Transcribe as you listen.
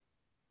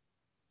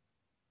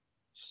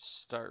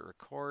Start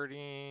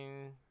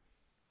recording.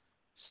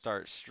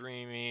 Start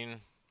streaming.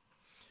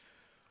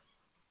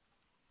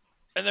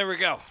 And there we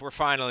go. We're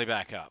finally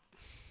back up.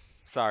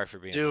 Sorry for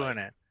being Doing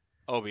late. it.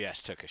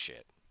 OBS took a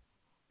shit.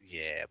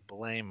 Yeah,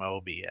 blame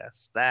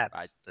OBS. I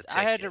That's the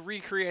I had to ticket.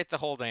 recreate the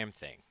whole damn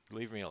thing.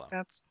 Leave me alone.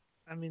 That's,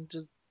 I mean,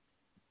 just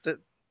the,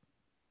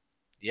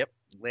 yep,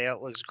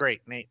 layout looks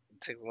great, Nate.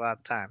 It takes a lot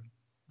of time.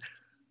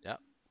 Yep.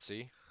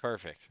 See?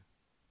 Perfect.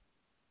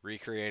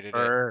 Recreated it.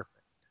 Or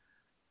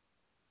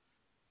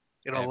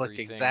it'll look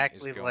Everything is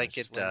exactly going like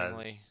it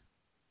swimmingly. does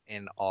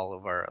in all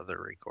of our other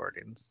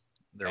recordings.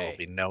 There will Hey,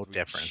 be no we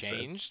differences.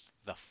 changed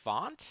the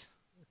font,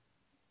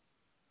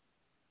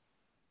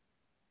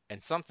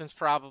 and something's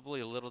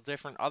probably a little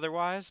different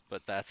otherwise,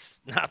 but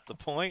that's not the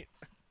point,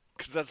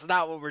 because that's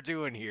not what we're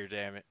doing here,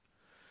 damn it.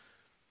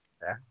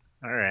 Yeah.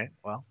 All right.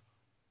 Well,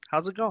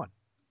 how's it going?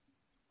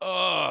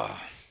 Oh,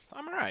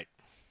 I'm alright.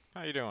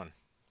 How you doing?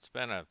 It's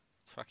been a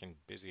fucking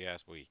busy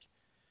ass week.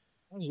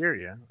 I hear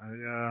you.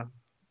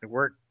 I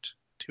worked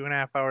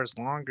 2.5 hours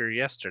longer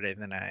yesterday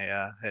than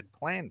I had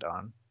planned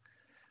on,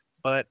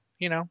 but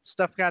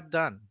stuff got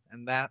done,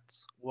 and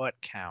that's what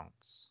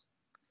counts.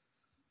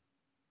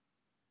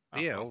 Oh,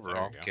 But yeah, well, there you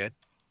overall, go. good.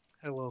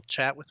 Had a little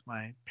chat with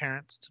my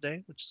parents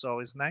today, which is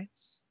always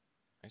nice.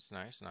 Nice,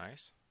 nice,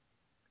 nice.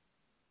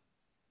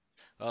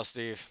 Well,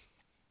 Steve,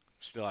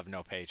 still have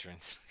no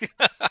patrons.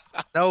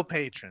 No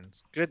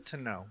patrons. Good to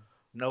know.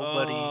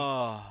 Nobody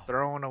Oh,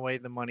 throwing away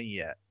the money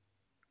yet.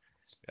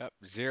 yep.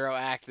 Zero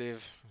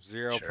active,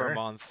 zero per Sure.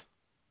 month.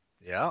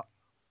 Yeah,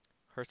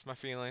 Hurts my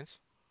feelings.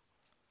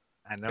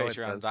 I know it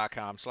does.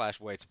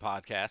 Patreon.com/waits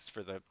podcast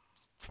for the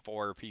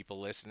 4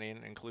 people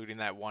listening, including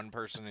that one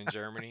person in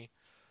Germany.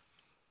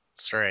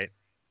 That's right.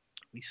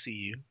 We see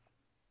you.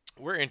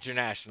 We're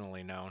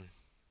internationally known.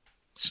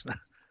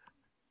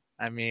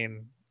 I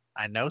mean,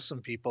 I know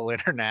some people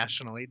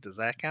internationally. Does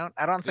that count?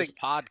 I don't This think,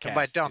 and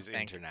by podcast don't is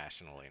think,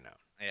 internationally known.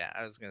 yeah,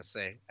 I was going to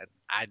say,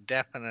 I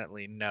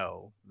definitely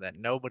know that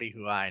nobody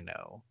who I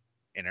know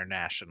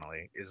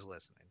internationally is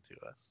listening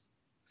to us.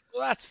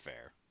 Well, that's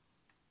fair.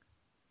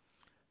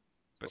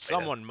 But We'll say that.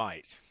 someone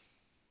might.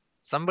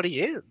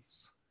 Somebody is.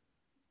 It's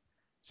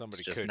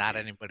Somebody just could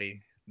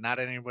be. not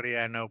anybody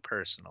I know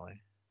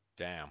personally.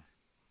 Damn.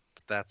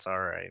 But that's all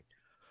right.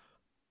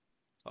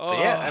 But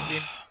yeah, I Oh,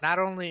 mean, not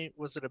only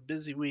was it a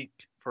busy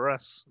week for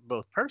us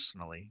both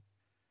personally,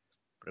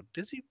 but a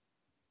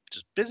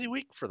just busy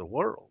week for the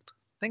world.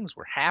 Things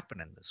were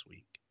happening this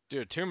week.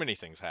 dude, too many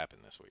things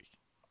happened this week.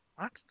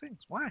 Lots of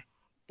things. Why?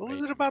 What Way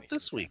was it too many about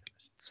this things week?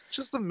 happened. It's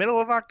just the middle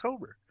of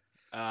October.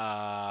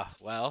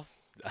 Well,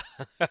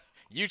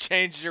 you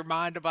changed your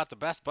mind about the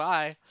Best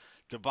Buy Well,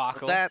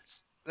 debacle.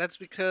 that's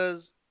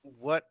because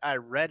what I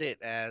read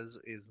it as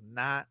is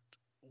not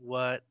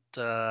what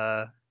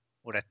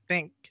what I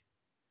think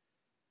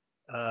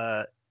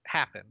uh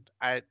happened.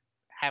 I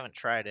haven't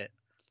tried it,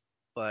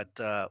 but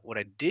what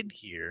I did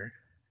hear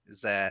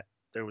is that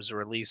there was a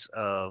release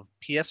of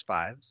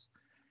PS5s.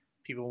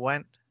 People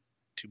went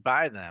to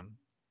buy them,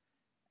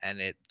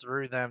 and it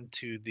threw them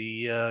to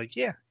the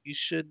yeah, you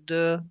should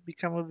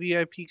become a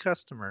VIP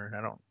customer.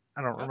 I don't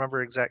What?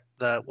 remember exact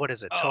the what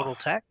is it? Oh, Total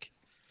Tech?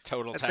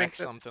 Total I think Tech,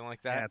 that something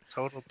like that. yeah,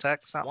 Total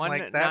Tech, something One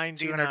like that.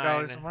 ninety $200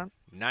 a nine, month.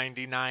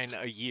 99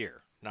 a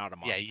year, not a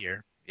Yeah, month.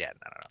 year. Yeah,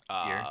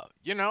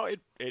 no, year.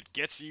 It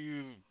gets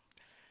you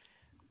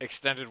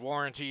extended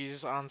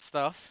warranties on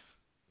stuff.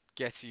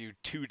 Gets you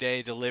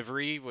 2-day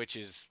delivery, which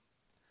is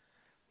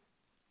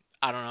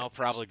I don't know, It's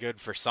probably good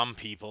for some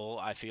people.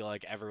 I feel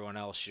like everyone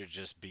else should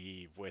just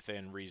be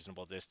within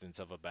reasonable distance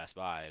of a Best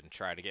Buy and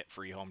try to get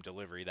free home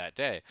delivery that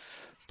day.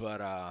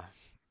 But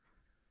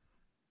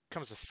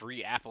comes with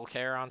free Apple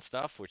Care on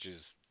stuff, which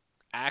is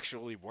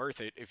actually worth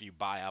it if you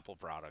buy Apple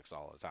products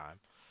all the time.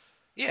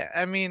 Yeah,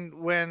 I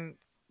mean, when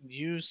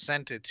you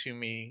sent it to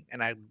me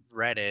and I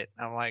read it,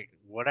 I'm like,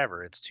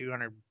 whatever. It's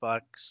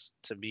 $200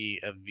 to be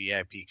a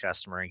VIP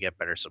customer and get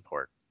better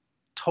support.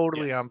 Yeah.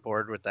 Totally on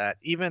board with that.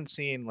 Even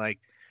seeing like,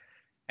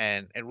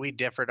 and we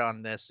differed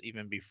on this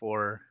even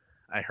before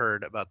I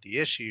heard about the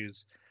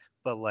issues,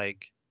 but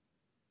like,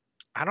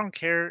 I don't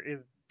care if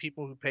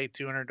people who pay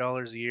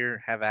 $200 a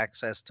year have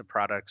access to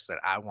products that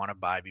I want to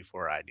buy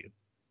before I do.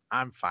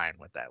 I'm fine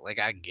with that. Like,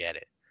 I get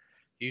it.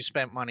 You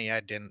spent money I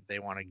didn't. They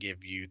want to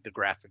give you the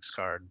graphics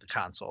card, the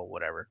console,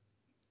 whatever.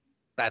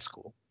 That's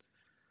cool.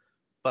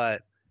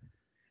 But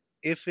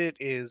if it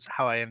is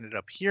how I ended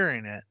up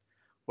hearing it,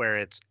 where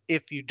it's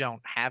if you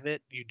don't have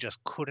it, you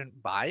just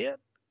couldn't buy it,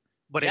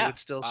 but it Yeah. would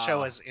still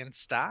show as in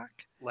stock,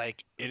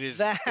 like It is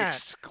that,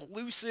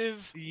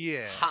 exclusive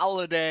yeah.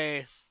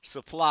 holiday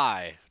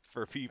supply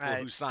for people I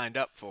who signed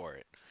up for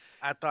it,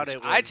 I thought which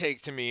it I was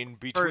take to mean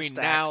first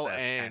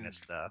access kind of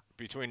stuff.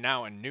 between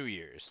now and New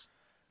Year's.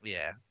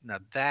 Yeah. Now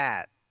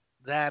that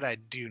I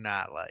do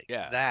not like.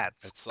 Yeah.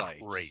 That's It's like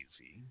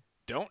crazy.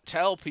 don't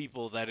tell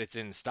people that it's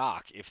in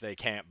stock if they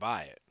can't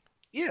buy it.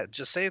 Yeah,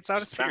 just say it's out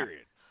of Just stock.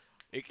 period.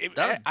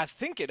 Done. I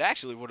think it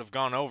actually would have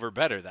gone over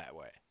better that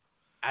way.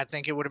 I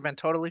think it would have been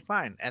totally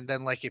fine. And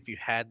then like if you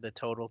had the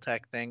Total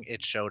Tech thing,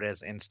 it showed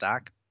as in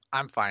stock.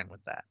 I'm fine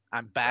with that.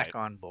 I'm back Right.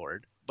 on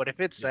board. But if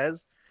it Yeah.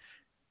 says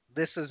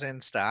this is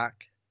in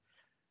stock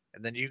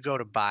and then you go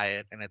to buy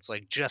it and it's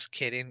like just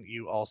kidding,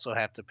 you also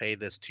have to pay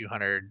this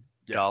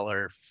Yeah.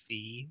 $200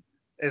 fee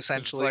Because it's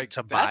essentially like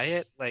to buy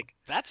it. Like,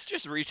 that's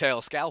just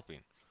retail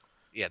scalping.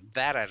 yeah,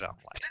 that I don't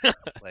like.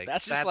 Like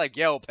That's just that's like,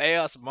 yo, pay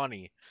us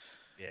money.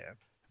 yeah,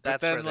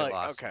 But that's where then they like,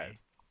 lost okay. me.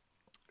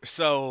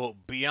 So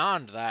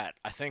beyond that,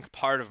 I think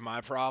part of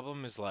my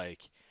problem is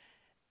like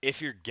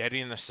if you're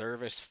getting the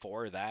service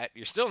for that,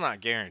 you're still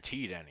not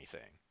guaranteed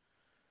anything.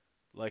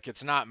 Like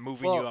it's not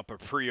moving you Well, up a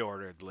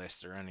pre-ordered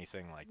list or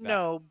anything like that.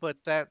 no,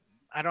 but that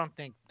I don't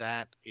think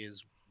that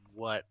is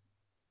what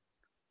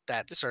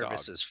that Just dog.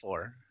 service is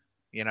for.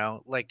 You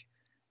know, like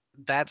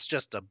that's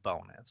just a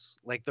bonus.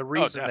 Like the Oh,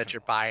 reason that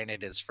you're definitely. buying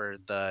it is for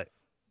the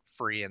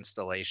free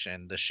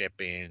installation, the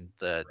shipping,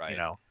 Right.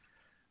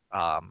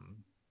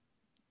 um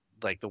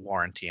like the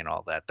warranty and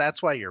all that.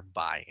 That's why you're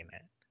buying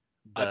it.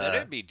 I bet The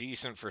it'd be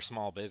decent for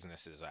small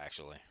businesses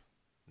actually.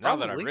 Now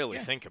that I Probably, really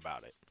yeah. think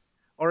about it.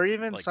 Or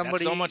even Like that's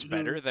so somebody much who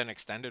better than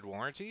extended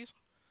warranties.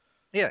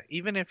 yeah,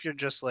 even if you're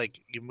just like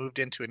you moved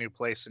into a new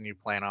place and you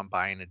plan on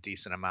buying a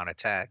decent amount of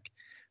tech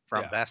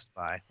from Yeah. Best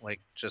Buy,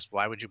 like just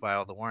why would you buy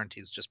all the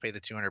warranties? Just pay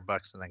the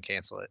 $200 and then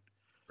cancel it.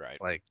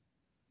 Right. Like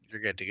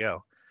you're good to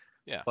go.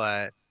 Yeah.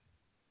 But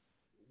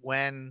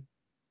when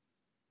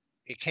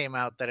it came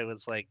out that it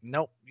was like,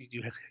 nope,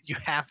 you you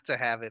have to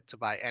have it to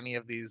buy any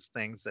of these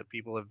things that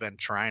people have been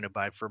trying to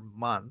buy for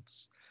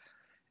months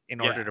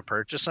in order Yeah. to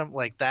purchase them.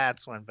 Like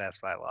that's when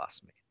Best Buy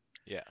lost me.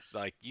 Yeah.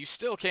 Like you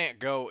still can't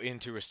go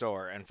into a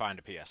store and find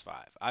a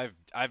PS5.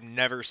 I've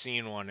never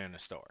seen one in a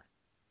store.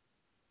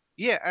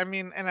 Yeah, I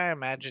mean, and I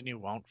imagine you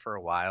won't for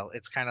a while.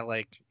 It's kind of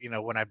like,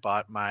 when I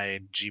bought my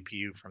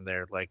GPU from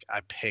there, like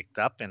I picked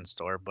up in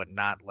store, but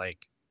not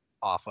like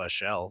off a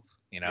shelf.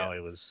 Yeah. It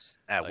was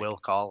at will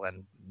Like call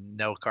and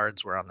no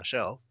cards were on the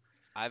shelf.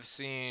 I've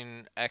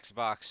seen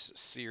Xbox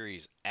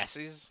Series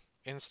S's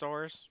in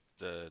stores,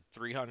 the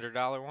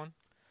 $300 one.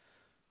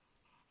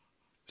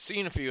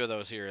 Seen a few of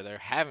those here or there.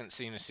 Haven't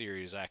seen a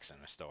Series X in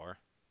a store.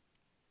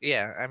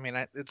 Yeah, I mean,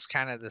 it's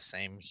kind of the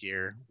same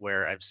here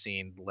where I've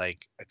seen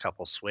like a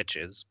couple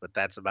Switches, but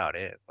that's about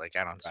it. Like,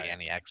 I don't see Right.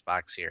 any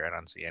Xbox here. I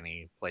don't see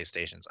any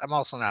PlayStations. I'm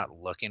also not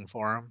looking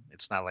for them.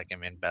 It's not like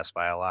I'm in Best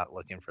Buy a lot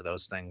looking for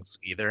those things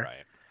either.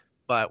 Right.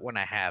 But when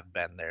I have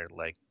been there,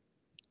 like,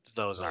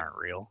 those Like aren't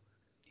real.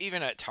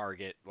 even at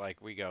Target,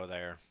 like we go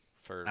there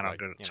for I don't like,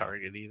 go to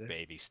Target either.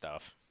 baby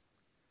stuff.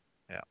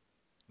 Yeah,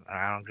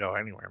 I don't go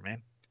anywhere,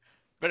 man.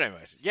 But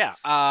anyways, yeah,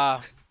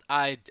 I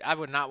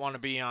would not want to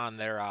be on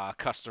their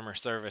customer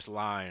service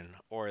line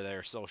or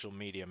their social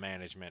media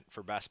management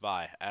for Best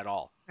Buy at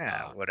all.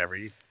 Yeah, whatever.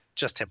 You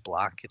just hit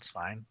block. It's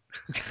fine.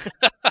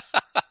 Who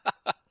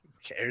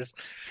cares?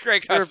 It's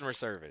great You're customer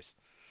service.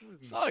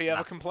 So it's you have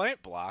a not.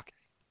 complaint block.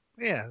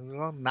 Yeah,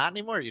 well, not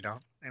anymore. You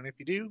don't. And if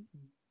you do,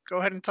 go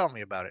ahead and tell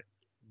me about it.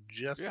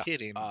 Just Yeah.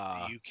 kidding.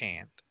 You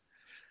can't.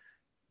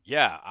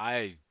 Yeah,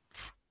 I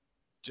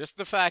just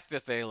the fact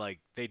that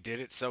they did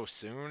it so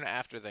soon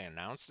after they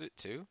announced it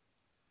too.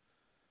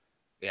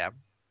 Yeah,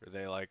 Or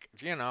they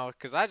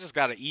because I just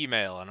got an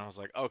email and I was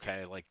like,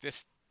 okay, like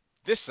this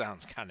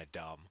sounds kind of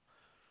dumb.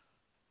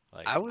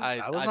 Like I was I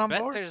on bet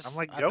board. I'm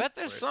like, I go bet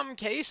there's for it. some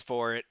case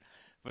for it,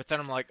 but then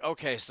I'm like,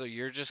 okay, so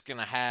you're just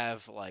gonna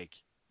have like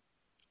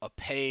a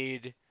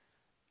paid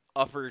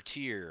upper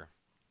tier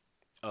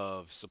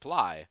of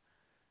supply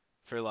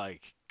for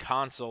like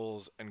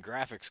consoles and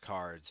graphics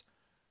cards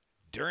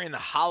during the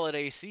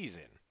holiday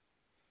season,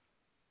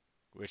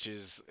 which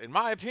is, in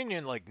my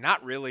opinion, like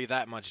not really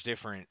that much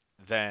different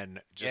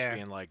than just Yeah.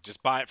 being like,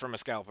 just buy it from a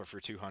scalper for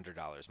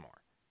 $200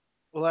 more.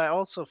 Well, I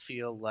also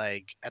feel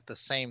like at the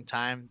same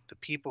time, the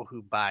people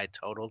who buy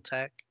Total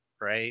Tech,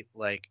 right?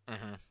 Like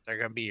Hmm. they're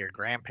gonna be your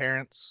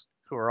grandparents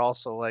who are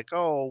also like,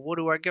 oh, what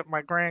do I get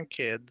my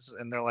grandkids?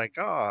 And they're like,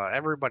 oh,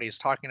 everybody's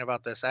talking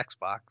about this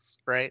Xbox,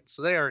 right?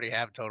 So they already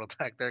have Total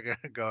Tech. They're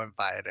gonna go and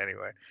buy it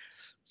anyway.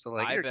 So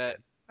like, I you're bet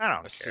good. I a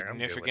don't care.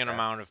 I'm good with significant that.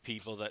 amount of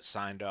people that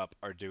signed up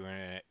are doing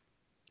it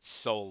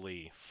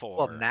solely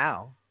Well, for,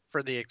 now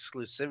for the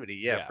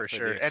exclusivity, yeah, yeah, for for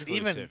the sure. And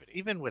even exclusivity.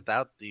 even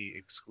without the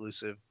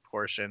exclusive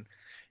portion,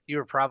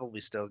 you're probably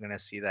still gonna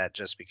see that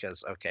just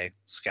because okay,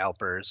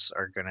 scalpers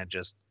are gonna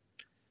just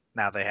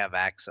now they have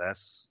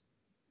access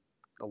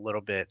a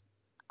little bit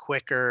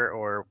quicker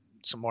or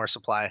some more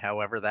supply,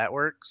 however that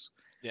works.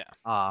 Yeah,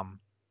 Um,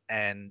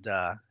 and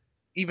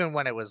even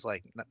when it was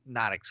like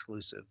not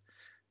exclusive,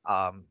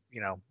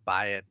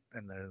 buy it,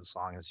 and then as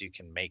long as you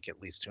can make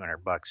at least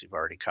 $200, you've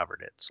already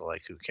covered it. So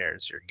like, who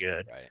cares? You're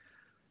good. right. Like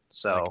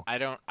So I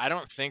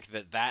don't think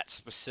that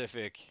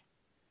specific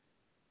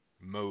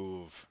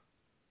move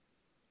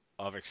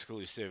of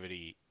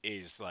exclusivity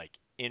is like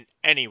in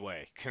any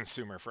way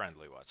consumer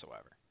friendly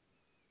whatsoever.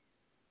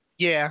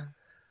 yeah,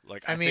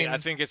 Like I I mean,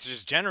 think it's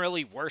just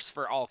generally worse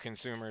for all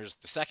consumers.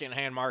 The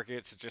secondhand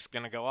market's just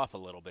going to go up a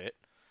little bit.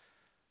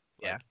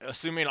 yeah, Like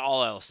assuming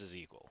all else is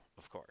equal,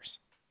 of course.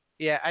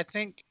 yeah. I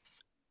think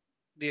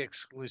the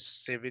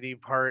exclusivity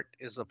part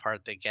is the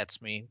part that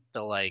gets me.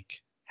 The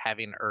like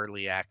having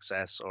early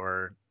access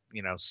or,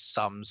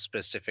 some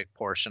specific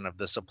portion of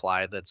the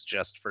supply that's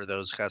just for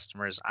those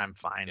customers, I'm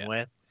fine Yeah.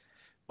 with.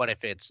 But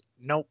if it's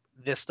nope,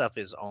 this stuff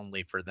is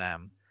only for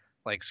them,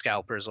 like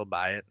scalpers will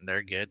buy it and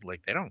they're good.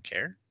 Like they don't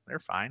care. They're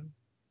fine.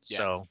 Yeah.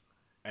 So,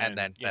 and And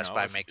then Best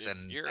Buy makes if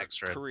an you're a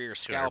extra career 200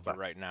 scalper bucks.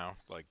 right now,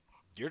 like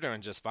you're doing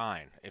just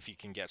fine if you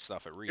can get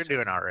stuff at You're retail.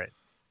 doing all right.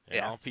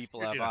 Yeah, People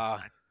you're have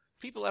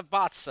doing fine.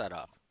 bots set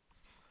up.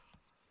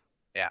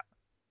 Yeah.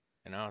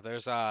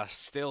 There's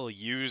still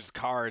used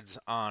cards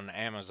on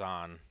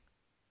Amazon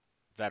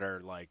that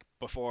are like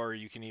before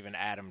you can even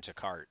add them to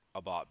cart,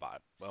 a bot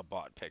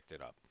picked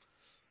it up.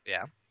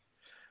 Yeah.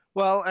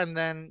 Well, and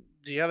then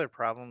the other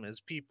problem is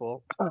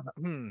people,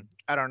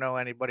 I don't know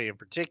anybody in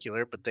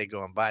particular, but they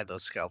go and buy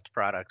those scalped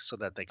products so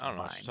that they I don't can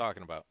know what you're mine.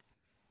 talking about.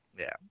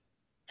 Yeah.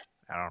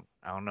 I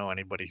don't know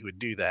anybody who would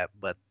do that,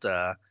 but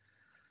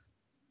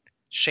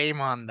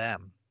shame on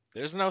them.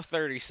 There's no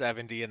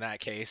 3070 in that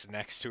case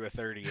next to a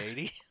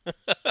 3080.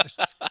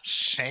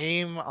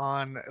 Shame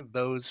on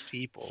those It's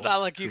people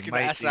not like you who can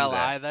might do that.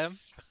 SLI them.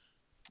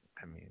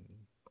 I mean,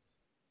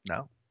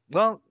 no.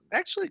 Well,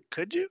 actually,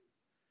 could you?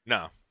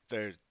 No,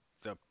 there's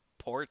the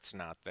port's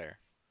not there.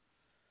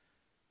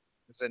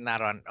 Is it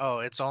not on? Oh,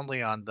 it's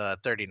only on the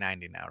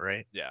 3090 now,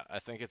 right? Yeah, I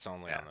think it's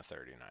only Yeah. on the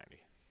 3090.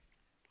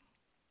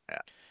 Yeah.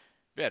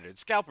 Yeah, dude,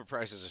 scalper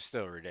prices are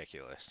still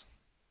ridiculous.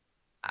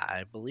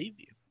 I believe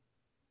you.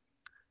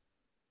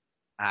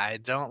 I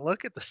don't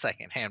look at the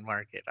secondhand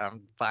market.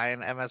 I'm buying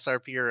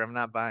MSRP or I'm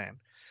not buying.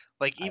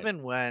 Like I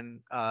even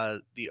when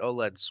the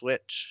OLED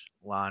Switch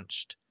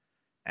launched,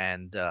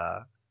 and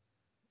I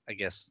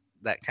guess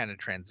that kind of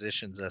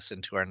transitions us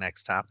into our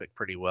next topic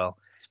pretty well.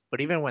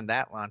 But even when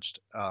that launched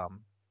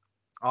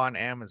on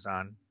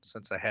Amazon,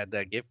 since I had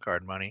that gift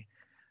card money,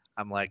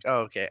 I'm like,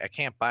 oh, okay, I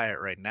can't buy it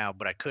right now,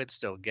 but I could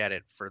still get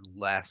it for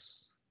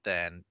less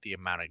than the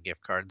amount of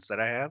gift cards that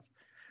I have.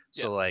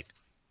 yeah, So like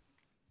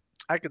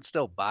I could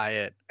still buy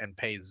it and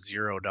pay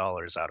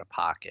 $0 out of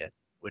pocket,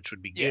 which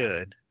would be yeah,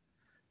 good.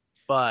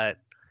 But,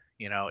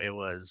 it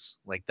was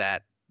like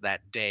that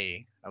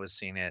day I was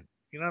seeing it.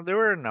 There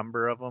were a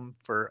number of them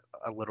for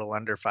a little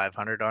under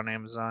 500 on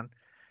Amazon,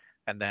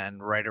 and then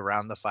right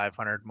around the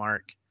 500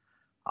 mark.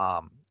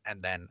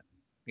 And then,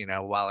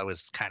 while I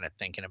was kind of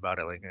thinking about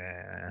it, like,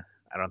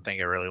 I don't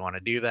think I really want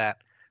to do that.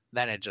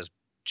 Then it just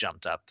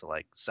jumped up to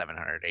like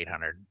 700,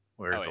 800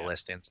 were oh the yeah,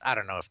 listings. I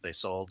don't know if they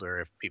sold or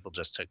if people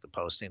just took the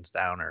postings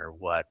down or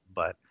what,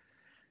 but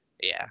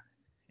yeah,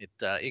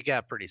 it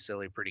got pretty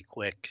silly pretty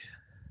quick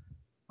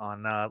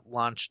on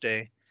launch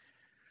day,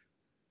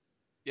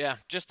 yeah.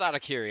 Just out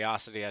of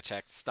curiosity, I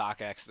checked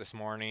StockX this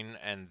morning,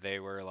 and they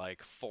were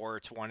like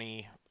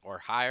 420 or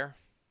higher.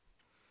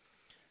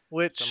 So I'm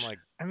which like,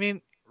 I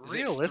mean, is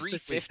it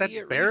realistically, 350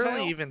 that at barely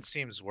retail? even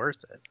seems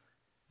worth it.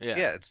 Yeah,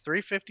 Yeah, it's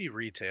 350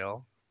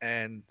 retail,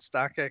 and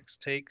StockX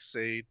takes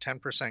a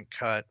 10%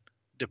 cut yep,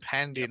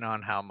 depending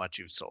on how much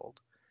you've sold.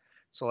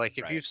 So, like,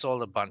 if right, you've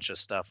sold a bunch of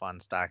stuff on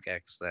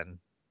StockX, then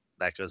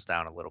that goes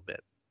down a little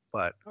bit.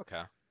 But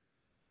okay.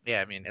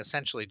 yeah, I mean,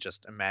 essentially,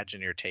 just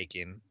imagine you're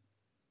taking,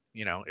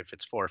 if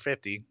it's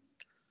 450,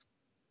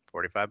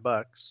 45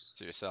 bucks.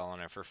 So you're selling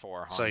it for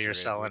So you're 400,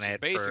 selling which is it for,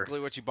 basically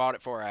what you bought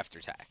it for after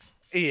tax.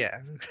 yeah,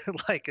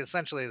 like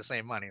essentially the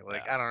same money.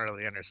 Like, Yeah. I don't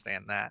really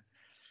understand that.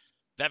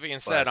 That being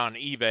said, But on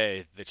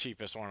eBay, the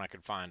cheapest one I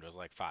could find was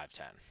like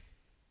 510.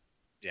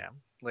 yeah,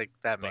 like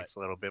that But makes a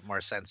little bit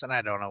more sense. And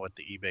I don't know what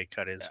the eBay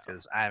cut is yeah,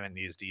 because I haven't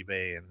used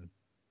eBay in I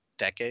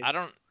decades.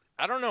 don't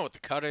I don't know what the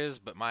cut is,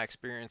 but my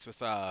experience with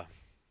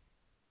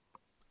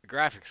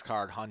graphics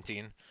card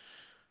hunting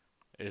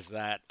is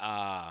that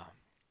I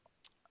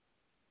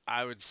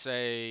would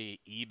say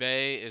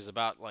eBay is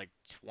about like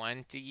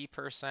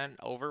 20%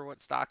 over what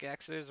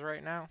StockX is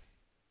right now.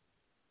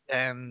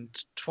 And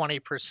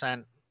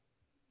 20%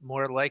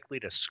 more likely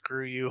to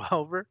screw you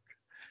over.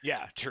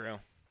 Yeah, true.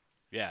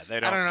 Yeah, they I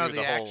don't don't know do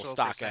the the whole actual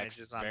StockX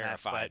percentages on that,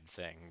 but verified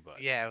thing, but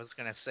yeah, I was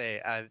gonna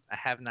say I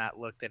have not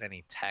looked at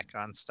any tech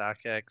on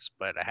StockX,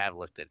 but I have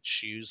looked at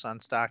shoes on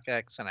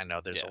StockX, and I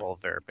know there's a yeah, whole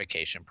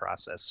verification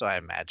process. So I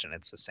imagine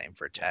it's the same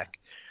for yeah. tech.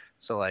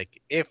 So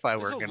like, if I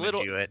There's were a gonna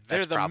little do it, they're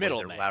that's the probably the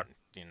route. middleman,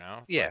 you know?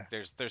 Like Yeah,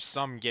 there's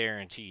some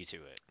guarantee to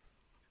it.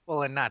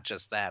 well, and not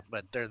just that,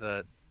 but they're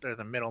the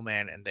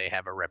middleman, and they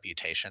have a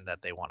reputation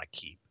that they want to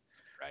keep.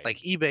 Right. Like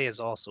eBay is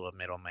also a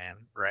middleman,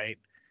 right?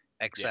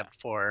 Yeah. Except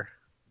for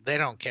they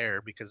don't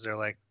care because they're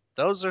like,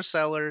 those are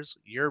sellers,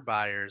 you're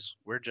buyers.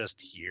 We're just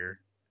here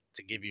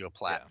to give you a Yeah.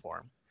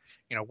 platform.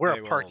 We're a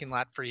They will parking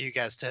lot for you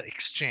guys to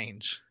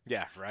exchange.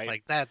 yeah, right.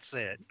 Like that's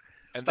it.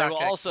 And they will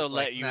StockX also is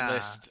like, let you nah,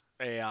 list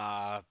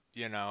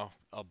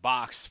a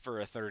box for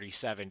a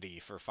 3070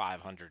 for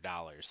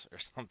 $500 or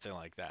something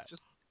like that.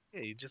 just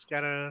yeah, you just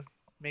gotta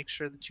make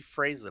sure that you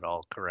phrase it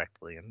all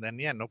correctly, and then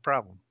yeah, no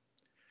problem.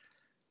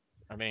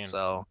 I mean,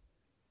 So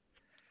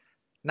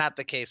not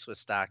the case with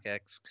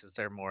StockX because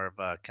they're more of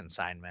a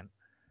consignment.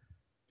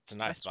 it's a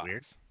nice That's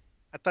weird. box.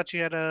 I thought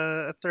you had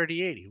a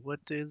 3080.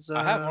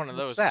 I have one of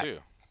What's those that? too.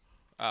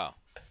 Oh,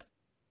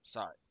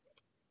 sorry.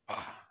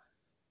 Ah,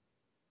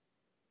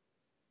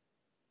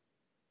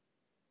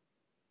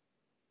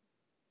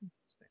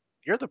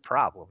 You're the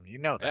problem. You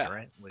know that, Yeah,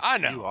 right? Like I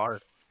you know. are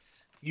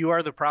you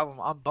are the problem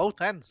on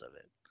both ends of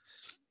it.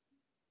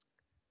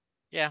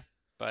 Yeah,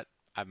 but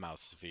I've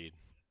mouths to feed.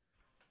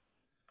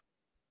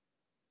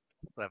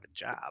 You have a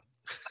job.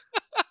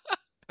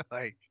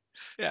 Like,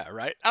 Yeah,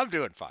 right. I'm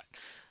doing fine.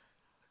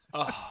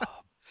 Oh,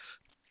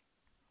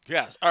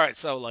 yes. All right.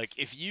 So, like,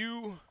 if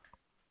you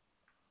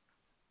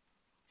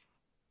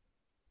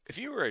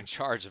were in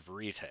charge of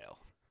retail,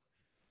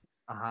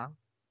 uh-huh.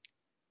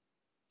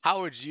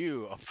 how would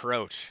you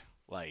approach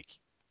like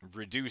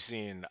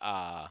reducing,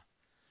 I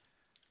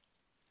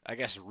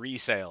guess,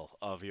 resale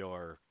of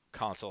your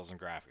consoles and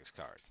graphics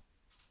cards?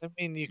 I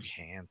mean, you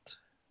can't.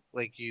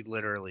 Like, you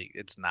literally,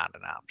 it's not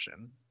an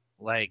option.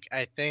 Like,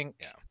 I think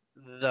Yeah.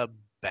 the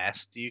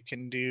best you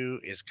can do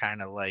is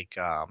kind of like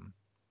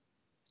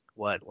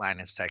what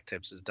Linus Tech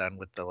Tips has done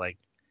with the like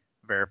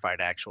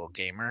verified actual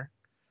gamer.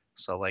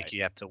 So like Right.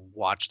 you have to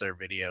watch their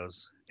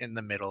videos in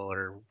the middle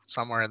or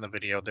somewhere in the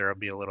video there'll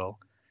be a little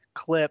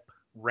clip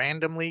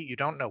randomly. You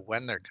don't know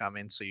when they're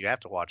coming, so you have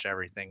to watch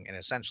everything and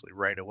essentially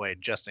right away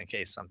just in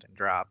case something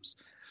drops.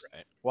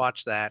 Right.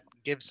 Watch that,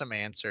 give some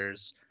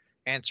answers,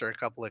 answer a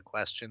couple of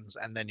questions,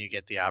 and then you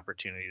get the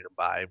opportunity to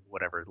buy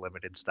whatever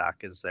limited stock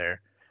is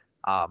there.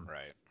 Um,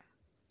 Right.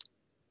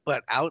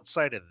 but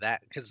outside of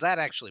that, because that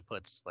actually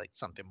puts like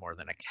something more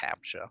than a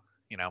captcha,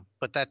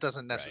 but that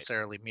doesn't Right.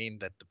 necessarily mean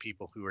that the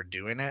people who are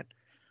doing it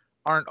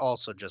aren't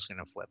also just going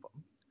to flip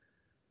them.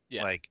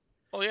 Yeah. Like,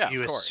 Well, yeah,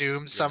 you of course.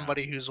 assume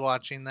somebody who's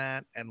watching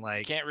that and You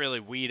like can't really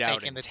weed out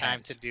taking the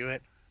time to intent. do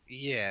it.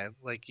 Yeah,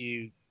 like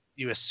you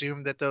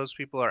assume that those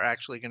people are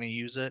actually going to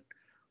use it,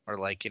 or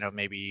like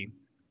maybe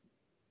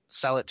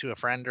sell it to a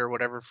friend or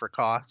whatever for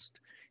cost,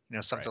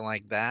 Right. something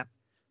like that.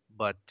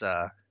 But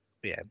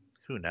yeah,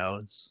 who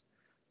knows?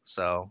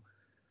 So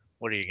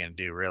what are you going to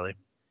do, really?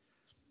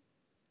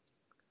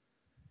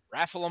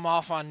 Raffle them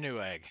off on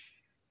Newegg.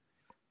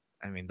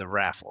 I mean, the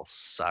raffle Would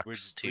sucks Would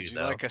too, you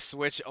though. like a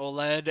Switch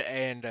OLED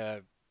and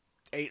a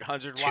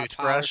 800-watt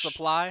power Toothbrush,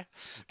 supply?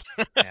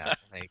 yeah,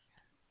 like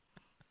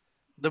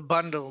the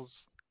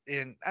bundles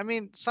in I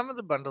mean, some of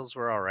the bundles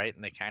were all right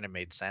and they kind of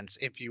made sense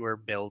if you were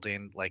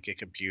building like a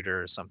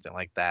computer or something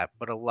like that,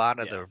 but a lot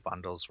of Yeah. the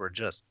bundles were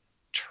just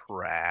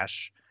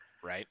trash.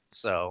 Right.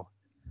 So,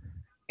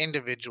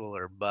 individual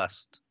or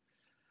bust.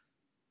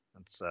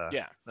 That's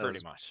Yeah. that Pretty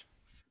was much.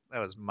 that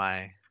was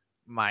my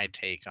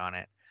take on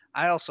it.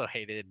 I also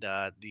hated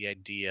the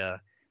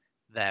idea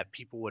that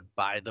people would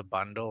buy the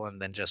bundle and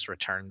then just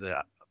return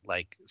the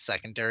like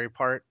secondary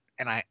part.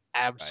 And I Right.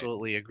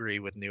 absolutely agree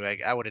with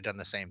Newegg. I would have done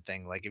the same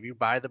thing. Like if you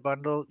buy the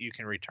bundle, you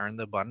can return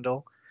the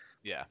bundle.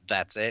 Yeah.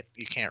 That's it.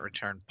 You can't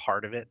return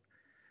part of it.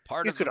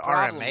 Part You of the could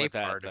problem RMA with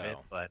that, part of it,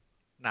 though, but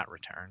not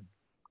return.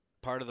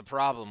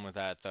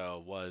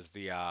 was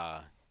the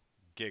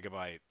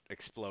gigabyte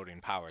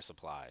exploding power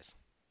supplies.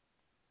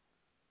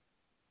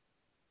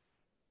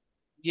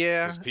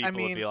 Yeah, Because I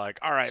people would be mean, like,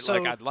 all right, like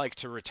so I'd like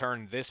to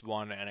return this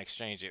one and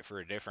exchange it for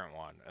a different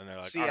one. And they're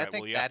like, all see, I right, well,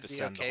 think you have that'd to be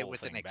send the okay whole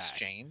with an thing back.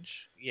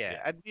 exchange. Yeah,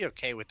 Yeah. I'd be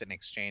okay with an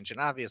exchange. And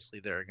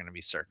obviously, there are going to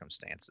be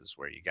circumstances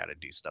where you got to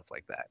do stuff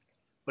like that.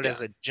 But Yeah.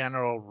 as a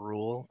general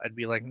rule, I'd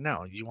be like,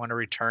 no, you want to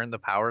return the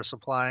power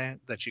supply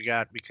that you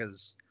got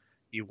because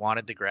you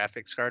wanted the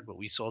graphics card, but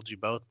we sold you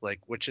both, like,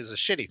 which is a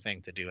shitty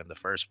thing to do in the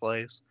first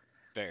place.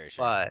 Very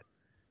true. But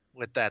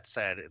with that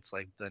said, it's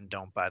like, then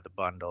don't buy the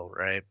bundle,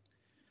 right?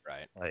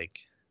 Right. Like,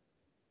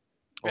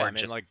 Yeah. I or mean,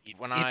 just like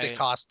when eat the I,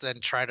 cost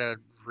and try to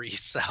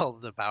resell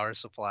the power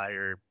supply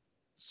or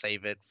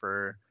save it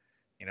for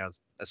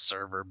a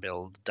server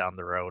build down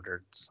the road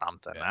or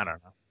something. yeah, I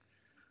don't know.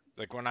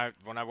 like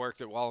when I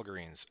worked at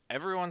Walgreens,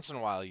 every once in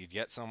a while you'd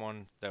get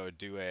someone that would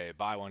do a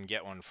buy one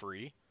get one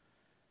free,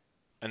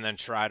 and then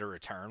try to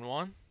return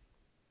one.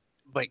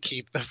 But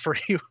keep the free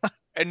one.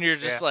 And you're Yeah,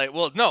 just like,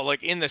 well, no,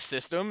 like in the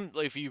system,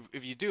 like, if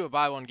you do a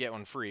buy one get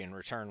one free and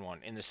return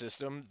one in the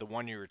system, the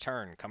one you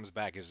return comes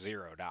back as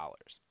 $0.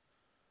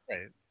 right.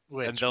 And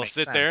Which they'll makes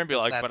sit sense there and be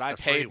because like, but that's I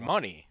the free paid one.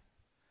 money.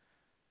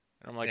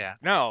 And I'm like, Yeah.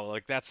 no,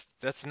 like that's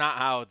not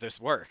how this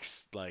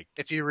works. Like,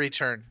 If you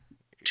return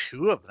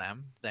two of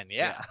them, then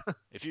yeah. yeah,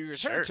 If you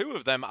return sure. two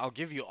of them, I'll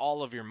give you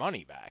all of your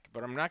money back,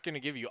 but I'm not going to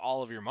give you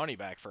all of your money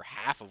back for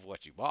half of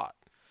what you bought.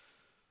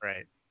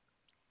 Right.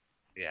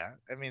 Yeah.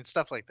 I mean,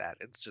 stuff like that.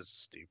 It's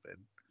just stupid.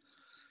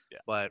 Yeah.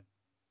 But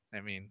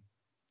I mean,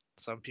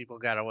 some people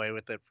got away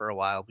with it for a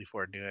while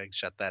before Newegg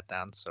shut that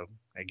down. So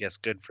I guess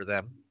good for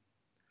them.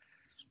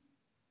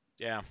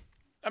 Yeah.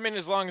 I mean,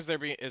 as long as they're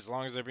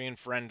being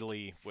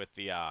friendly with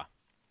the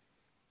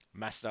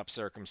messed up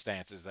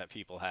circumstances that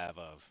people have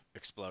of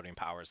exploding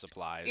power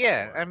supplies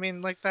Yeah, I or,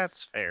 mean, like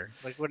that's fair.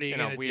 Like, what are you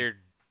gonna do?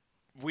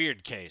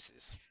 weird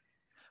cases.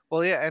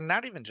 Well, yeah, and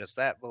not even just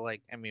that, but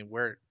like, I mean,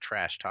 we're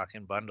trash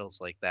talking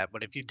bundles like that.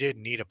 But if you did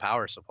need a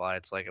power supply,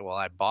 it's like, well,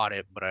 I bought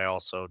it, but I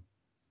also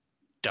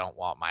don't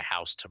want my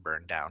house to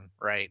burn down,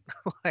 right?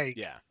 Like,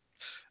 Yeah.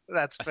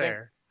 that's I think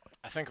fair.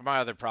 I think my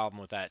other problem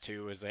with that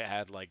too is they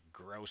had like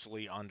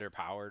grossly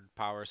underpowered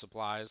power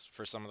supplies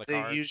for some of the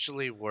They cards.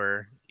 usually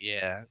were,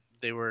 yeah,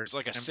 they It were. was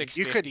like a I mean,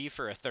 you could, 650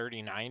 for a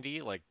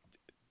 3090. Like,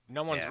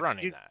 No one's Yeah.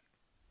 running that.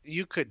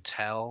 You could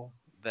tell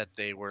that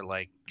they were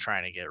like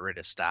trying to get rid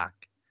of stock.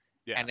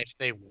 Yeah. And if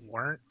they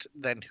weren't,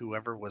 then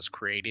whoever was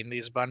creating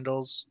these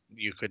bundles,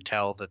 you could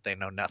tell that they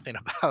know nothing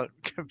about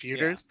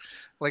Yeah. computers.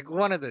 Like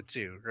one of the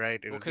two, right?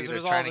 It Well, was because it either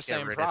was all trying the to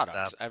get same rid of products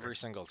stuff or every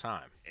single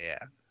time, yeah.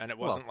 and it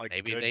Well, wasn't like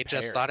maybe good they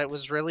just thought it pairings.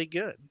 was really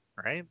good,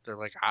 right? They're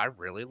like, I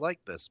really like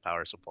this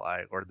power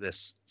supply or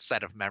this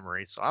set of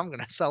memory, so I'm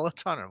gonna sell a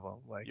ton of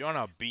them. Like, You want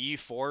a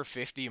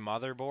B450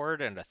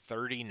 motherboard and a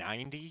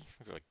 3090?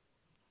 Like,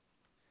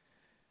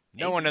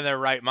 no one in maybe their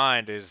right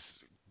mind is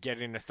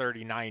getting a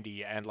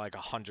 3090 and like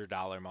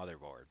 $100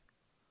 motherboard.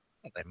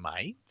 they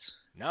might.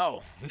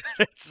 No,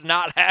 it's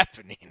not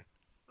happening.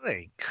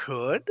 They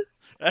could.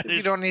 That If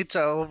you is don't need to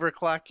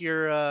overclock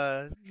your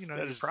that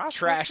your is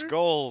trash processor,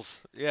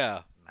 goals.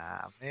 Yeah.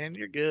 nah, man,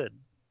 you're good.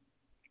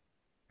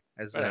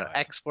 As But a anyways,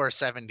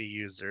 X470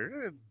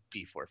 user,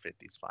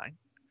 B450 is fine.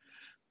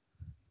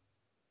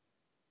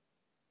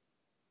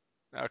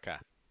 okay.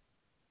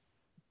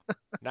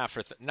 Not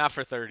for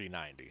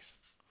 3090s.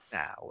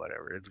 Nah,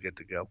 whatever. It's good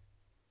to go.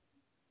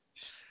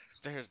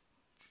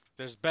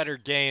 There's better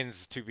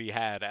gains to be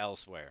had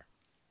elsewhere.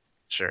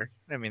 Sure.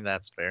 I mean,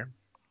 that's fair.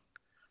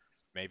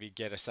 Maybe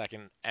get a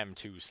second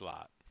M2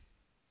 slot.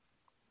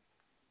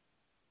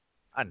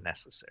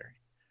 Unnecessary.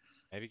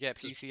 Maybe get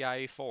Just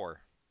PCIe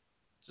 4.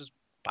 just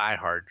buy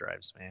hard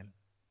drives, man.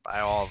 Buy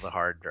all the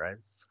hard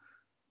drives.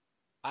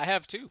 I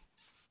have two.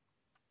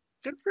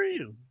 Good for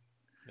you.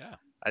 Yeah.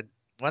 I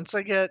once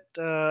I get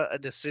a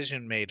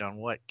decision made on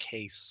what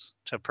case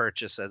to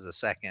purchase as a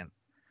second,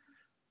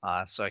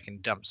 so I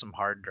can dump some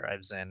hard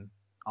drives in,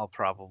 I'll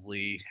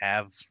probably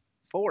have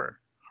 4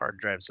 hard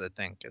drives. I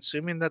think,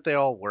 assuming that they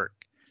all work.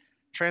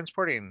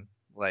 Transporting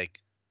like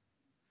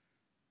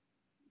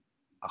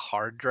a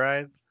hard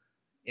drive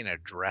in a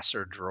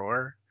dresser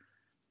drawer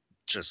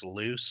just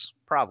loose,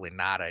 probably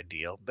not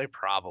ideal. They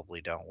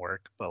probably don't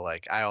work, but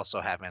like I also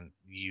haven't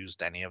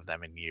used any of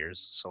them in years.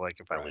 So like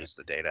if I Right. lose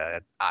the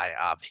data, I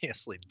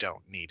obviously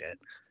don't need it.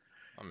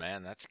 Oh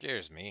man, that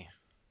scares me.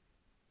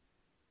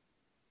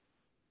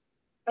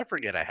 I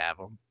forget I have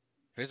them.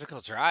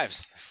 Physical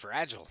drives,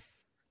 fragile.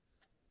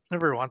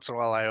 Every once in a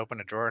while I open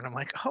a drawer and I'm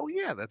like, "Oh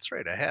yeah, that's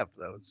right. I have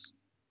those.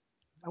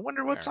 I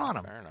wonder Fair what's on enough.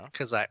 them." Fair enough.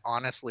 Cuz I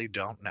honestly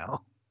don't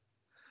know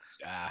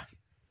Ah.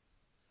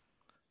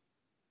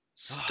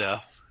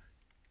 stuff.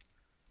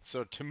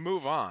 So to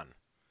move on,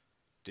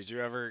 did you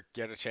ever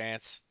get a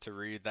chance to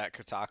read that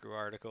Kotaku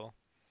article?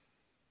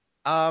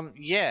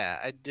 Yeah,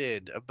 I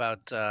did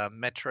about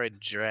Metroid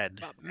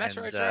Dread About and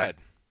Metroid Dread.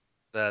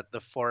 the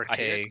I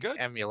hear it's 4K good.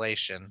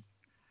 emulation.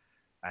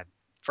 I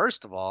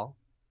first of all,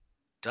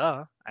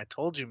 duh, I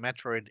told you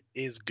Metroid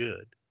is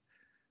good.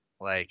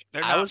 Like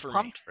They're I not was for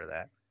me. pumped for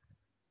that.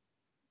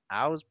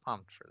 I was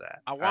pumped for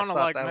that. I I want to thought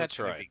like that was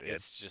going to Metroid. be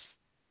good. It's just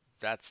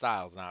that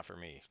style's not for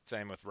me.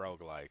 Same with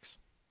roguelikes.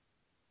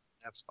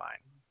 That's fine.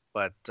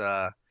 But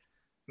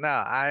no,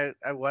 I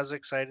was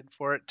excited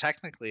for it.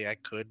 Technically, I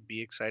could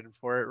be excited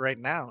for it right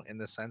now in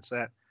the sense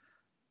that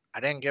I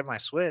didn't get my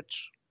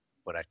Switch,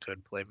 but I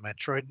could play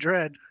Metroid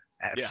Dread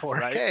at Yeah,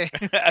 right? 4K.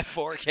 At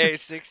 4K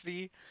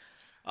 60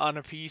 on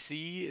a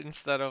PC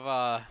instead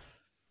of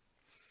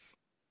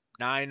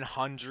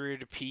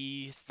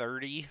 900p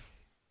 30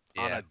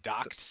 on Yeah. a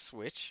docked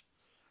Switch,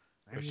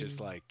 I which is mean,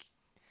 like,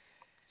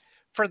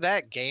 for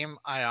that game,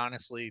 I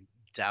honestly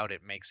doubt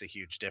it makes a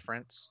huge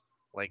difference.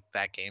 Like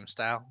that game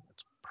style,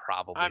 it's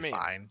I probably mean,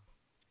 fine.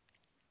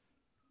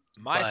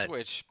 my But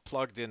Switch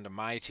plugged into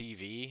my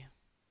TV,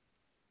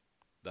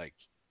 like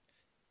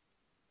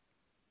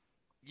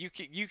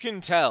you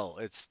can tell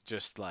it's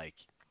just like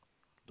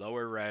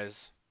lower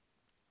res,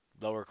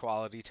 lower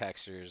quality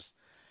textures,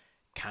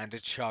 kind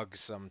of chugs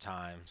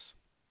sometimes.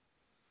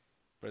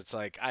 But it's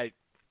like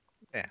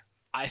yeah,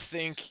 I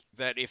think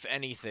that if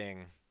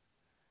anything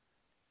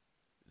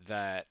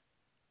that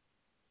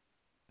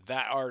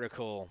that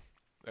article,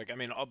 like, I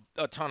mean,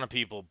 a ton of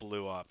people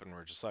blew up and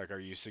were just like, are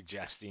you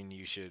suggesting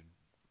you should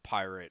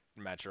pirate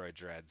Metroid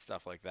Dread,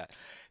 stuff like that?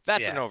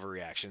 That's an yeah,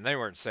 overreaction. They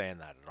weren't saying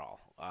that at all.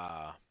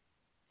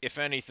 If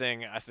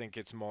anything, I think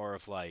it's more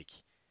of like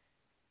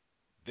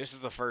this is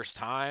the first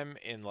time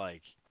in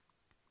like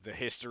the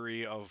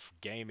history of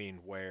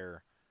gaming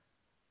where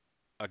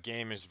a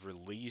game is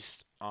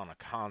released on a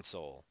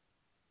console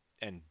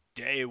and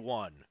day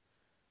one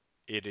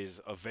it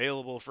is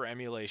available for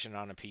emulation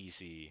on a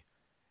PC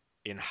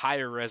in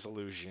higher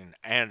resolution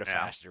and a yeah,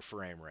 faster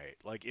frame rate.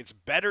 Like it's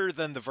better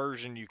than the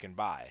version you can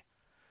buy.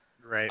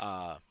 right.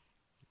 Uh,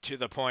 to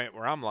the point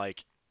where I'm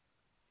like,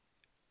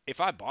 if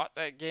I bought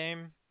that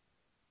game,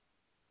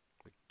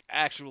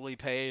 actually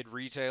paid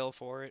retail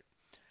for it,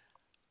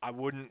 I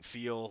wouldn't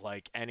feel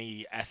like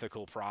any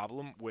ethical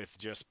problem with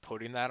just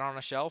putting that on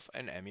a shelf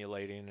and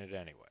emulating it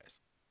anyways.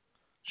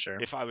 Sure.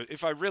 If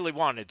I really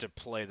wanted to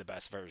play the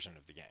best version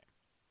of the game.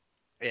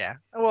 Yeah.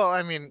 Well,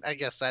 I mean, I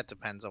guess that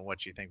depends on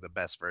what you think the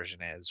best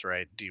version is,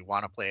 right? Do you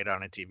want to play it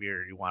on a TV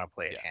or do you want to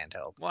play it Yeah.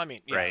 handheld, Well, I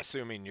mean, yeah, right?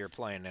 assuming you're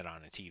playing it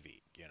on a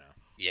TV.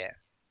 Yeah.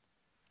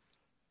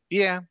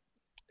 Yeah.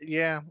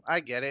 Yeah, I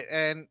get it.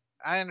 And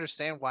I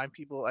understand why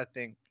people, I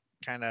think,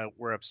 kind of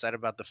were upset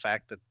about the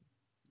fact that,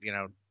 you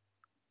know,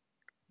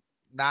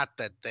 not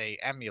that they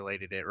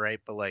emulated it, right?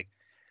 But like,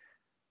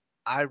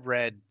 I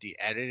read the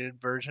edited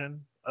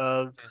version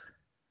of Mhm.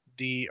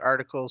 the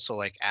article. So,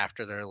 like,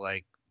 after they're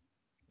like,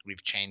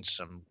 we've changed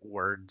some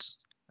words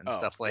and Oh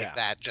stuff like yeah,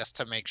 that just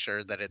to make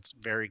sure that it's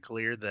very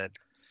clear that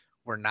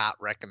we're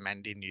not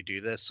recommending you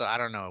do this. So, I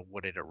don't know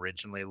what it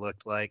originally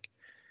looked like,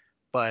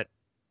 but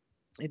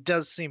it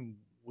does seem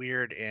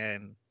weird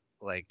in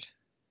like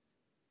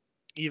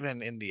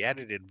even in the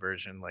edited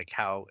version, like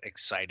how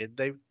excited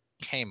they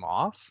came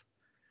off,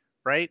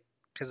 right?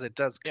 Because it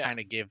does yeah, kind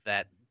of give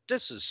that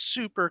this is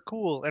super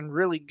cool and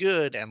really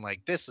good, and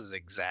like this is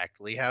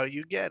exactly how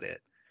you get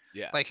it.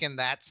 yeah, Like in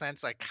that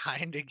sense, I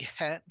kind of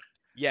get,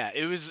 yeah.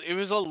 It was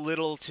a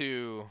little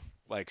too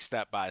like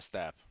step by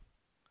step,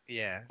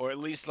 yeah, or at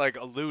least like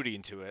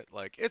alluding to it.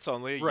 Like it's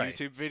only a right,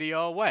 YouTube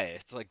video away.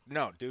 It's like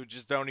no, dude,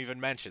 just don't even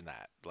mention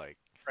that. Like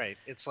right.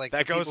 It's like the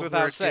that goes people who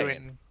are without saying.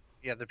 doing,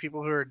 yeah, the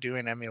people who are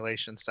doing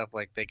emulation stuff,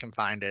 like they can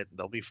find it,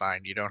 they'll be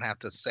fine. You don't have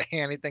to say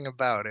anything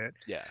about it.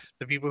 Yeah,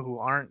 The people who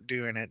aren't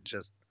doing it,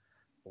 just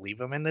leave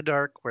them in the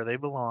dark where they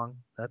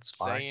belong. That's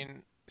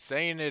fine.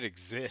 saying it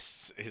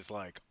exists is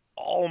like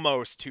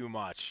almost too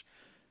much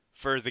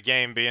for the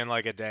game being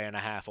like a day and a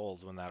half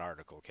old when that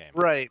article came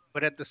out. Right,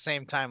 but at the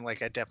same time,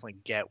 like, I definitely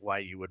get why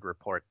you would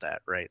report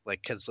that, right?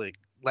 Like, cause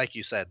like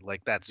you said,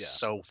 like, that's Yeah,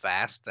 so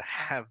fast to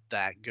have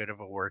that good of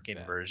a working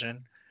yeah,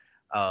 version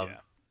of yeah.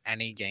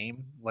 any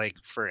game, like,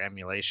 for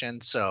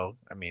emulation, so,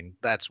 I mean,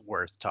 that's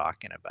worth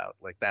talking about,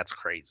 like, that's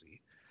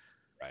crazy.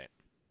 Right.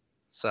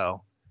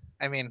 So,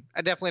 I mean,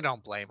 I definitely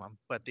don't blame blame them,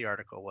 but the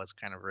article was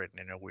kind of written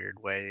in a weird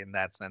way in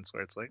that sense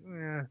where it's like,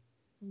 mm,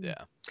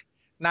 Yeah.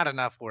 not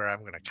enough where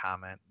I'm gonna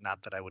comment,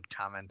 not that I would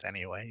comment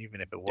anyway,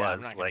 even if it Yeah, I'm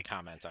was, not gonna like,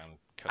 comment on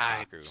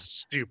I Kotaku.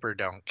 super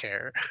don't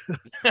care.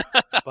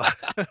 But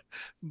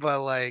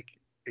but like,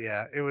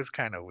 yeah, it was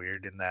kind of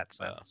weird in that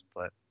uh, sense.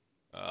 But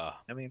uh,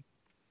 I mean,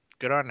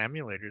 good on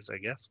emulators, I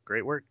guess.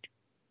 Great work.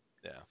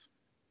 yeah.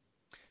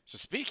 So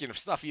speaking of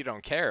stuff you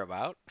don't care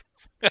about,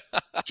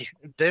 Yeah,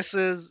 this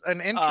is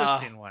an uh,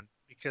 interesting one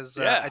because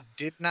I yeah.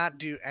 did not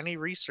do any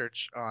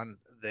research on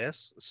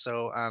this,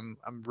 so I'm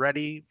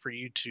ready for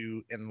you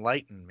to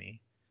enlighten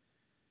me.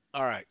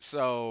 All right.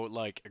 So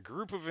like a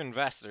group of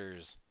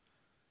investors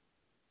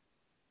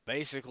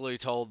basically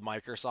told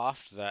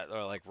Microsoft that,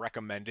 or like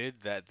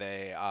recommended that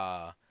they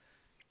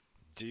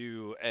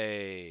do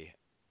a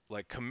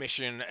like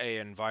commission a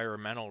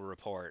environmental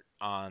report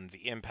on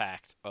the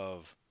impact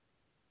of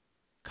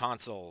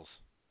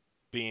consoles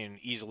being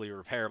easily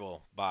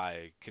repairable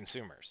by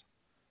consumers,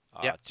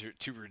 Yeah,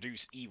 to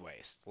reduce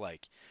e-waste.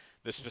 Like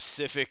the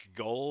specific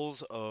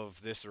goals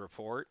of this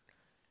report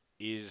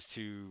is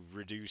to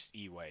reduce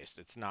e-waste.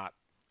 It's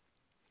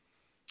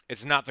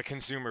not the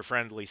consumer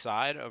friendly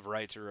side of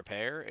right to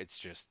repair. It's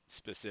just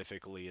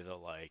specifically the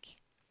like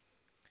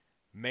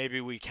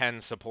maybe we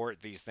can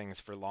support these things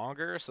for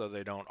longer so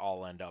they don't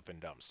all end up in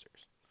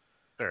dumpsters.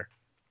 sure.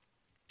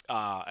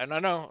 And I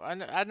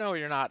know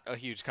you're not a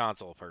huge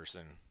console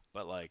person,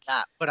 but like,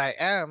 Not, but I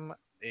am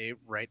a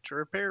right to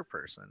repair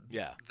person.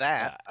 yeah,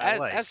 That yeah. I As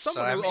like, so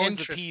someone who I'm owns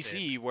a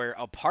interested. PC where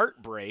a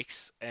part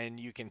breaks and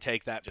you can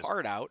take that Just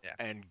part out yeah,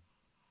 and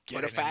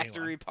get put a in a new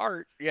one. factory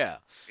part, yeah,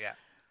 Yeah.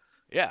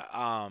 yeah.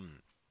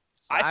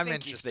 So I I'm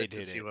think if they interested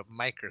to did see it, what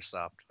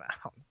Microsoft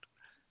found.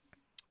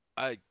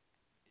 uh,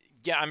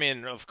 yeah, I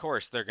mean, of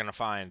course they're gonna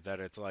find that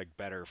it's like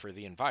better for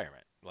the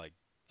environment. Like,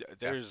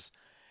 Yeah,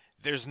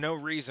 there's no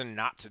reason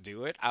not to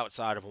do it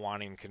outside of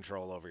wanting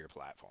control over your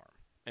platform,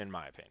 in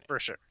my opinion. for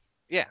sure.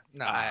 Yeah,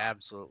 no, I Uh,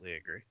 absolutely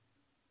agree.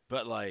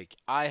 but like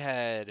I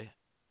had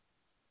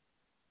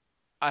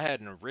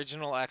an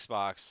original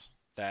Xbox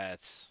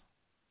that's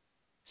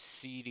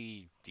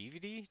CD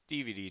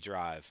DVD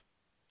drive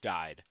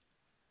died,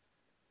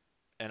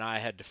 and I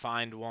had to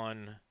find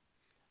one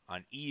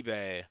on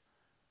eBay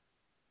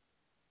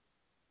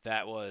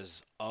that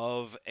was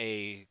of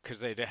a because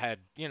they had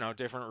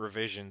different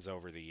revisions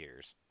over the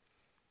years,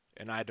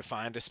 and I had to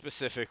find a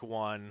specific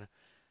one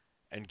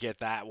and get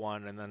that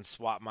one and then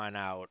swap mine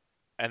out,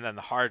 and then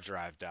the hard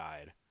drive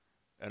died,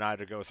 and I had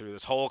to go through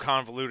this whole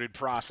convoluted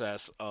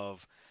process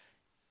of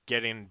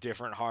getting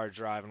different hard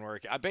drive and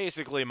work. I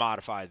basically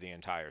modified the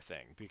entire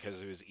thing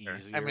because it was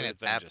Sure. I mean, easier at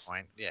than that just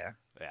point, yeah.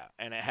 yeah,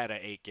 and it had an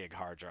 8 gig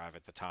hard drive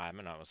at the time,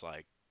 and I was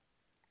like,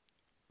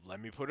 let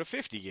me put a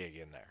 50 gig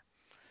in there.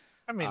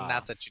 I mean, Uh,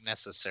 not that you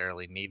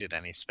necessarily needed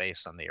any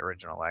space on the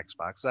original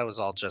Xbox. That was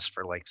all just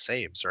for like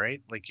saves,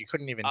 right? Like you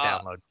couldn't even uh,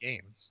 download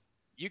games.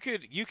 you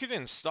could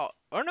install,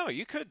 or no,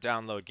 you could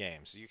download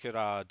games. You could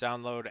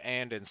download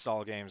and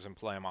install games and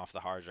play them off the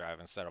hard drive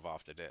instead of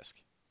off the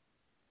disk.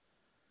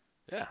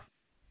 Yeah.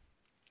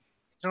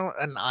 You know,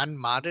 an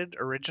unmodded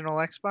original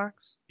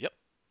Xbox? Yep.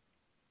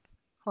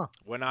 Huh.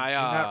 When I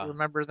Do not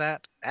remember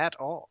that at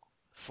all.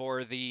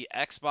 for the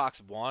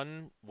Xbox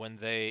One, when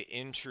they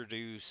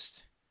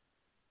introduced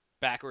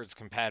backwards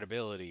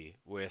compatibility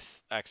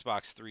with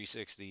Xbox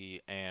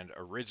 360 and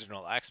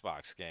original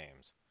Xbox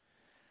games,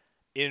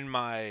 in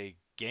my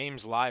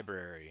games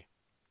library,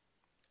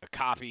 a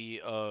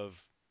copy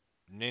of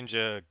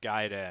Ninja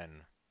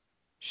Gaiden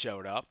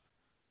showed up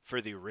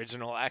for the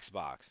original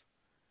Xbox.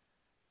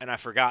 And I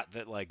forgot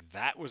that like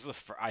that was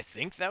I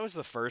think that was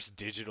the first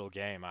digital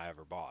game I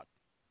ever bought.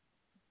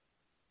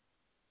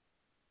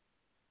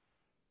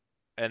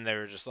 And they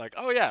were just like,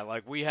 "Oh yeah,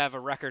 like we have a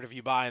record of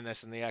you buying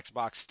this in the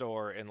Xbox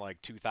store in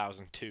like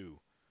 2002.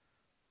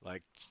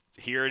 Like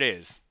here it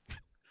is."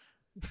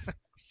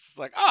 It's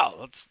like,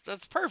 "Oh,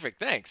 that's perfect.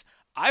 Thanks.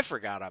 I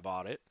forgot I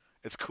bought it.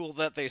 It's cool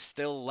that they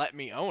still let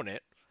me own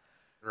it,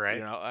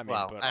 right? I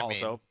mean, Well, but I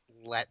mean, also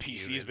let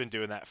you PC's been is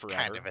doing that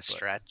kind forever, of a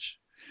but stretch.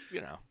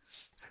 you know,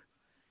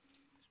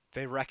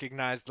 they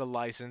recognize the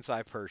license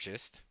I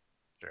purchased.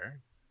 Sure,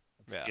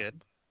 that's Yeah.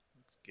 good.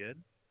 That's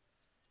good.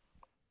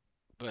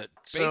 But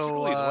So,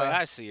 basically the way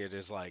I see it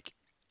is like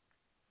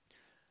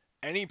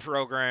any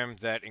program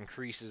that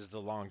increases the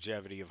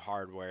longevity of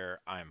hardware,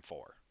 I'm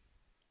for.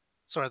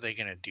 so are they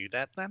gonna do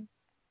that then?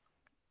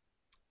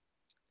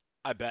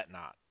 I bet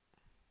not.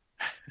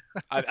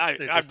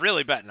 They're I just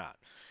really bet not.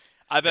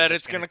 I they're bet just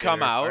it's gonna gonna do the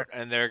come out report.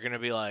 and they're gonna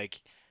be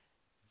like,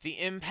 the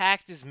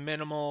impact is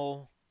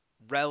minimal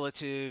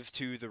relative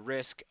to the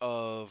risk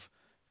of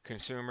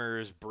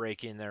consumers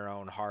breaking their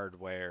own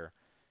hardware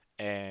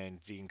and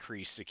the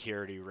increased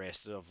security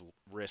risk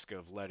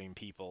of letting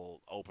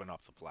people open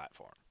up the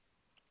platform,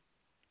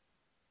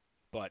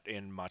 but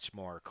in much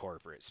more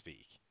corporate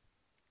speak.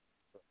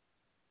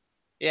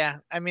 Yeah,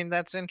 I mean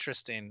that's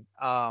interesting.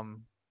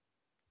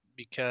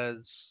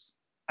 Because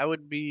I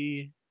would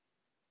be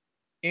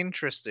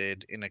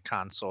interested in a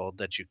console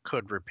that you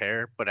could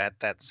repair, but at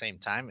that same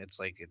time, it's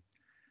like,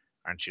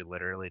 aren't you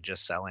literally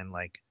just selling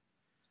like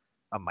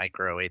a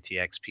micro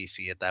ATX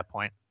PC at that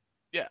point?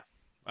 Yeah.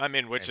 I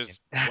mean, I which mean, is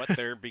what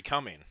they're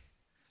becoming,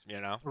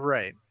 you know?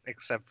 right.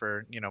 Except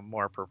for,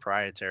 more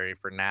proprietary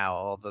for now,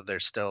 although they're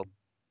still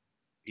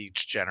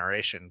each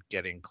generation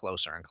getting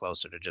closer and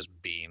closer to just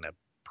being a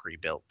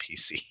pre-built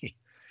PC.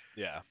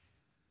 Yeah.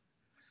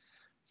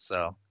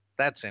 So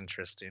that's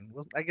interesting.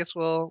 Well, I guess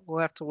we'll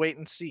have to wait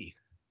and see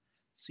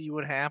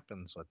what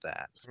happens with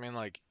that. 'Cause, I mean,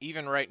 like,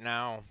 even right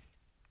now,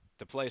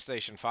 the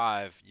PlayStation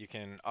 5, you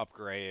can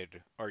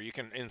upgrade or you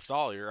can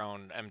install your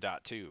own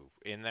M.2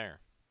 in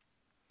there.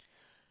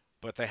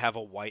 But they have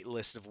a white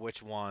list of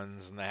which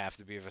ones, and they have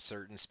to be of a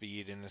certain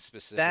speed and a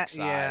specific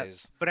Yeah,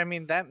 size. but I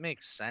mean that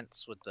makes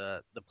sense with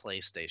the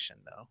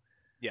PlayStation though,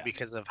 Yeah.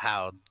 because of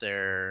how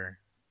their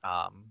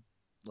um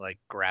like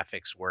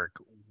graphics work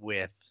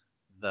with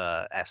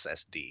the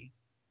SSD.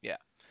 Yeah.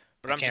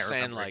 But I I'm just can't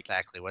saying, remember like,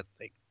 exactly what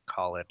they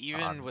call it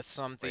even on with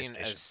something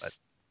PlayStation, but as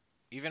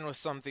even with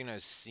something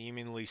as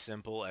seemingly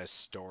simple as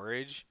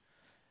storage,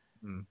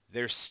 mm,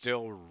 there's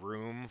still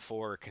room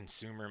for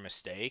consumer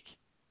mistake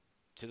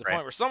to the right.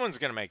 point where someone's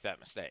going to make that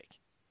mistake,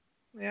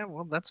 Yeah,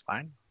 well that's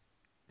fine.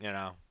 you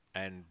know,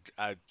 and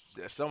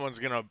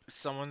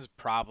someone's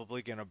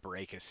probably gonna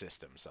break a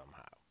system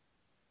somehow,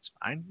 It's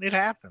fine. It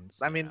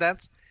happens. I you mean know.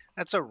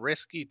 that's a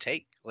risk you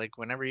take. Like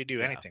whenever you do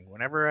Yeah, anything,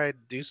 whenever I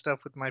do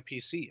stuff with my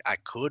PC, I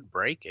could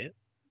break it.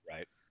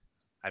 right.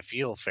 I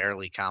feel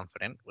fairly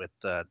confident with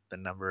the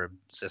number of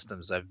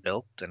systems I've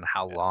built and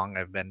how Yeah, long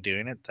I've been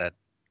doing it that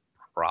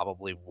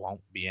probably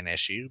won't be an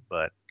issue,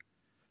 but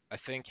I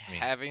think I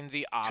mean, having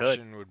the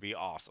could. option would be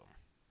awesome,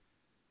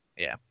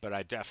 Yeah. but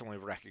I definitely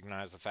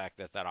recognize the fact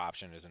that that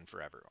option isn't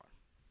for everyone.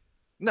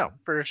 No,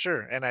 for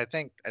sure. And I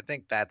think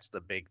that's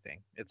the big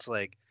thing. It's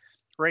like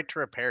right to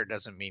repair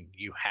doesn't mean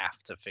you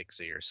have to fix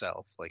it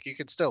yourself. Like you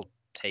could still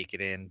take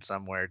it in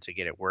somewhere to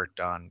get it worked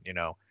on,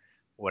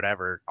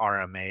 whatever,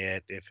 RMA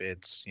it if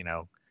it's,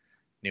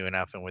 new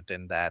enough and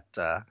within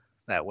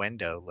that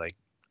window, like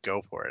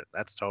go for it.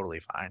 That's totally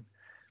fine.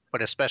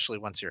 But especially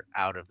once you're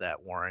out of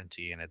that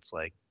warranty and it's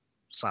like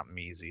something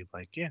easy,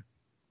 like yeah,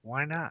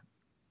 why not?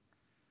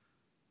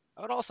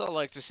 I would also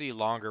like to see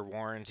longer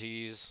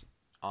warranties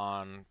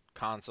on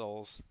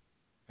consoles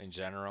in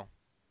general.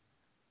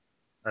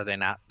 Are they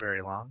not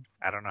very long?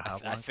 I don't know how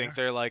I long they think are.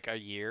 they're like a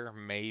year,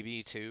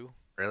 maybe two.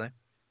 Really?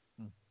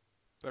 Hmm.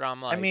 But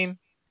I'm I like, mean,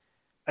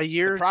 a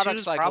the year or two product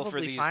is cycle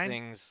for probably these fine.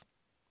 things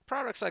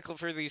product cycle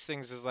for these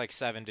things is like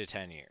 7 to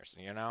 10 years,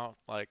 you know,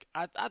 like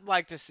I'd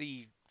like to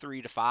see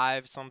 3 to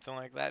 5, something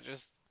like that.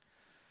 Just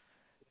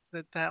Is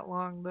it that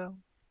long though?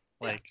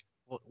 yeah, Like,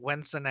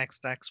 when's the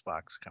next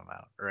Xbox come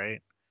out,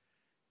 right?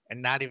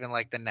 And not even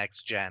like the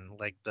next gen,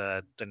 like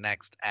the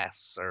next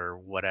S or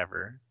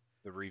whatever.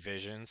 the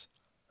revisions.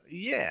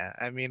 Yeah,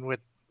 I mean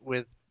with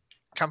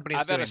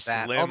I companies bet a doing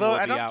that. slim Although will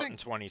I be don't out in think,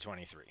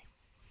 2023.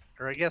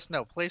 or I guess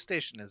no,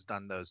 PlayStation has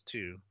done those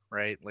too,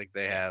 right? Like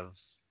they Yeah, have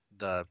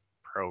the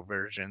Pro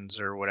versions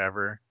or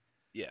whatever.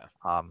 yeah,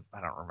 I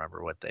don't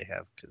remember what they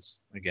have because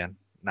again,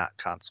 not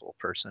console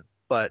person.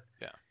 But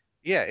yeah.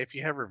 yeah, if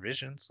you have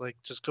revisions, like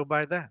just go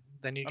buy that.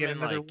 Then you I get mean,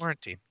 another like,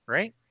 warranty,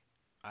 right?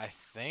 I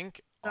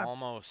think Done.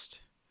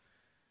 almost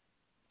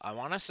I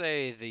want to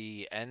say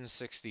the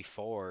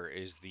N64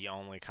 is the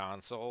only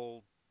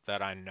console that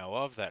I know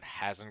of that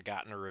hasn't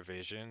gotten a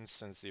revision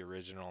since the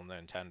original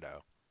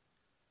Nintendo.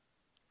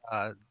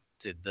 Uh,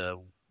 did the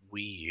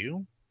Wii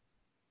U?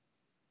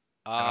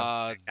 I don't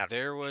think I got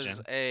There was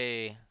region.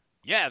 a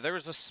yeah, there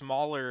was a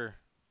smaller.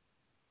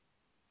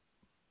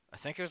 I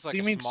think it was What do like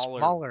you a mean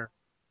smaller, smaller?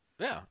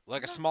 yeah,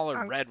 like a No, smaller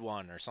red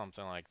one or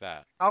something like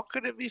that. how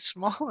could it be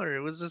smaller? It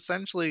was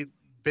essentially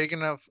big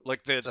enough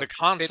Like the to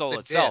fit console the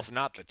itself,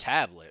 not disc. the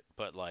tablet,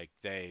 but like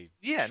they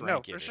Yeah,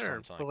 no, shrank for it or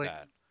sure. something But like like,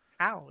 that.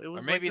 how? It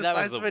Or was like maybe the that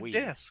was size the of a Wii.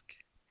 disc.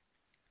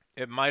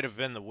 It might have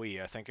been the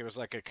Wii. I think it was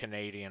like a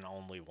Canadian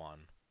only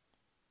one.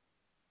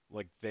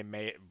 Like they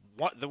made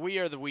what the Wii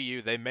or the Wii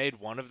U, they made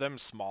one of them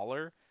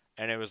smaller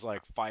and it was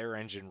like Fire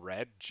Engine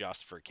Red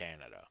just for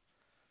Canada.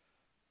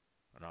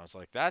 And I was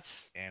like,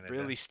 that's Canada.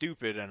 really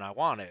stupid and I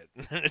want it.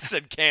 And it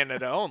said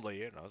Canada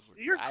only and I was like,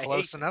 You're I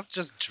hate close enough. this.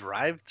 Just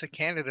drive to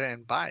Canada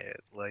and buy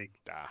it. Like,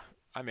 Ah,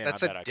 I mean, I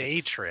that's a bet I could day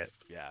just trip.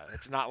 yeah,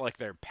 it's not like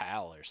they're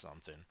PAL or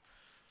something.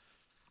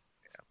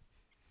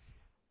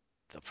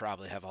 They'll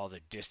probably have all the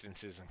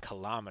distances in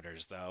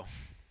kilometers though.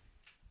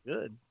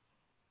 Good.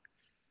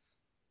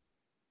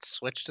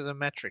 Switch to the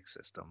metric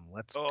system.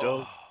 Let's Oh,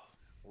 go.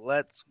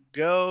 Let's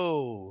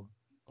go.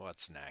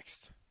 what's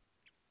next?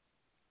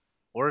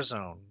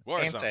 Warzone.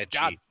 Warzone.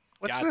 God Anti-cheat.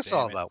 What's god this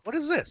all damn it. about? What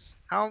is this?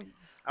 How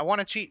I want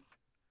to cheat.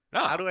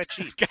 No. How do I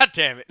cheat? God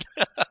damn it.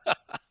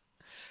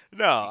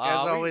 No, You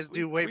guys we, always we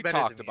do way we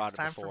better than talked me. It's about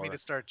it time for me to before.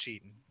 start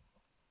cheating.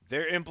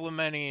 They're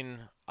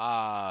implementing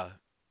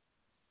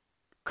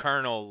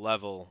kernel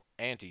level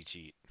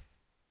anti-cheat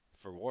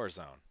for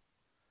Warzone,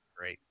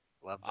 Great.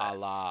 Love a that.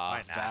 la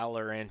Why not?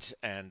 Valorant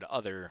and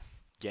other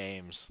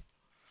games.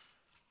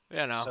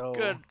 You know,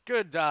 So,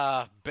 good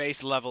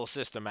base level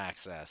system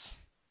access.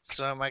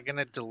 so am I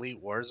gonna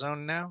delete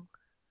Warzone now?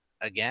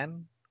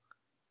 Again?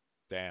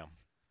 Damn.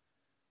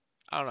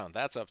 I don't know.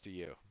 That's up to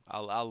you.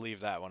 I'll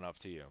leave that one up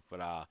to you.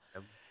 But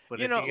But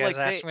you if know, you guys like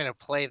ask me to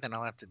play, then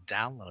I'll have to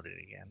download it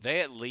again.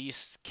 they at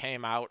least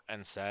came out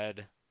and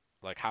said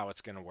like how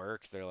it's gonna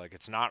work. They're like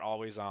it's not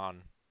always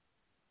on.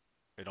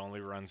 It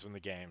only runs when the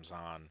game's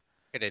on.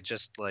 Could it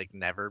just like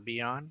never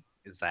be on?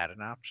 Is that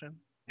an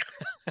option?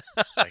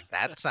 Like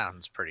that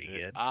sounds pretty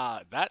good.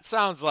 That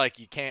sounds like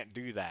you can't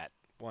do that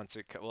once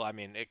it. Well, I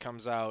mean, it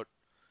comes out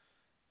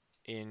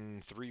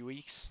in 3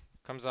 weeks.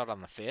 Comes out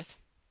on the 5th.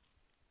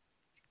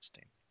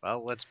 Interesting.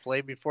 Well, let's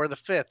play before the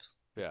fifth.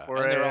 Yeah, Before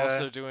and I they're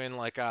also doing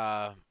like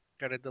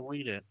gotta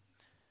delete it.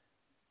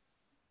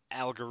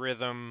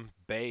 algorithm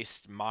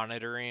based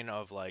monitoring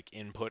of like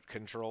input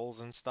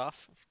controls and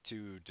stuff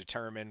to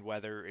determine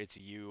whether it's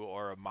you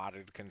or a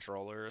modded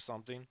controller or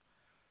something.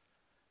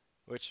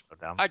 Which Go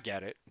down. I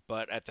get it,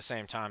 but at the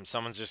same time,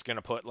 someone's just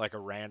gonna put like a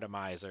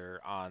randomizer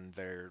on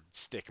their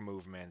stick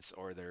movements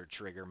or their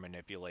trigger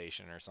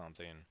manipulation or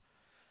something.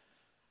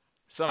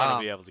 Someone will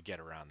be Um, able to get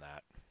around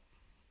that.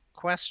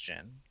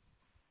 question.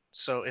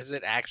 So is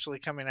it actually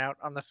coming out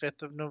on the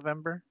 5th of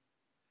November?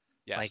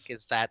 Like, Yes,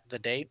 is that the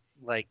date?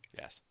 Like,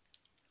 yes,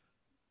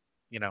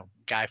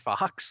 Guy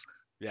Fawkes?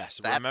 yes.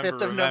 That Remember,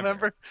 5th of remember.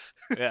 November?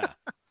 Yeah,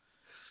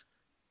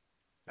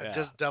 I yeah.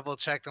 just double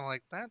checked. I'm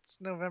like, that's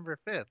November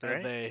 5th,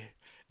 And right?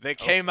 they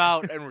came Okay.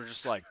 out and were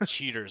just like,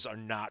 cheaters are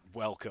not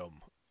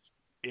welcome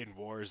in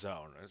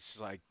Warzone. It's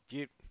like,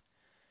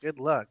 Good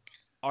luck.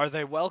 are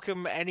they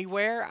welcome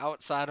anywhere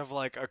outside of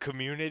like a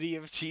community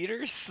of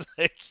cheaters?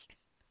 Like,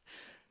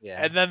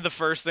 Yeah. and then the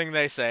first thing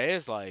they say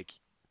is like,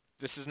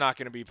 this is not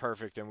going to be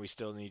perfect, and we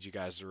still need you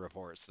guys to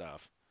report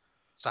stuff.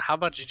 So how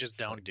about you just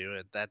Like, don't do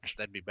it?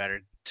 That'd be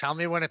better. Tell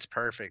me when it's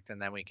perfect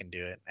and then we can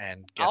do it.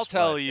 And I'll guess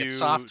tell what? It's you.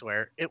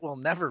 software. It will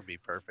never be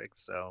perfect,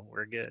 so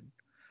we're good.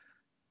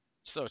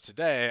 So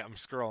today I'm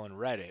scrolling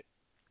Reddit,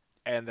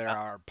 and there Uh,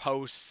 are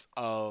posts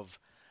of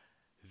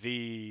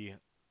the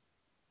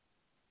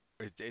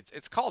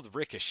it's called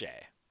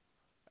Ricochet,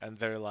 and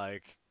they're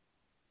like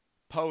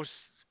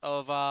posts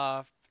of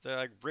they're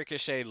like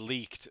Ricochet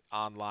leaked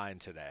online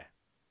today,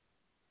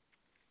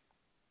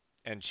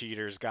 and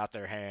cheaters got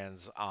their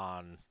hands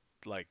on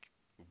like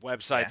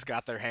yeah, websites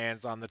got their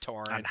hands on the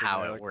on torrent and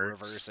how they're it like works.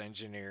 reverse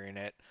engineering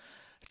it.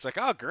 It's like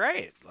oh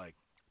great, like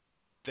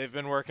they've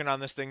been working on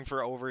this thing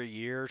for over a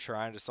year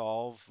trying to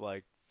solve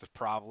like the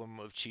problem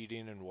of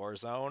cheating in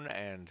Warzone,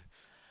 and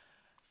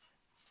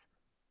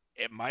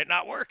it might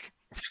not work.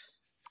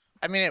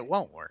 I mean, it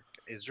won't work.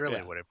 Is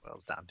really Yeah, what it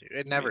boils down to.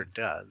 It I never mean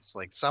does.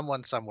 Like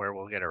someone somewhere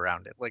will get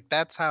around it. Like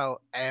that's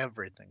how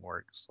everything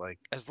works. Like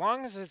as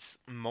long as it's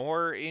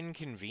more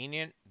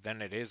inconvenient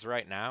than it is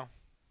right now.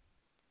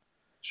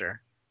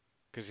 sure.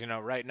 Because, you know,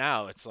 right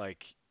now it's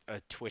like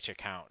a Twitch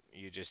account.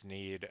 You just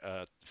need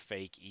a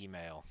fake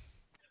email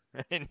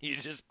and you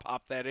just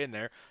pop that in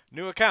there.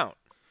 New account.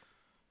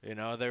 You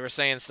know, they were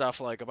saying stuff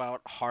like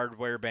about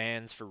hardware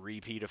bans for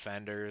repeat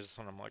offenders.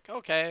 And I'm like,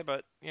 okay,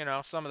 but, you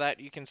know, some of that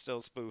you can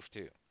still spoof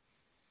too.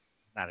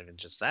 Not even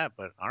just that,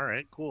 but all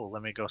right, cool.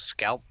 Let me go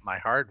scalp my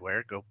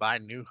hardware, go buy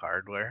new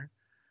hardware,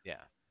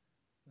 Yeah.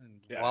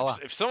 and Yeah. voila.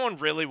 If someone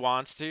really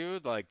wants to,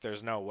 like,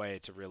 there's no way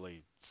to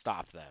really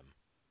stop them,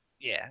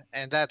 Yeah,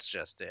 and that's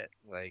just it.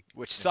 Like,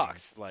 which I mean,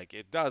 sucks. Like,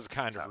 it does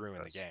kind that's of how it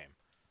ruin the goes. game.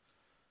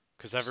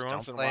 Because every Just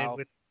once in a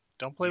while,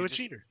 don't play you with just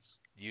cheaters.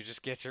 you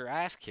just get your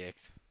ass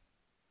kicked,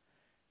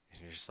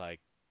 and you're just like,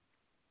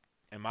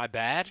 "Am I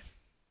bad?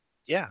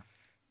 Yeah,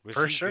 Was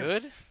for he sure.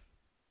 good?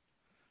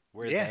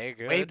 Were Yeah, they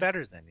way good?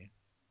 better than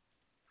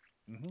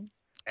you.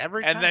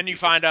 Every And time, then you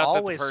dude. It's find out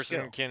that the always person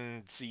skill.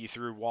 can see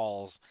through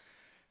walls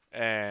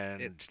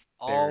and It's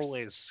there's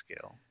always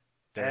skill.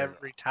 they're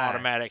Every time.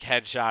 automatic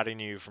headshotting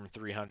you from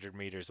 300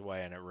 meters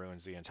away and it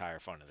ruins the entire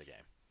fun of the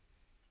game.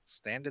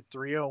 Stand at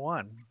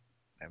 301.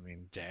 I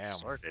mean, Damn.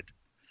 sorted.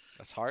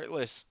 That's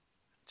heartless.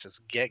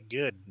 Just get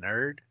good,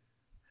 nerd.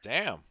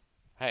 Damn.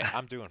 Hey,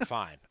 I'm doing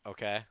fine,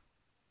 okay?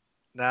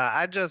 Nah,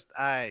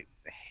 I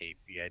hate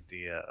the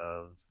idea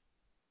of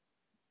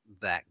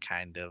that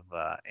kind of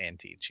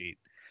anti-cheat.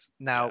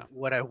 Now, Yeah.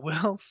 what I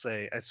will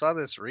say, I saw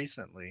this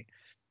recently,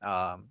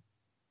 um,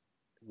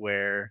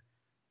 where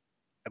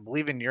I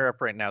believe in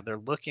Europe right now they're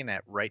looking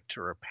at right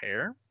to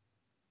repair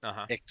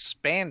Uh-huh.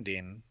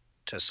 expanding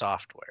to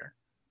software,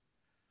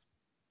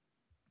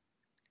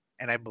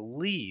 and I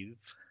believe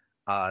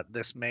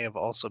this may have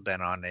also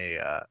been on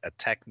a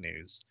tech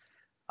news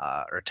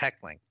or tech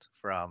linked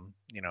from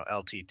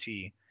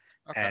LTT,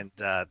 Okay. and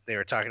they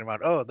were talking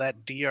about, oh,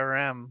 that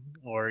DRM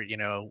or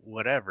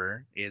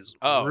whatever is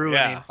Oh,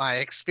 yeah. ruining my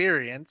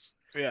experience.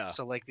 Yeah.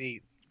 So like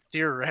the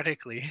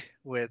theoretically,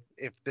 with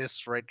if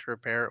this right to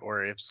repair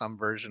or if some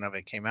version of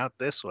it came out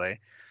this way,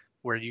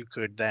 where you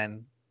could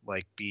then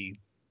like be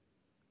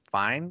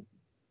fine,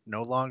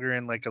 no longer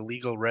in like a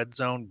legal red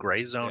zone,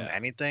 gray zone, Yeah.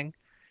 anything,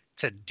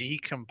 to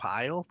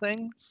decompile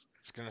things I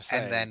was gonna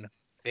and say, then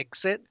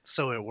fix it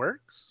so it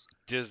works.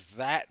 does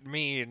that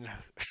mean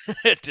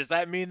does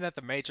that mean that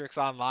the Matrix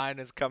Online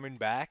is coming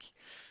back?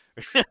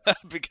 I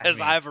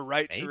Because I mean, have a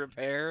right to maybe.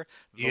 repair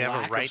the You have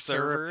a lack of right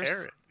to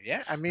repair servers? it.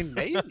 Yeah, I mean,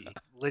 maybe.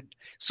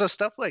 So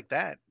stuff like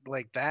that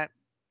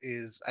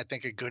is, I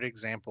think, a good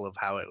example of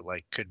how it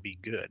like could be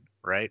good,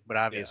 right? But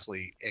Yeah.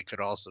 obviously, it could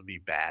also be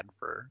bad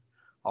for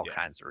all Yeah.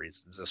 kinds of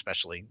reasons,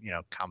 especially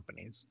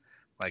companies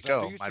Because like, I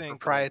oh, do my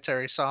think like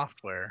proprietary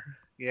software,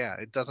 yeah,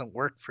 it doesn't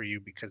work for you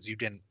because you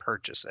didn't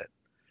purchase it,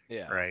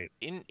 yeah, right?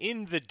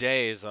 in the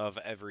days of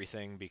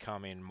everything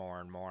becoming more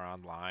and more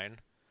online,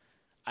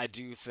 I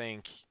do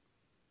think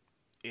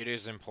it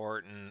is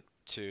important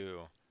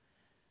to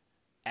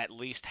at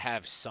least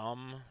have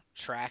some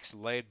tracks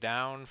laid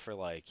down for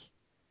like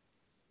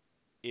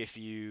if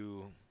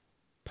you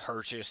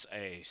purchase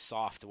a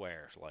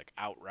software like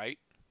outright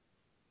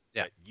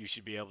Yeah, that you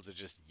should be able to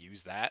just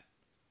use that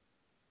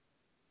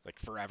like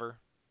forever.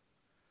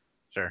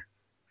 sure.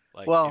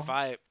 Like Well,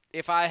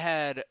 if I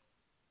had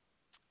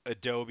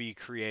Adobe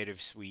Creative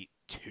Suite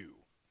 2,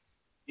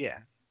 yeah,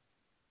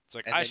 it's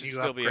like and I then should you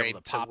still be able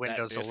to upgrade to pop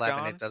that Windows disc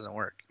 11, it on. doesn't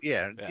work.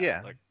 Yeah, Yeah,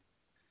 yeah. like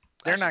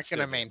I They're should not going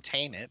to still be able to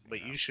use maintain it, it, you but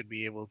know. you should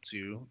be able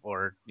to,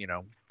 or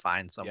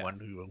find Yeah. someone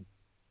who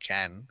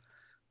can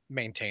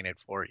maintain it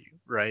for you,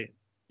 right?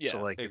 So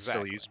Yeah, like it's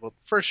still exactly. usable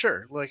for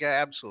sure. Like I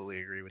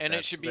absolutely agree with And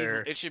that. So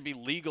it should be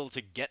legal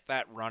to get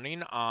that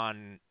running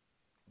on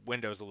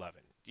Windows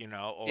 11, you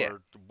know, yeah,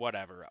 or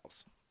whatever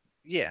else.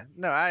 yeah,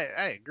 no,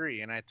 I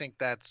agree, and I think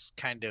that's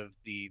kind of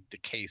the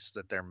case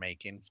that they're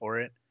making for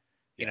it.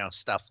 Yeah.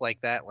 Stuff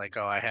like that, like,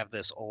 oh, I have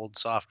this old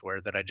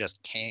software that I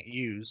just can't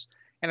use,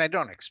 and I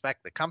don't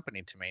expect the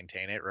company to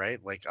maintain it,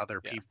 right? Like other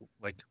Yeah. people,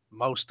 like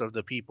most of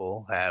the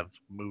people have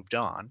moved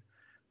on,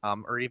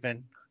 or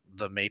even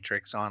the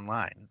Matrix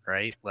Online,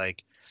 right?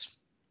 Like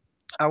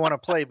I want to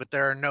play, but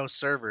there are no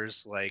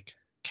servers. Like,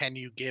 can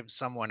you give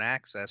someone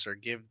access or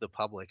give the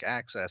public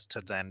access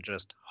to then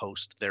just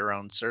host their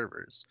own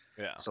servers?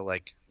 Yeah. So,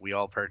 like, we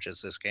all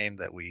purchase this game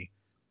that we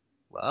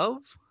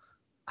love,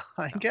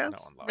 I No, no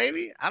guess. one loves it.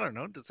 Maybe. I don't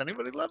know. Does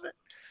anybody love it?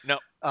 No.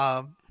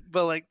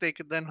 But like, they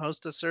could then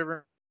host a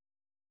server,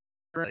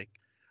 like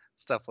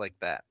stuff like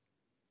that.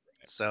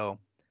 So,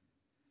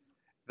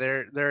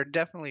 there are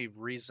definitely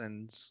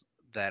reasons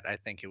that I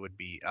think it would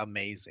be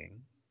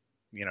amazing,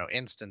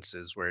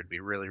 instances where it'd be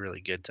really,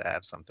 really good to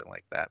have something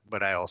like that.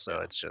 But I also,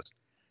 Yeah. it's just,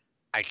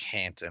 I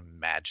can't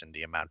imagine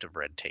the amount of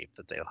red tape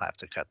that they'll have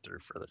to cut through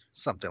for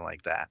something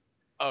like that.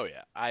 Oh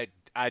yeah.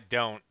 I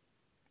don't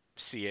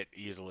see it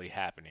easily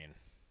happening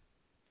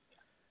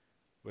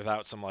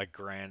without some like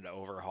grand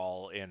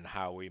overhaul in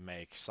how we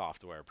make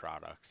software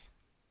products.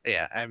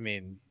 Yeah, I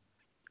mean,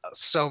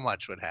 so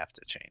much would have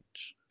to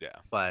change. Yeah.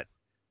 But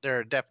there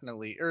are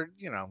definitely, or,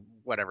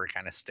 whatever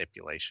kind of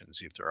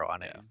stipulations you throw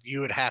on it, Yeah.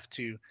 you would have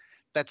to,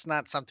 that's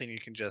not something you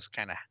can just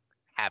kind of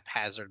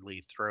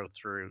haphazardly throw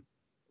through,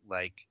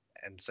 like,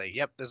 and say,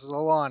 yep, this is a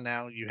law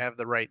now. You have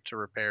the right to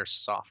repair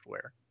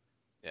software,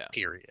 Yeah.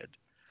 period.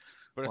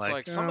 But it's Like,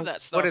 like some of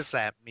that what does stuff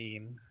that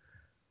mean?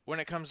 when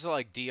it comes to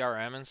like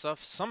DRM and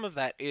stuff, some of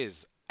that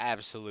is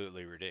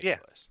absolutely Yeah,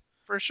 ridiculous.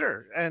 for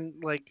sure.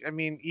 And like, I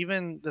mean,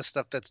 even the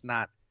stuff that's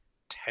not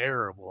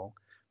terrible,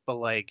 but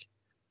like,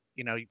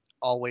 you know,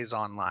 always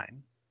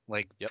online,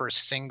 like Yep. for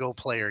single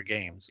player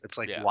games. It's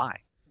like, Yeah.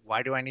 why?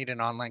 Why do I need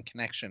an online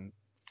connection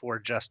for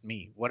just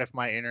me? What if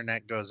my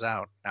internet goes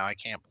out? Now I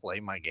can't play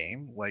my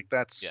game? Like,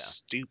 that's Yeah.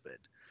 stupid.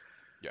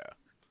 Yeah.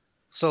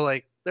 So,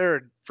 like, there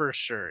are for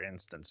sure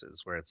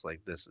instances where it's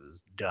like, this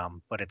is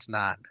dumb, but it's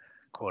not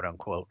quote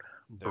unquote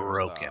There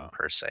was broken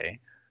per se.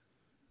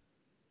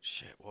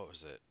 shit, what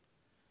was it?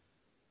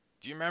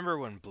 Do you remember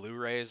when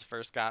Blu-rays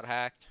first got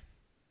hacked?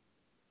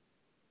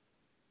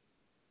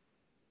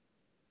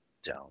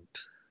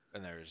 Don't.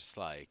 And they were just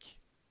like,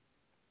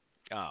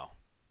 oh,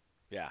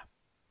 yeah.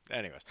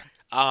 Anyways,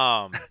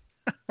 um,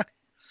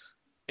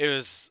 it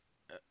was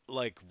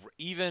like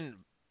even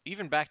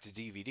back to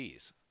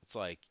DVDs. It's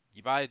like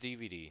you buy a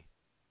DVD,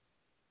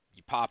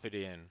 you pop it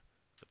in.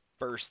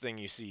 First thing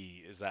you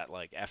see is that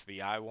like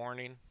FBI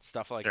warning,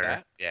 stuff like Sure.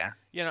 that. Yeah.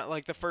 You know,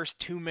 like the first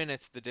 2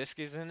 minutes the disc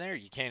is in there,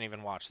 you can't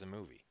even watch the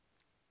movie.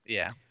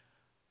 Yeah.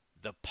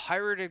 The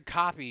pirated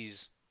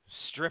copies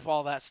strip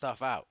all that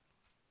stuff out.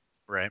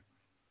 Right.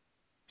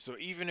 So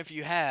even if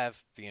you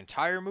have the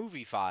entire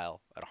movie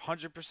file at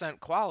 100%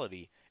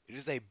 quality, it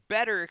is a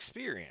better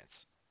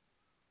experience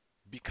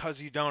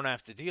because you don't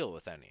have to deal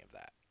with any of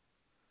that.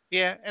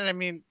 Yeah, and I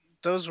mean,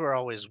 those were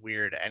always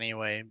weird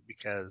anyway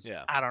because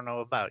Yeah. I don't know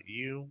about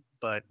you,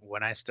 but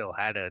when I still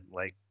had a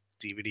like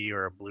DVD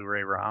or a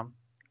Blu-ray ROM,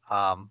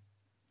 um,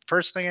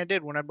 first thing I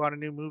did when I bought a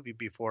new movie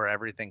before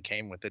everything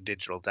came with a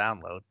digital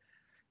download,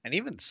 and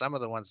even some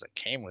of the ones that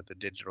came with a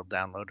digital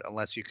download,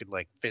 unless you could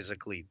like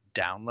physically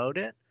download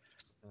it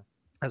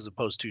as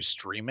opposed to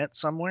stream it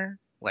somewhere,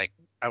 like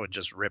I would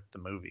just rip the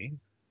movie.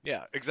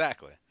 Yeah,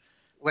 exactly.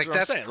 That's Like what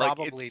I'm saying. Like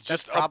it's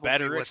that's just a probably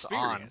better what's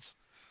on. experience.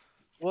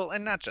 Well,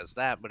 and not just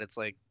that, but it's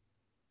like,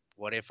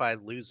 what if I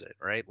lose it,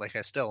 right? Like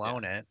I still Yeah.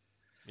 own it.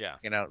 Yeah.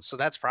 So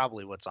that's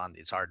probably what's on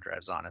these hard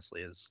drives,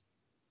 honestly, is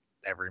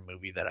every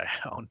movie that I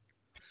own.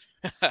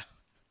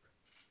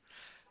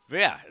 But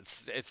yeah,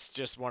 it's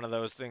just one of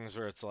those things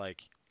where it's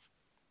like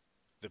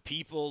the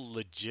people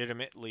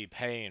legitimately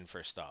paying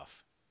for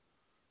stuff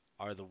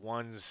are the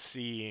ones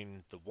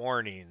seeing the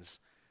warnings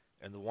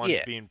and the ones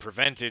Yeah, being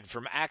prevented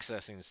from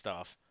accessing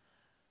stuff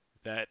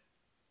that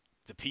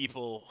the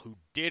people who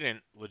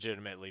didn't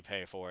legitimately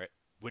pay for it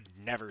would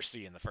never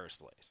see in the first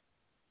place.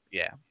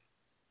 yeah,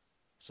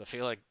 So I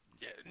feel like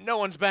no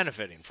one's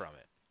benefiting from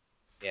it.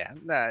 yeah.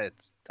 Nah,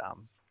 it's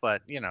dumb.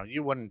 But,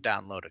 you wouldn't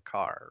download a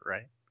car,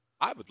 right?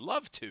 I would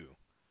love to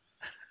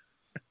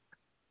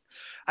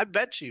I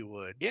bet you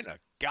would. in a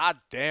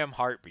goddamn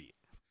heartbeat.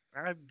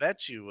 I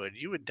bet you would.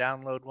 You would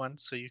download one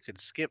so you could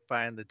skip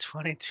buying the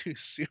 22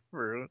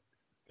 Subaru.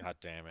 God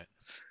damn it.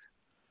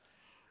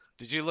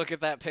 Did you look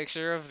at that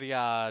picture of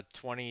the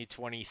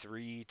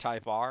 2023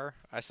 Type R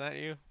I sent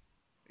you?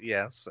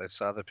 Yes, I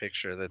saw the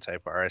picture of the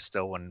Type R. I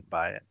still wouldn't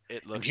buy it.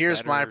 It And looks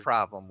here's my better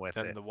problem with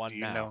than it. the Do one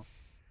you now. know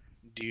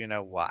do you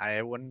know why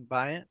I wouldn't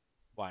buy it?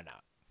 Why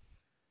not?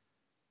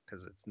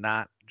 Because it's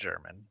not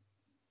German.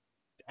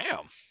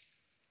 Damn.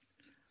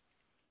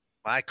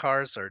 My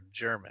cars are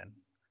German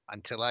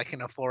until I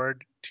can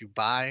afford to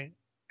buy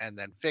and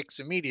then fix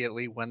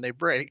immediately when they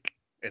break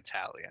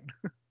Italian.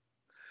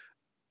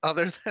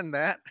 Other than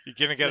that, You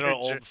gonna get an they're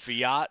old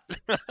Fiat?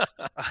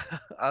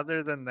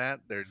 other than that,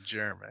 they're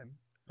German.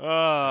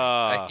 I mean,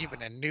 Uh,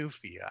 even a new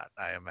Fiat,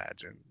 I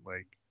imagine,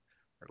 like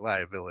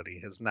reliability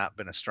has not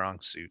been a strong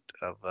suit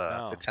of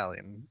no.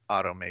 Italian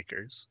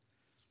automakers.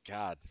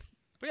 God.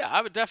 But yeah,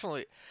 I would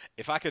definitely,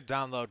 if I could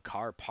download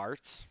car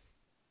parts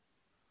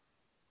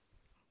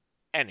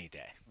any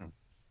day. Hmm.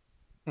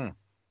 Hmm.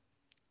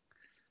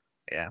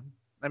 Yeah,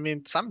 I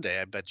mean,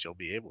 someday I bet you'll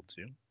be able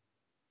to.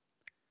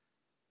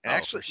 And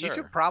Oh, for actually, you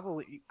could sure.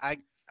 probably, I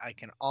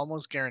can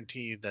almost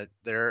guarantee you that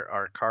there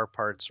are car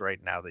parts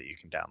right now that you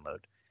can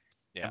download.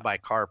 And Yeah. by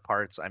car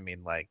parts, I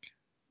mean like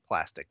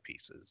plastic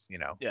pieces,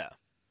 Yeah.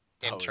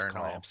 Hose internal.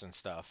 clamps and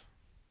stuff.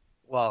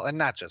 Well, and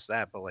not just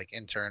that, but like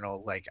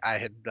internal. Like I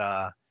had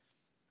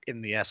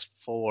in the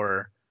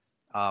S4,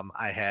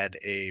 I had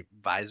a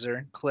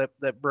visor clip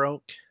that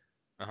broke.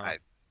 Uh huh. I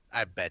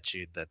I bet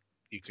you that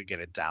you could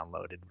get a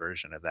downloaded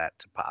version of that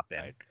to pop in.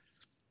 Right.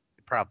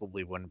 It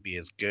probably wouldn't be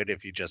as good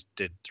if you just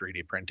did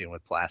 3D printing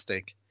with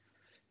plastic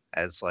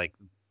as like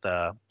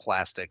the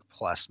plastic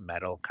plus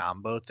metal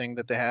combo thing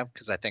that they have,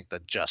 because I think the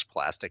just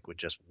plastic would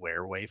just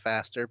wear way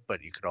faster,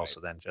 but you could Right.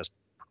 also then just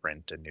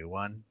print a new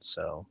one,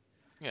 so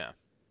Yeah.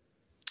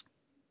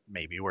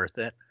 maybe worth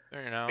it.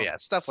 You But know, yeah,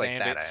 stuff like sand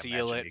that it, I seal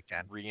imagine it, you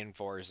can.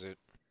 reinforce it.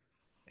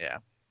 Yeah,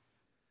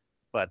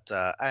 but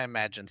I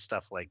imagine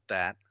stuff like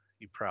that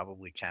you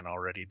probably can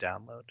already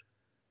download.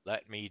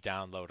 Let me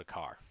download a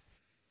car.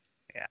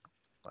 Yeah,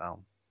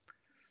 well,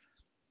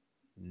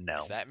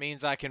 If no, that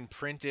means I can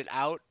print it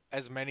out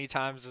as many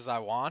times as I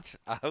want,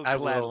 I'll I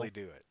gladly will.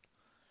 do it.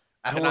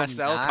 I Can will I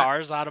sell not.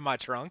 cars out of my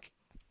trunk?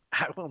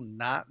 I will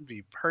not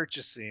be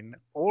purchasing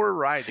or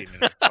riding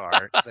in a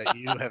car that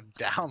you have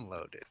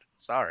downloaded.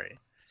 Sorry.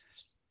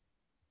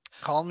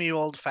 Call me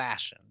old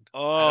fashioned.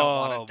 I don't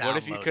want a Oh, what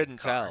if you downloaded couldn't car.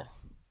 tell?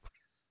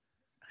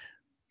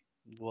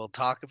 We'll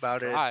talk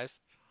about it. Surprise.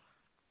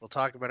 We'll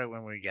talk about it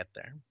when we get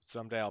there.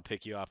 Someday I'll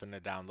pick you up in a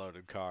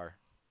downloaded car.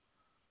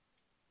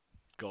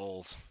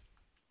 Goals.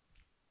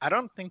 I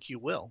don't think you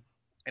will.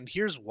 And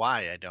here's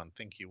why I don't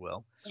think you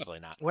will. Probably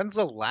not. When's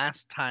the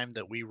last time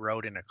that we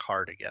rode in a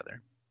car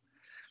together?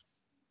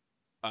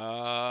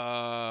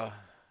 Uh,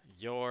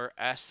 your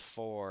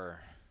S4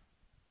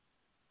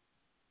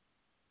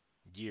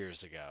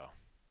 years ago.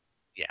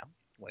 Yeah,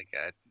 like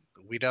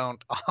we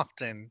don't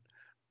often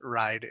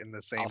ride in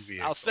the same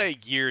I'll vehicle. say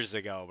years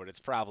ago, but it's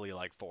probably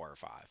like 4 or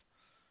 5.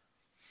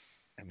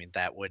 I mean,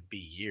 that would be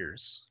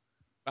years,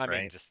 I mean,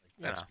 right? just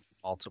That's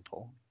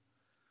multiple.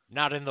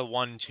 not in the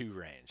 1-2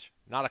 range,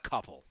 not a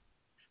couple,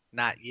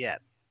 Not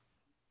yet.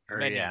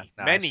 Or yeah, many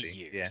no, I many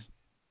see. Yeah, years.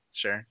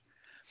 sure.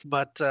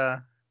 But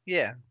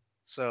yeah.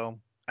 So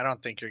I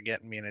don't think you're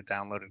getting me in a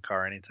downloaded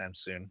car anytime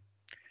soon.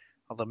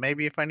 Although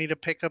maybe if I need to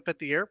pick up at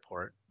the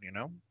airport,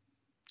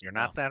 you're Well,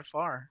 not that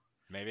far.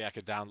 maybe I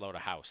could download a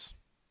house.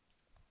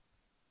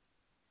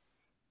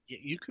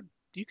 You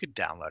could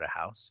download a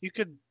house.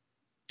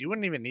 You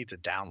wouldn't even need to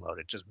download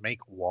it. Just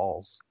make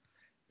walls.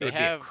 It They would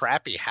be a have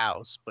crappy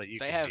house, but you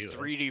they could have do it.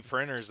 3D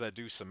printers that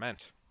do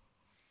cement.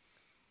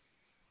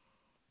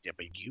 Yeah,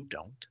 but you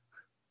don't.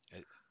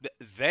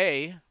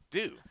 They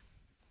do.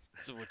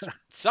 So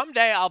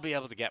someday I'll be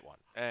able to get one,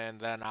 and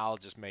then I'll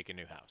just make a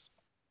new house.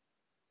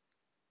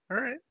 All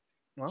right.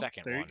 Well,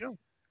 Second there you one, go.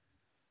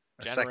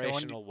 A second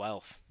one, you generational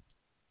wealth.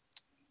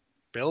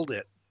 build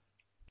it.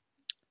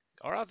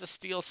 Or I'll just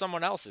steal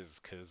someone else's,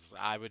 because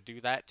I would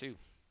do that too.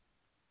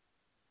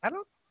 I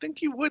don't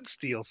think you would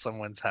steal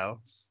someone's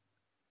house.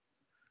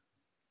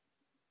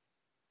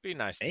 Be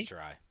nice to Hey,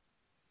 try.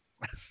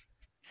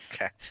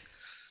 okay.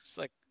 Just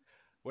like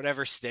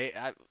whatever state.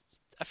 I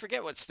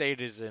forget what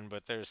state is in,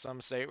 but there's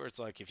some state where it's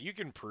like if you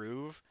can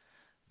prove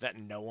that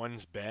no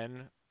one's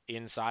been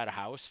inside a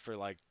house for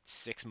like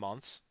 6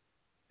 months,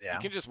 you Yeah.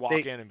 can just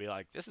walk They in and be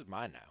like, "This is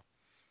mine now."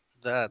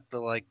 the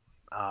like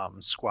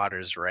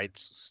squatters'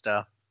 rights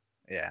stuff.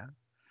 Yeah.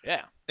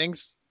 Yeah,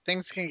 Things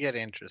can get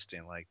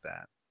interesting like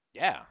that.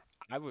 yeah.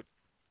 I would.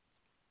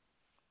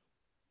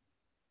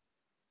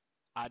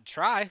 I'd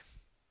try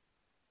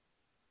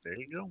There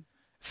you go.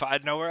 if I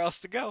had nowhere else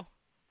to go.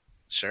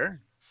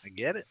 Sure. I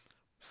get it.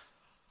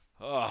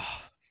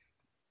 Oh,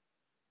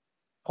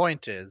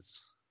 Point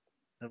is,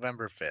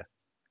 November 5th.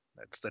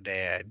 That's the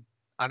day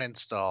I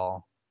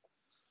uninstall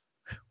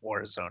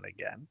Warzone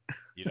again.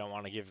 you don't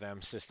want to give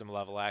them system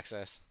level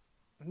access?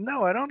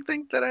 No, I don't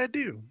think that I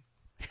do.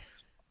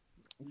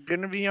 I'm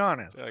gonna be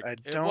honest. Like, I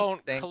it don't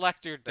won't think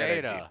collect your that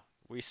I do. data.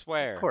 We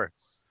Of swear.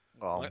 course.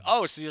 I'm Well, like,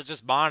 oh, so you'll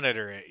just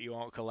monitor it. You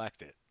won't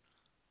collect it.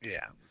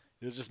 yeah.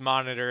 You'll just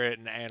monitor it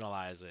and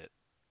analyze it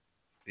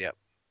Yep.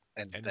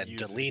 And and then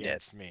use it delete it.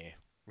 against me.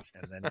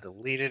 And then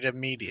delete it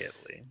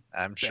immediately.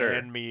 I'm sure.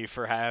 Ban me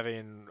for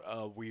having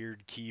a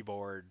weird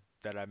keyboard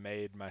that I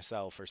made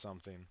myself or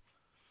something.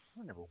 I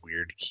don't have a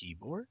weird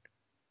keyboard.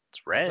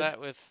 It's Was red. that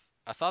with?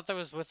 I thought that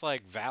was with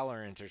like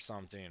Valorant or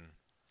something.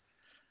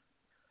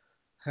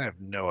 I have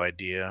no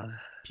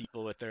idea.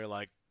 People with their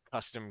like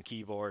custom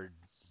keyboard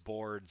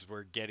boards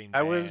were getting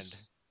I banned.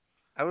 was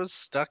I was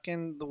stuck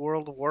in the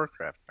World of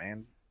Warcraft,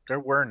 man. There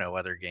were no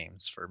other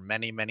games for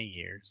many, many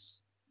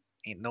years.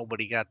 Ain't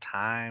nobody got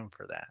time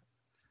for that.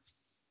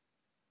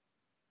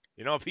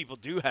 You know what people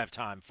do have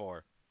time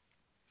for?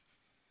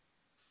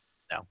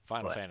 No.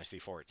 Final What? Fantasy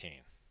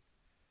 14.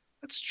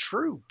 That's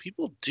true.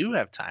 People do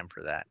have time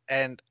for that.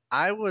 And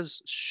I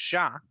was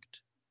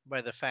shocked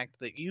by the fact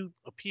that you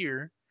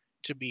appear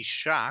to be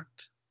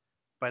shocked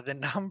by the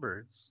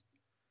numbers.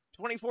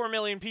 24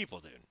 million people,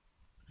 dude.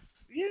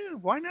 Yeah,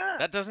 why not?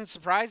 That doesn't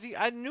surprise you?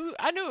 I knew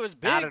it was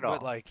Not at big, but all.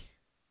 like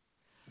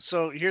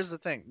So here's the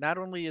thing. Not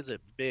only is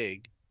it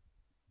big,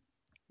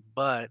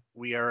 but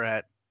we are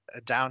at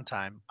a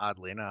downtime,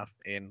 oddly enough,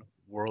 in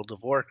World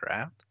of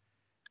Warcraft.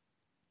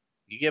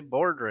 You get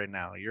bored right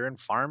now. You're in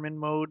farming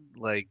mode,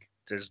 like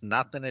there's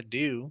nothing to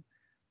do.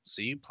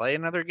 So you play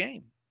another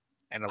game.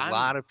 And a I'm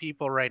lot of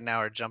people right now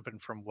are jumping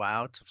from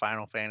WoW to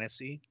Final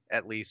Fantasy,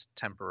 at least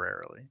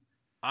temporarily.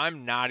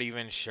 I'm not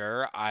even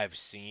sure I've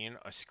seen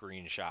a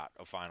screenshot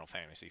of Final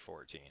Fantasy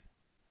 14.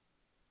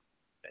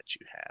 Bet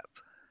you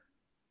have.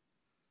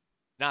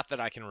 Not that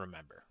I can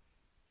remember.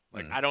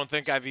 Like Hmm. I don't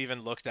think I've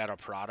even looked at a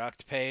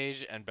product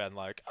page and been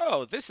like,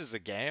 "Oh, this is a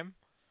game."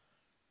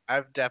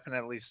 I've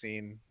definitely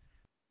seen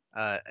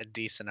a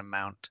decent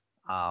amount.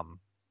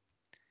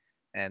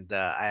 And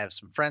I have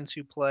some friends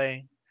who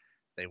play.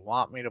 They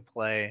want me to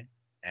play,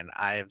 and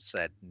I have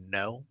said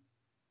no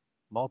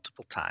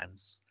multiple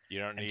times. You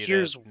don't And need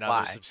here's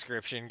another why.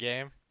 subscription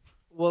game.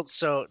 Well,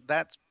 so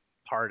that's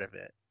part of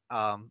it.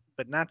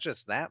 But not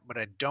just that, but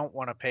I don't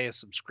want to pay a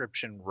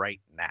subscription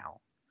right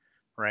now,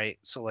 right?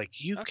 So like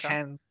you Okay.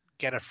 can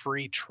get a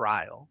free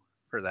trial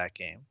for that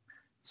game.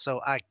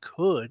 So I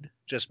could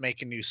just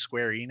make a new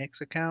Square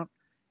Enix account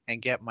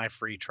and get my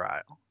free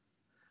trial.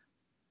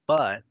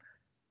 But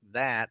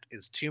that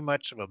is too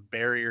much of a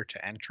barrier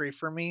to entry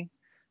for me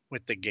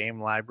with the game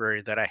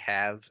library that I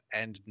have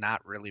and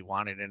not really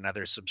wanting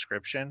another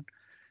subscription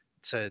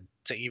to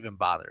even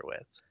bother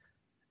with.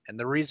 And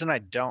the reason I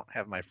don't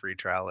have my free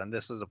trial, and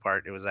this is a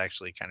part it was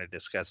actually kind of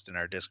discussed in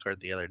our Discord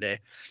the other day,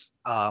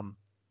 um,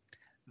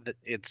 that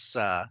it's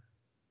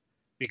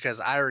because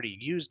I already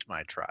used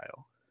my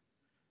trial,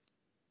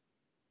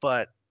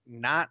 but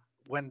not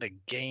when the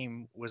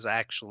game was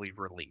actually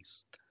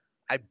released.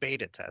 I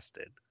beta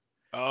tested,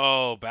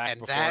 Oh, back and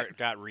before that it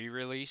got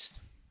re-released.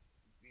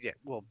 yeah,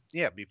 well,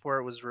 yeah, before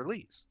it was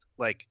released,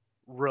 like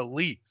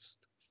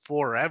released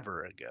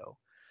forever ago.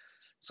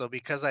 So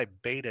because I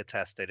beta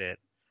tested it,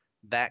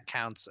 that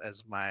counts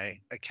as my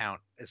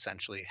account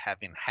essentially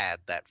having had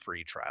that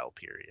free trial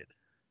period.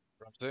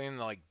 I'm saying,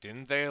 like,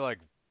 didn't they like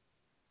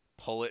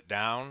pull it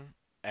down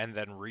and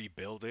then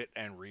rebuild it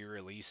and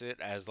re-release it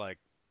as like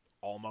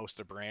almost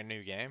a brand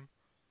new game?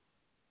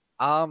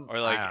 Or I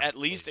like at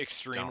least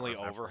honestly don't extremely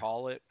remember.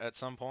 overhaul it at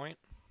some point?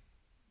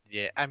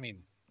 Yeah, I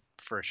mean,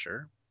 for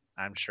sure.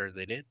 I'm sure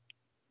they did.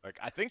 Like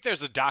I think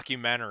there's a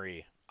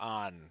documentary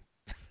on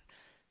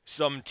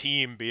some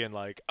team being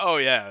like, "Oh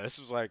yeah, this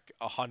was like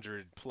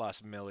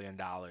 $100+ million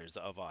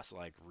of us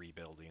like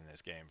rebuilding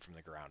this game from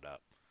the ground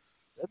up."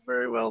 Could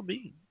very well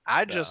be.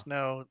 I Yeah, just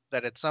know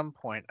that at some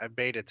point I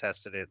beta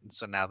tested it, and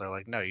so now they're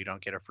like, no, you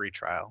don't get a free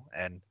trial,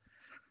 and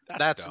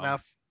that's that's dumb.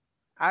 enough.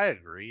 I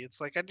agree. It's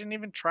like I didn't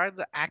even try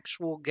the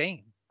actual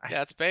game.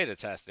 Yeah, it's beta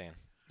testing.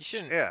 You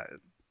shouldn't. Yeah,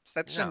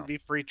 that shouldn't No. be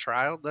free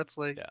trial. That's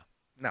like Yeah.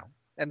 no.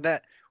 And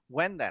that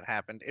when that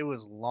happened, it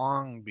was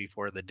long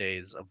before the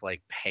days of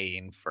like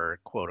paying for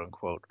quote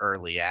unquote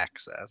early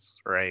access,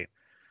 right?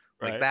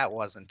 Like Right. that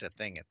wasn't a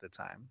thing at the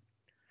time.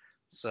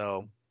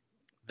 So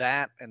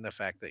that and the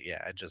fact that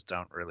yeah, I just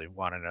don't really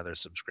want another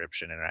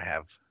subscription and I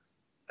have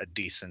a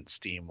decent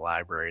Steam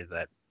library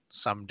that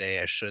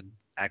someday I should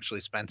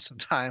actually spend some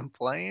time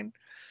playing.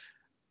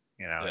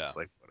 Yeah. It's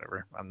like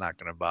whatever. I'm not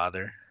gonna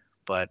bother.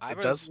 But I it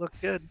does was look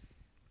good.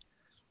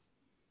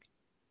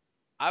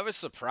 I was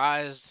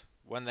surprised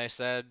when they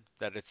said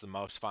that it's the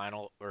most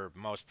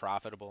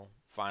profitable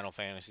Final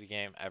Fantasy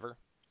game ever.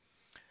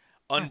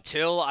 Hmm.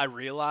 Until I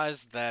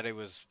realized that it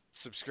was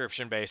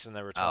subscription based and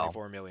there were Oh,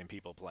 24 million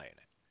people playing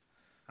it.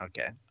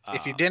 okay.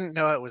 If you Uh, didn't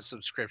know it was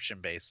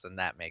subscription based, then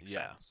that makes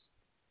yeah. sense.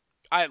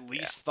 I at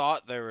Yeah, least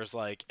thought there was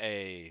like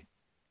a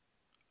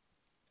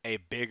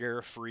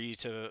bigger free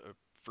to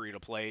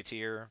play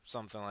tier,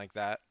 something like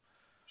that.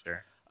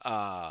 sure.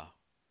 Uh,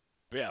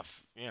 but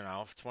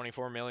yeah, if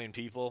 24 million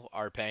people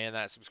are paying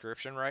that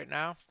subscription right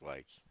now,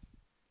 like,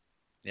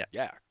 Yeah,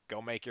 yeah,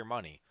 go make your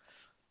money.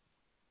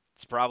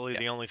 It's probably yeah.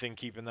 the only thing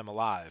keeping them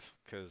alive,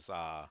 because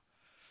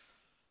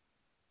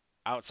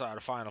outside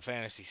of Final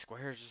Fantasy,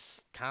 Square's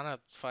just kind of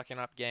fucking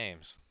up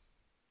games.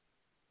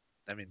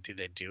 I mean, do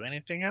they do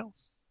anything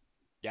else?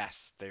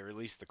 Yes, they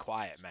released The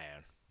Quiet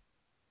Man.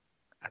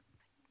 I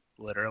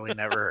literally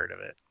never heard of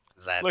it.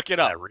 Is that Look it is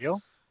up. that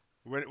real?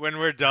 When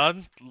we're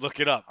done, look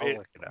it up. I'll It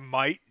look it up.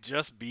 might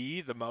just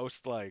be the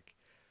most like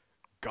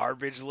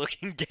garbage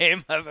looking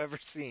game I've ever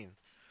seen.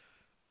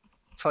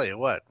 Tell you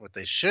what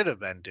they should have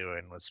been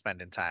doing was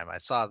spending time. I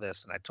saw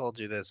this and I told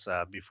you this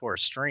before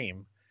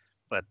stream,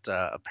 but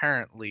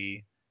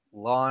apparently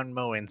Lawn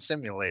Mowing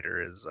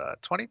Simulator is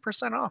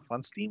 20% off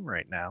on Steam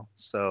right now.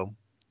 So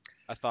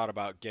I thought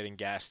about getting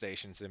Gas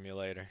Station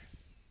Simulator.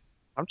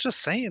 I'm just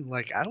saying,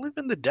 like, I live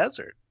in the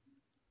desert.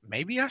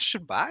 Maybe I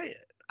should buy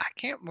it. I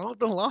can't mow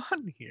the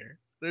lawn here.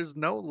 There's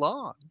no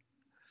lawn.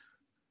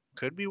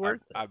 Could be I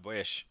worth it. I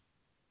wish.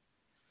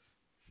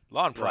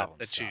 Lawn What,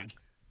 problems suck.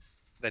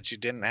 that you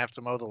didn't have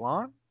to mow the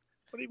lawn?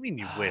 What do you mean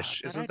you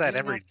wish? That I Isn't that didn't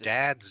every have to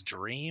dad's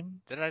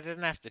dream? that I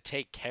didn't have to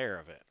take care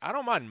of it. I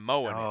don't mind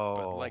mowing it,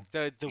 but No, like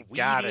the you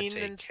gotta weeding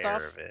take and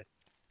care stuff, of it.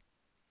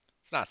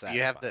 it's not Do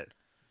you have satisfying. the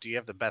do you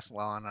have the best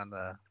lawn on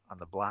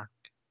the block?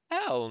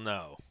 Hell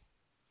no.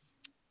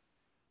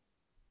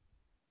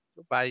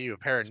 Go buy you a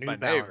pair of It's my New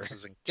neighbor.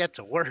 Balances and get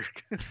to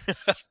work.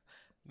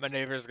 My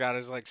neighbor's got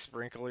his like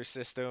sprinkler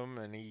system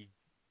and he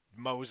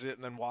mows it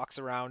and then walks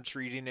around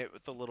treating it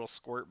with a little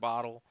squirt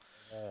bottle.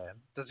 Yeah.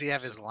 Does he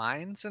have Just his like,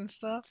 lines and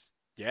stuff?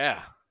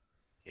 yeah,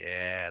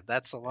 Yeah,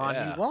 that's the lawn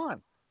you yeah.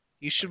 want.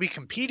 You should Like be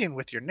competing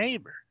with your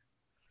neighbor.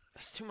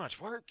 that's too much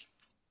work.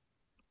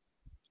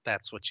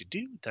 That's what you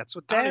do. That's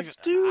what I don't even dads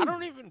I do.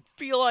 don't even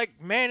feel like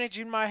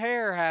managing my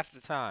hair half the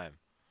time.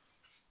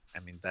 I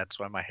mean, that's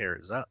why my hair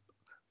is up.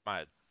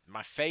 My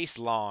my face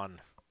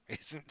lawn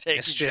isn't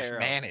taken Mischief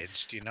care of.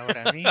 managed. You know what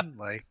I mean?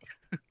 Like,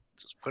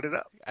 just put it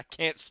up. I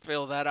can't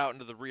spill that out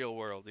into the real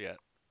world yet.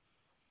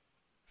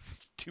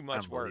 It's too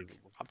much work.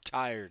 Unbelievable. I'm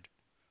tired.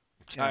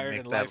 I'm You gotta tired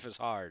make and that. life is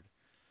hard.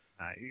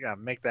 You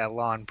gotta make that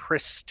lawn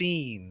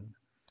pristine.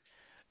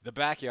 The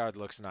backyard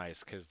looks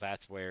nice because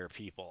that's where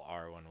people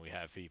are when we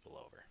have people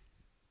over.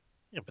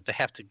 Yeah, but they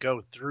have to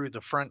go through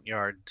the front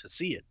yard to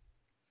see it.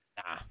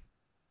 Nah,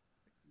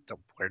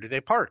 Where do they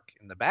park?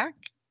 In the back?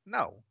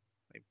 No,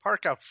 they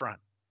park out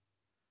front.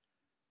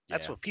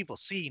 That's yeah. what people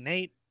see,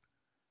 Nate.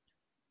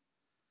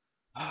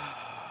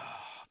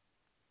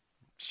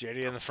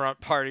 Shitty in the front,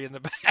 party in the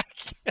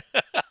back.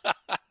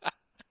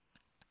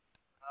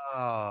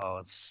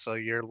 Oh, so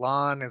your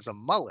lawn is a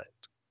mullet.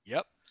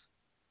 Yep.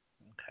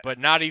 Okay. But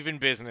not even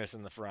business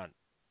in the front.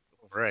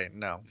 Right,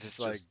 no. Just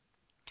like Just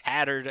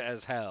tattered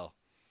as hell.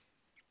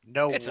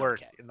 no It's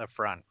work okay. in the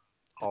front,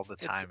 all It's the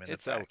it's time in the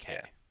it's back.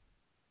 Yeah, okay.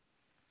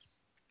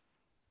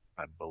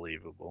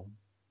 unbelievable.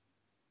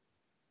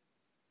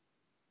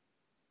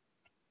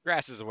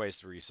 Grass is a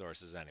waste of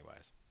resources,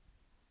 anyways.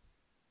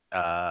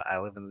 I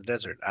live in the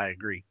desert. I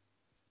agree.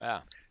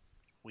 Yeah.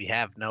 We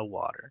have no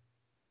water.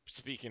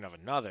 Speaking of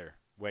another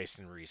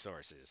wasting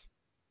resources,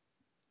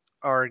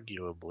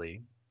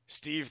 Arguably.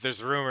 Steve,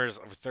 there's rumors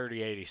of a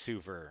 3080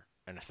 Super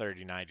and a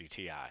 3090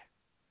 Ti.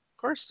 Of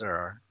course there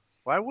are.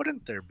 Why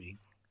wouldn't there be?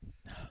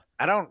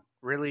 I don't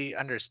really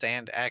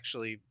understand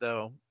actually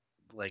though,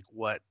 like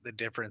what the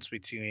difference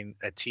between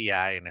a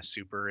TI and a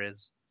Super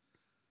is.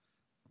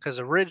 Because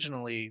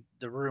originally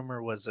the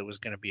rumor was it was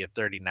going to be a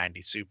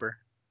 3090 Super,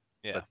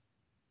 Yeah, but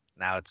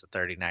now it's a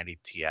 3090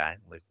 Ti.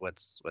 Like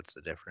what's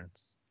the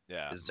difference?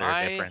 yeah. Is there a My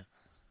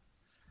difference?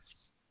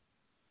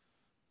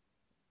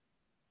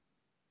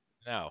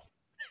 no.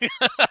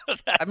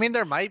 I that's mean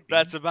there might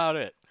be. that's about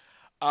it.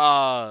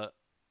 Uh,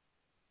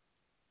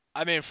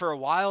 I mean, for a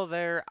while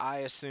there, I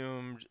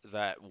assumed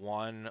that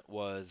one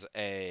was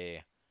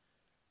a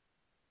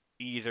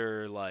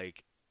either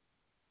like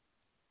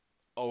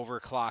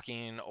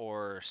overclocking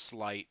or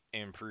slight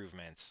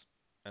improvements,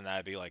 and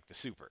that'd be like the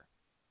super.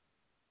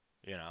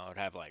 It'd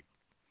have like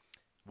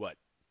what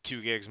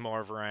 2 gigs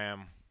more of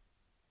RAM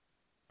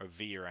or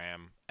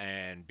VRAM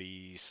and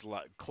be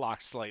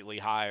clocked slightly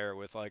higher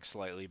with like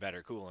slightly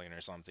better cooling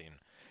or something.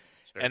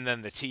 Sure. And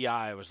then the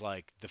TI was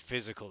like the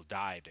physical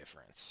die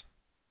difference.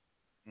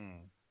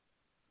 Hmm.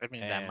 I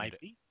mean that And might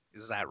be.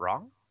 Is that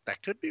wrong?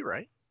 That could be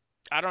right.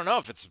 I don't know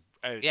if it's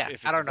Yeah,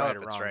 if I it's don't know right if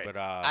or it's wrong, right. but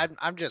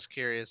I'm just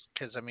curious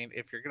because I mean,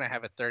 if you're gonna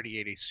have a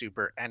 3080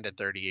 Super and a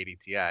 3080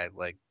 Ti,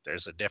 like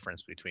there's a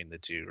difference between the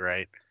two,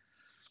 right?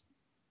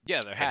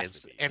 yeah, there And has to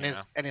is be. and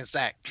is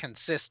that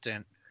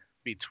consistent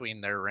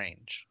between their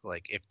range?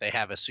 Like if they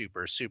have a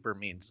Super, Super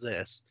means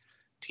this,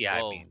 Ti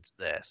Well, means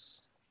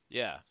this.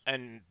 yeah.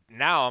 And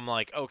now I'm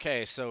like,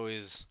 okay, so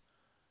is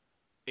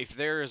if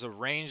there is a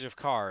range of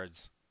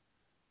cards,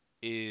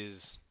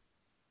 is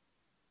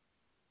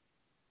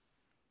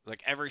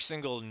like every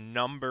single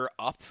number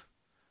up,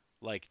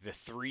 like the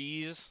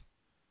threes,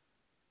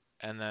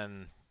 and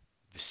then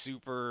the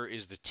super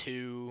is the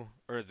two,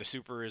 or the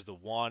super is the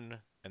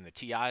one, and the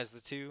TI is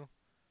the two.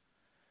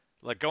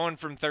 Like going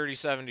from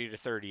 3070 to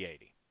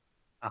 3080,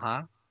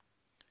 Uh-huh.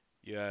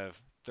 you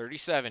have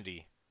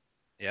 3070,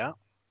 Yeah,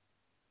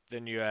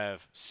 then you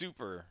have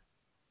super,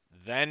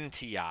 then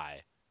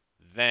TI,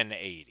 then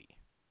 80.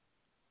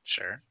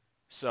 sure.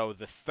 So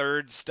the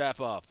third step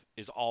up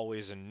is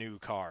always a new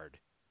card.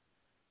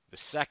 The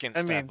second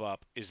I step mean,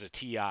 up is a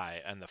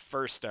TI, and the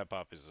first step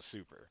up is a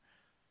super.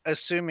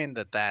 assuming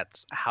that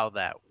that's how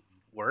that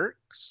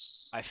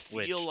works, I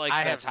feel which like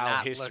I that's have how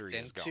not looked history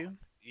has into. gone.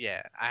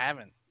 Yeah, I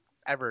haven't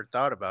ever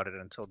thought about it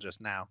until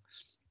just now.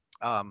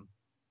 Um,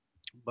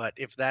 but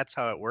if that's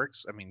how it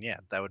works, I mean, yeah,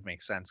 that would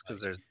make sense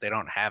because Like, they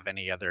don't have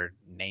any other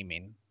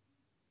naming.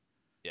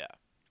 yeah.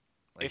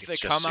 Like If they it's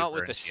just come out Super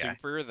with a and TI.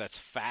 super that's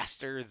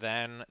faster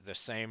than the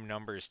same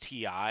number as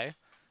TI,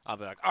 I'll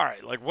be like, all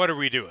right, like, what are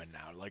we doing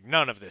now? Like,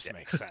 none of this Yeah,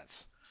 makes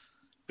sense.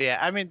 but yeah.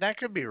 I mean, that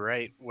could be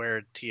right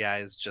where TI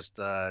is just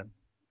a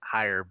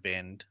higher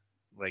binned,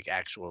 like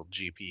actual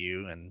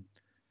GPU, and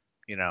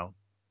you know,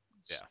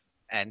 Yeah.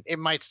 and it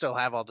might still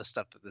have all the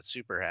stuff that the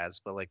Super has,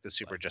 but like the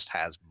Super Like, just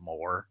has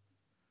more.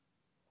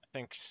 I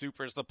think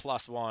super's the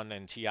plus one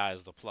and TI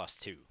is the plus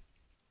two.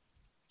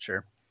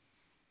 Sure.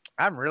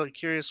 I'm really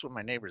curious what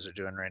my neighbors are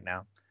doing right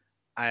now.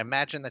 I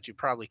imagine that you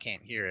probably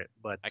can't hear it,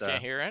 but I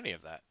can't hear any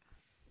of that.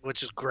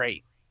 which is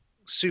great,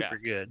 Yeah. super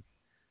good.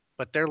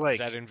 But they're Is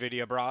that like,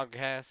 NVIDIA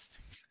broadcast?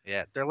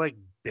 yeah, they're like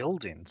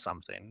building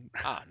something,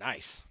 Ah,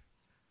 nice.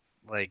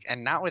 like,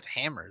 and not with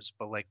hammers,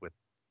 but like with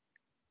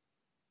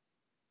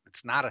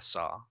it's not a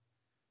saw,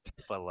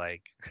 but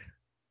like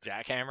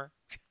Jackhammer?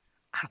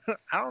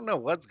 I don't know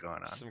what's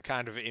going on. Some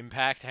kind of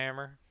impact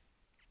hammer?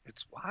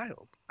 It's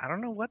wild. I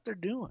don't know what they're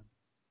doing.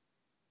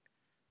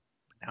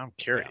 Now I'm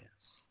Yeah.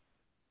 curious.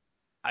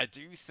 I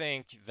do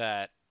think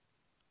that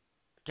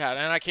God,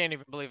 and I can't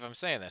even believe I'm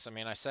saying this. I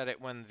mean, I said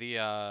it when the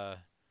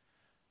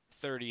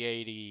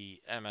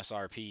 3080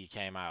 MSRP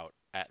came out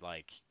at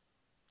like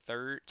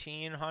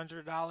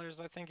 $1,300,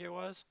 I think it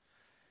was.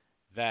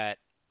 That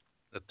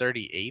The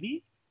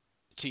 3080?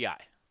 TI,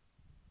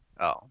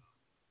 Oh,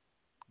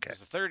 okay. because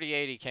the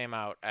 3080 came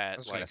out I at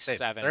was gonna like say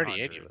the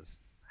 3080 700.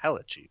 was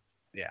hella cheap.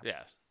 Yeah,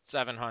 Yeah,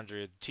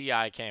 700.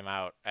 TI came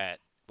out at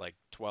like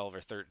 12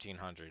 or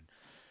 1300.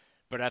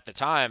 But at the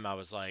time, I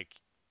was like,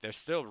 there's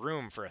still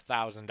room for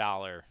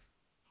 $1,000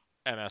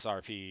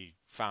 MSRP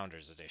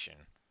Founders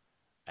Edition,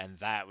 and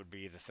that would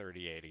be the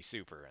 3080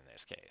 Super in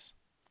this case.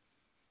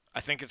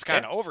 I think it's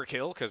yeah. kind of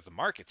overkill because the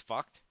market's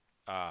fucked.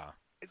 Uh,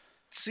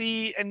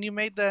 See, and you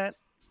made that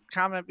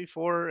comment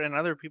before, and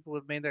other people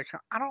have made that.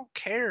 I don't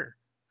care.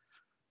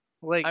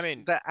 I Like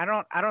mean, that,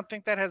 I don't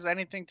think that has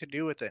anything to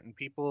do with it. And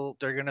people,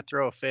 they're gonna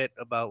throw a fit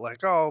about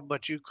like, oh,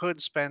 but you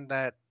could spend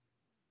that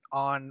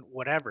on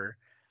whatever.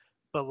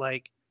 But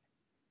like,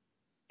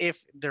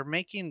 if they're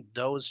making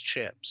those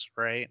chips,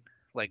 right?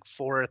 Like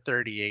for a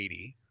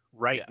 3080,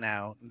 right yeah,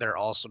 now, they're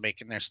also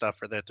making their stuff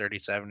for their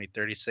 3070,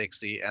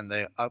 3060, and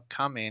the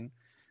upcoming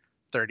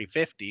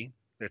 3050.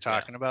 They're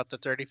yeah, talking about the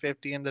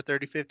 3050 and the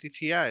 3050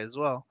 Ti as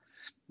well.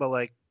 But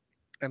like,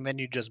 and then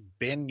you just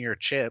bin your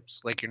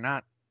chips, like you're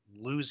not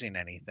losing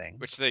anything.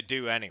 which they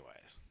do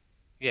anyways.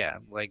 Yeah,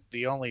 like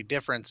the only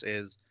difference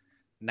is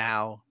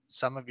now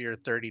some of your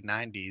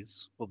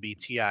 3090s will be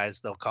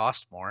TIs. They'll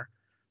cost more,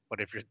 but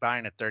if you're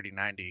buying a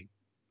 3090,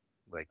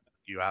 like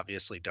you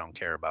obviously don't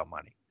care about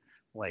money.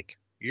 Like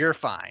you're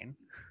fine.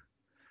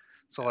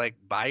 So Yeah. like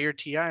buy your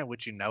TI,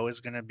 which you know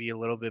is going to be a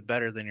little bit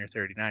better than your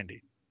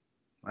 3090.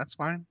 That's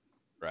fine.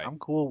 Right. I'm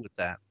cool with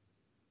that.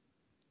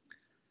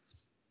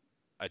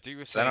 I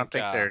do So I don't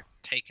think think they're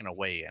taking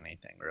away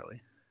anything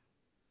really.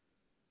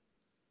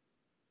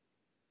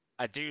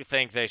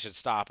 they should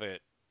stop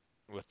it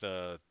with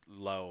the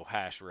low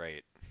hash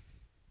rate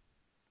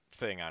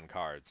thing on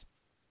cards.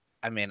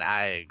 I mean,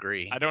 I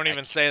agree. I don't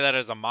even say that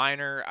as a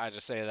miner. I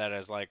just say that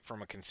as like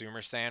from a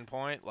consumer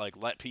standpoint, like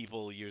let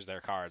people use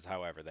their cards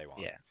however they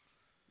want. Yeah,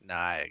 no,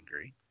 I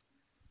agree.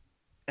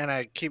 And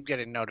I keep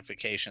getting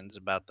notifications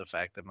about the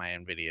fact that my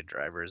NVIDIA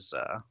drivers,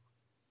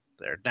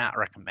 they're not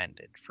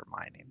recommended for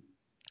mining.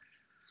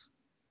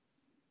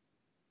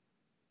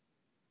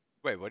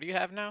 Wait, what do you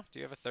have now? Do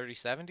you have a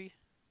 3070?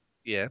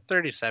 Yeah,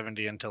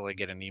 3070 until I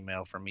get an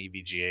email from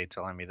EVGA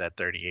telling me that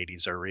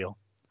 3080s are real,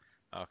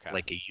 Okay.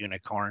 like a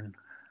unicorn.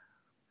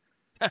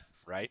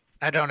 Right?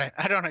 I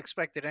don't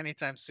expect it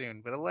anytime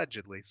soon, but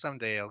allegedly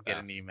someday I'll get Yeah.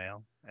 an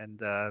email and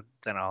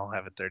then I'll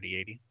have a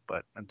 3080.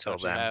 But until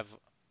Don't you then, have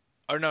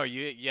Oh no,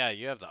 you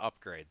have the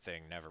upgrade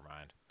thing. Never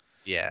mind.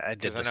 yeah, I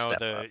Because did I the know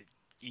step up. the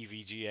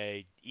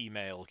EVGA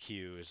email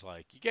queue is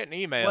like you get an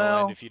email,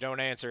 and Well, if you don't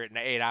answer it in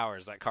 8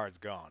 hours, that card's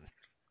gone.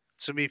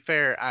 to be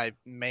fair, I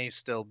may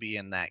still be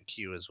in that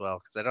queue as well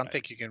because I don't Right.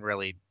 think you can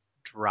really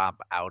drop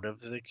out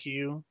of the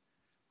queue,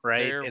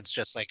 right? There, It's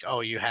just like,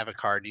 oh, you have a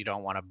card you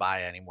don't want to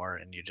buy anymore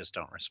and you just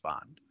don't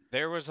respond.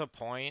 there was a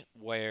point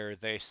where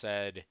they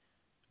said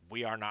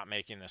we are not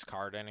making this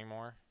card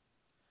anymore,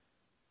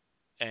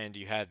 and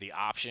you had the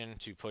option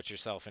to put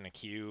yourself in a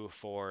queue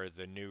for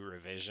the new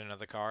revision of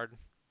the card.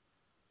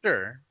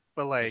 Sure,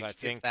 but Because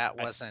like if that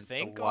I wasn't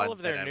the think all one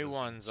of that their I new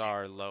was in ones queue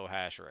are for, low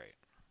hash rate,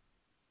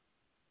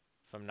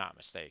 if I'm not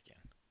mistaken.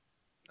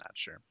 not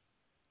sure.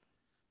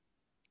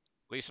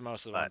 At least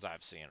most of the But ones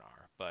I've seen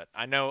are. But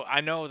I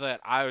know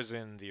that I was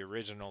in the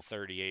original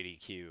 3080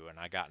 queue and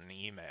I got an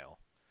email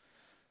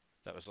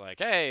that was like,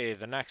 "Hey,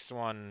 the next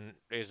one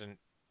isn't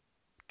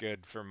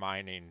good for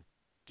mining.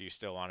 Do you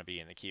still want to be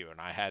in the queue?" And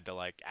I had to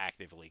like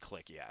actively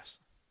click yes.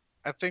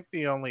 I think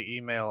the only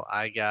email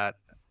I got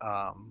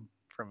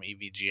from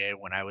EVGA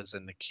when I was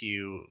in the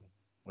queue,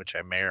 which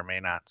I may or may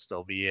not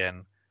still be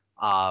in,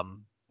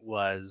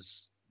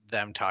 was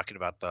them talking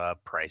about the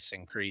price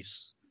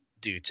increase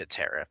due to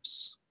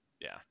tariffs.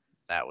 Yeah,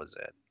 That was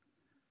it.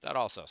 that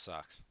also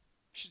sucks.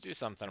 Should do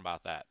something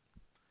about that.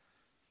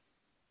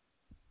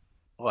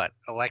 What,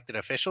 elected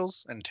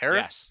officials and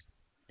Yes. tariffs?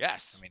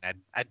 I Yes. mean,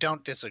 I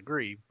don't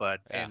disagree,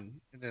 but Yeah.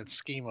 in the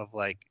scheme of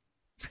like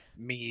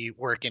me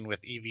working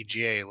with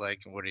EVGA,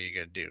 like, what are you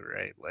gonna do,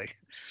 right? Like,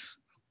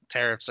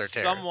 tariffs are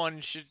tariffs.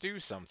 Someone should do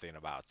something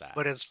about that.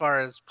 But as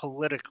far as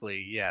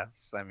politically,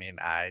 yes. I mean,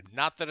 I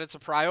Not that it's a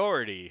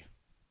priority.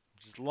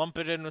 Just lump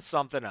it in with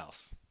something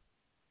else.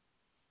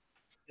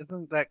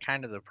 isn't that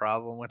kind of the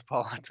problem with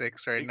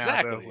politics right now,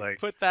 though? Exactly. Like,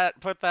 Put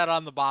that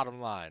on the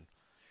bottom line.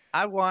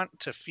 I want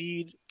to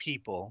feed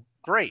people.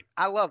 Great.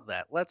 I love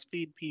that. Let's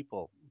feed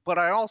people. But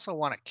I also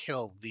want to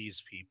kill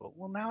these people.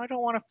 Well, now I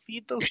don't want to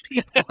feed those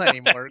people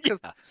anymore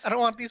because Yeah. I don't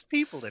want these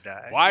people to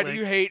die. Why do Like,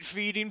 you hate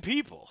feeding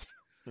people?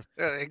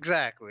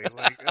 exactly.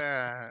 Like,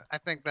 I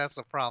think that's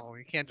the problem.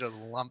 You can't just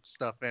lump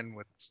stuff in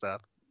with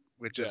stuff,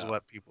 which is Yeah.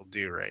 what people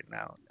do right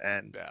now,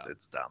 and Yeah.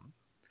 it's dumb.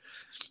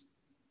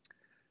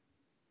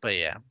 But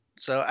yeah.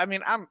 So I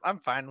mean, I'm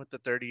fine with the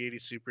 3080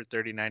 Super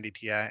 3090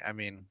 Ti. I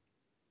mean,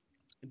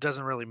 it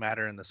doesn't really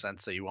matter in the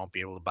sense that you won't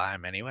be able to buy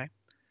them anyway.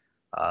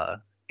 Uh,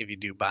 if you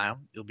do buy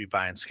them, you'll be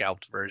buying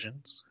scalped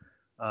versions,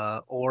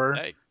 or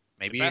Hey, the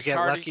maybe you best get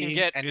card you can lucky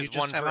get and you is just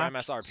one have for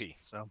options. MSRP.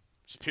 So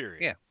Just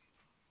period. yeah.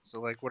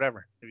 So like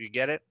whatever. If you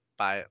get it,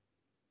 buy it.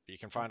 You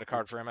can I'm find a cool.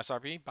 card for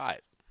MSRP, buy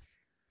it.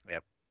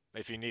 Yep.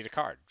 If you need a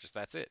card, just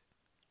that's it.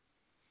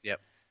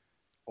 Yep.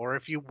 Or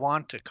if you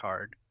want a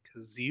card,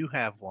 because you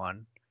have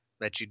one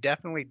that you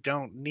definitely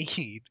don't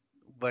need,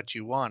 but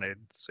you wanted,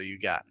 so you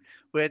got.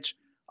 Which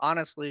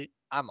honestly,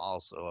 I'm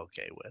also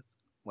okay with.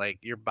 Like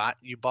you bought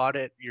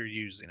it, you're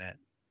using it.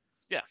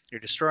 Yeah, You're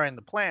destroying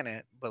the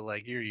planet, but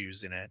like you're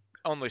using it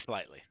only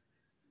slightly.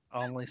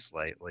 only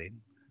slightly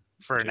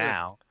for Did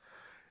now.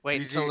 Wait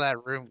did until you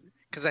that room,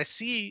 because I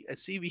see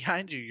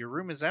behind you, your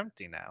room is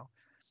empty now.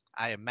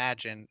 I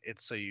imagine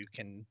it's so you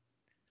can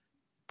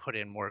put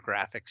in more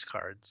graphics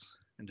cards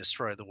and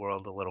destroy the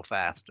world a little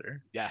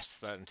faster. Yes,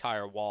 that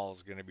entire wall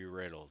is going to be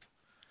riddled.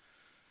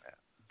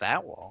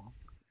 That wall.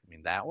 I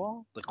mean, that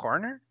wall? The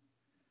corner?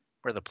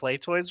 Where the play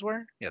toys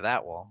were? Yeah,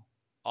 that wall.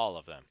 All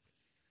of them.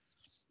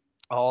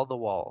 All the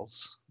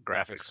walls.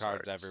 Graphics Graphics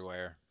cards cards.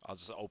 everywhere. I'll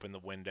just open the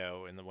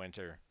window in the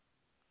winter.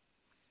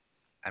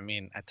 I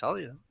mean, I tell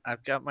you,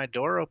 I've got my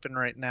door open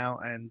right now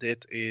and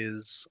it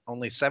is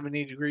only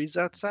 70 degrees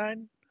outside.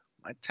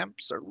 My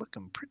temps are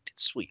looking pretty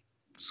sweet.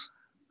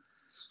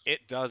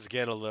 It does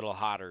get a little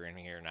hotter in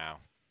here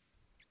now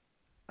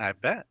I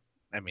bet.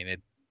 I mean,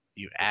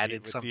 you with the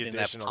added with the something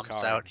that additional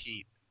pumps card. out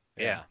heat.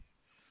 Yeah. Yeah.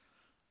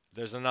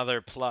 There's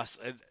another plus.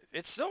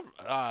 It's still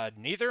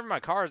neither of my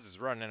cards is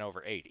running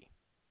over 80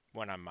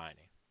 when I'm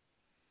mining.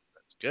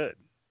 That's good.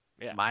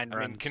 Yeah, Mine I mean,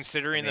 runs. I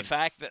considering the mean,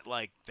 fact that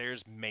like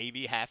there's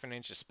maybe half an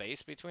inch of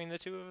space between the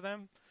two of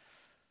them,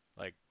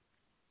 like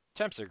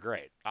temps are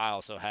great. I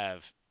also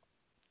have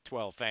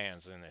 12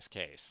 fans in this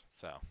case,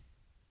 so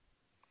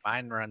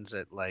mine runs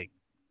at like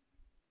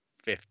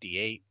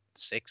 58,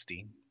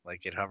 60.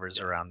 Like it hovers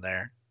yeah, around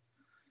there,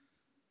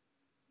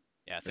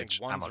 yeah. I think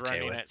which I'm one's okay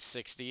running with. at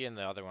 60 and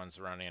the other one's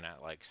running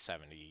at like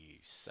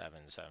 77,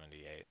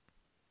 78,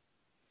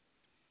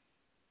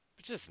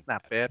 which isn't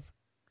Not bad. bad.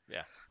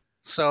 Yeah,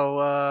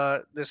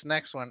 So this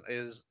next one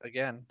is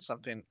again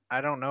something I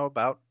don't know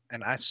about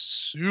and I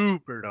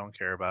super don't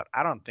care about.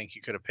 I don't think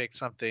you could have picked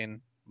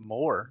something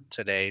more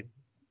today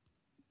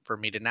for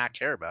me to not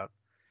care about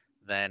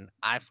than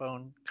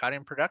iPhone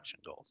cutting production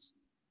goals.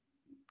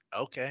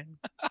 Okay.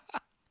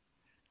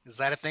 Is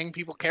that a thing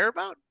people care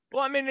about?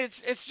 well, I mean,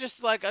 it's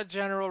just like a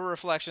general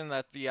reflection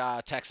that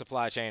the tech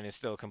supply chain is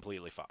still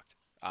completely fucked.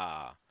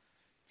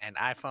 And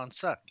iPhones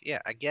suck.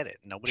 Yeah, I get it.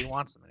 Nobody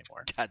wants them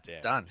anymore.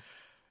 Goddamn. Done.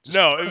 Just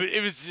No,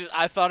 it was just,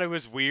 I thought it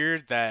was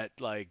weird that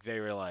like they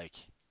were like,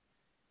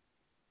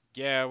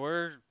 yeah,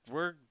 we're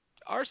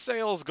our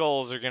sales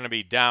goals are going to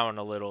be down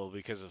a little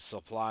because of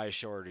supply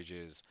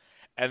shortages.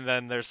 And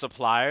then their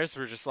suppliers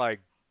were just like,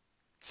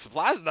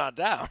 supply's not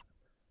down.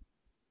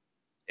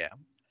 yeah.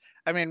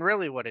 I mean,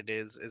 really, what it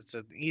is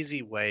an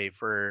easy way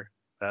for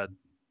a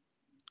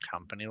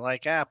company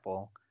like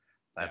Apple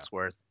Yeah. that's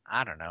worth,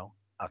 I don't know,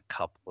 a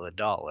couple of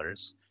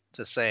dollars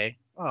to say,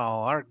 oh,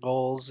 our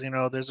goals,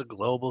 there's a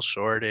global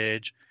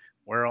shortage.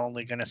 We're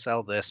only going to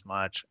sell this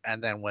much.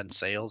 And then when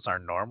sales are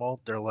normal,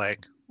 they're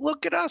like,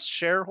 look at us,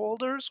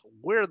 shareholders.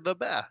 We're the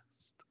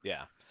best.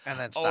 Yeah. And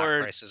then stock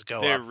Or prices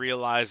go they're up.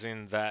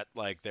 realizing that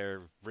like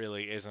there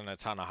really isn't a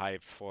ton of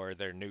hype for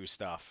their new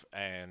stuff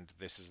and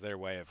this is their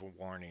way of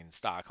warning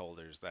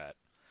stockholders that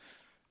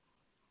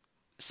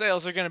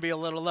sales are going to be a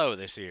little low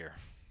this year.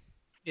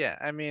 Yeah.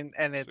 I mean,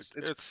 and So it's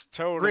it's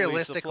totally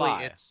realistically,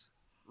 supply. it's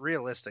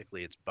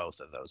both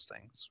of those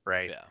things,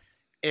 right? Yeah.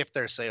 If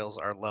their sales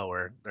are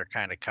lower, they're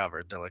kind of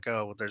covered. They're like,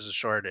 oh, well, there's a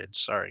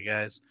shortage. Sorry,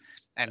 guys.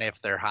 And Yeah.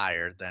 if they're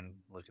higher, then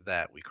look at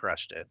that. We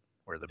crushed it.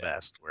 We're the Yeah.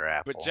 best. We're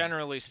But Apple.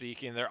 generally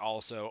speaking, they're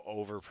also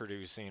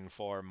overproducing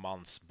for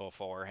months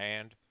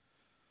beforehand.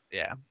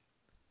 Yeah.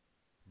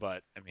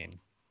 But I mean,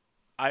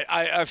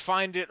 I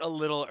find it a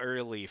little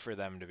early for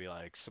them to be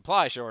like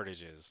supply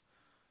shortages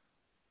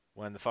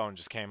when the phone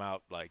just came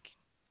out like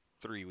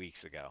 3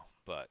 weeks ago.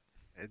 But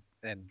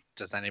and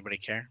does anybody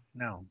care?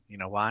 No. You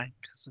know why?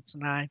 Because it's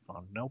an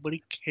iPhone. Nobody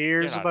get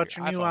cares out of here. about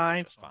your new iPhones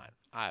are just iPhone. fine.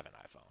 I have an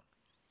iPhone.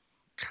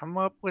 Come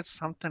up with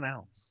something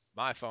else.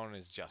 My phone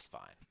is just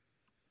fine.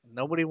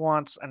 Nobody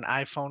wants an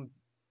iPhone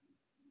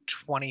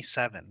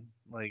 27.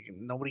 Like,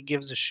 nobody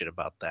gives a shit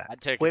about that.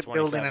 I'd take a Quit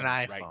building an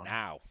 27 right iPhone.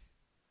 now.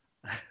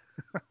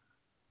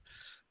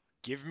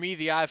 Give me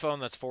the iPhone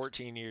that's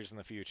 14 years in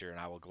the future, and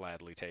I will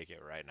gladly take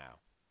it right now.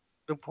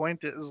 The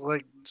point is,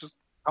 like, just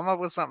come up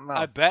with something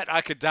I else. bet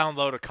I could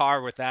download a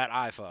car with that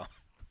iPhone.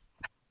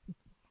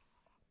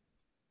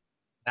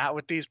 Not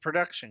with these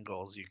production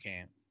goals, you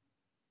can't.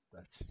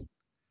 That's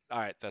all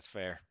right. That's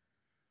fair.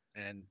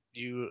 And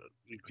you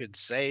could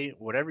say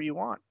whatever you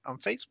want on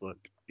Facebook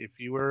if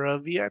you were a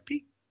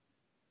VIP.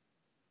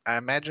 I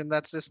imagine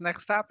that's this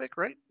next topic,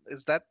 right?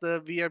 Is that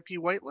the VIP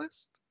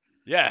whitelist?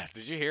 Yeah.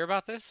 Did you hear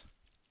about this?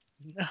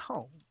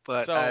 No,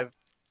 but So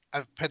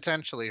I've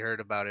potentially heard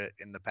about it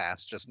in the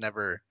past, just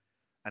never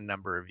a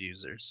number of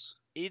users.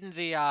 in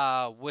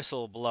the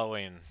whistle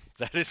blowing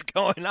that is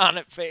going on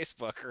at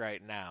Facebook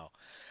right now,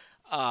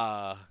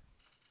 uh,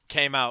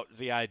 came out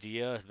the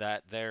idea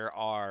that there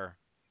are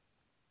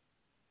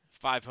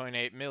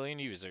 5.8 million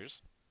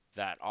users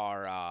that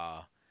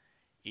are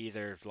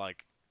either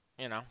like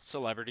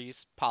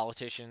celebrities,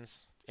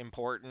 politicians,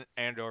 important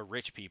and or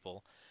rich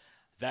people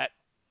that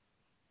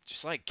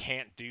just like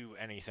can't do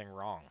anything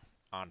wrong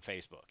on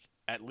Facebook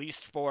at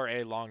least for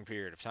a long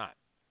period of time.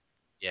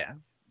 Yeah,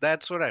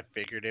 that's what I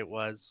figured it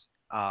was.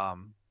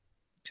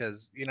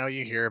 Because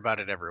you hear about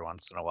it every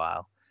once in a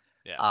while.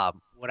 Yeah.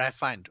 What I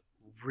find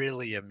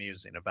really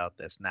amusing about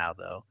this now,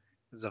 though,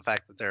 is the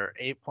fact that there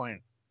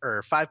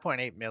are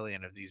 5.8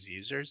 million of these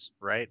users,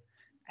 right?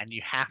 And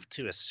you have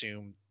to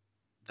assume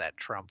that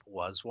Trump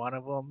was one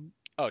of them,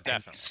 Oh, and he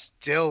definitely.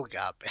 still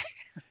got banned.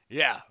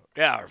 Yeah.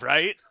 Yeah,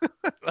 right?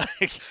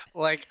 Like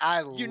Like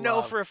I for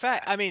love a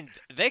fact. that. I mean,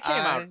 they came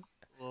out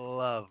I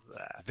love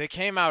that. they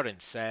came out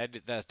and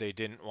said that they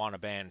didn't want to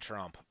ban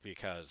Trump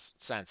because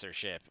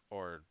censorship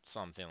or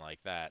something like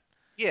that.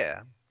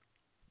 Yeah,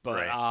 But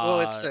right.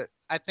 Well,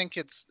 I think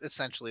it's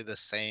essentially the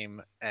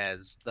same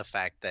as the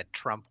fact that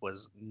Trump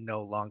was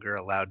no longer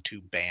allowed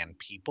to ban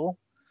people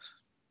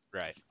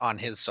right. on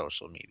his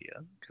social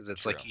media because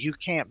it's True. like you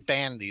can't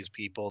ban these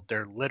people.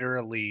 They're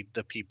literally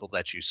the people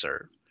that you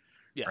serve,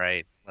 Yeah.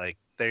 right? Like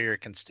they're your Yeah,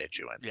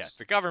 constituents.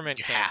 the government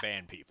You can't have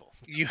ban people.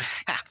 you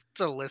have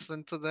to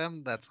listen to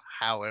them. That's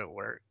how it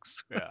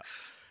works. Yeah.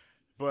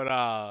 But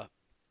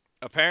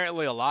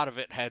apparently a lot of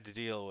it had to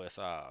deal with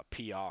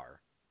PR,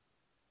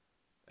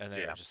 and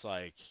they were Yeah, just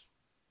like,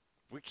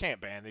 we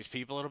can't ban these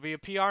people. It'll be a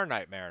PR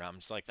nightmare. And I'm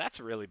just like, that's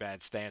a really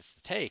bad stance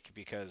to take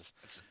because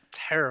it's a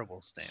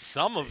terrible stance to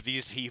some of take.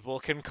 these people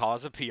can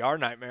cause a PR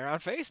nightmare on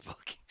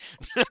Facebook.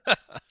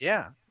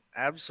 Yeah,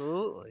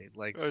 absolutely.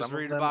 Like I was some of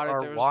reading them about it.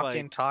 are There was like,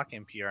 walking,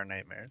 talking PR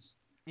nightmares.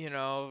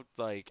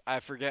 like I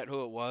forget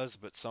who it was,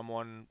 but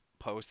someone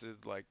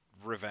posted like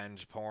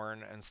revenge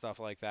porn and stuff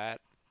like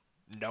that.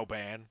 No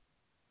ban.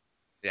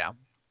 Yeah,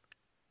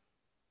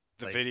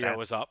 The like video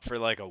was up for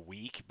like a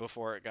week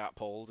before it got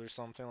pulled or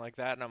something like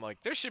that. And I'm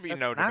like, there should be that's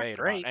no not debate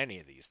about great. any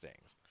of these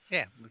things.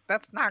 Yeah, like,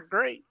 that's not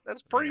great.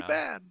 That's You pretty know,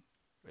 bad.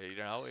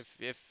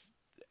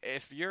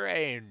 if you're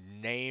a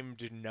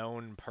named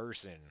known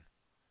person,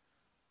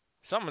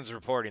 someone's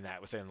reporting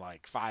that within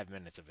like 5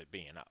 minutes of it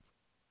being up.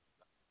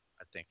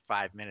 I think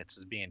 5 minutes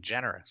is being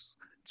generous.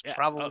 It's Yeah. Oh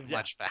probably yeah.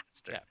 much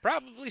faster. Yeah.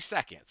 Probably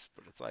seconds,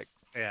 but it's like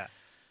Yeah.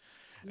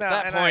 at No,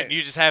 that and point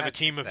you just have I a think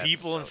team of that's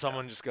people and so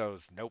someone dumb. just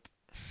goes, nope.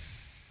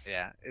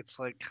 Yeah, it's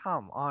like,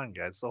 come on,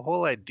 guys. The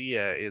whole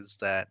idea is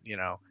that,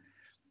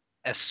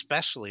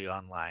 especially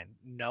online,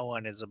 no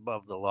one is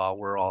above the law.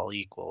 We're all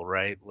equal,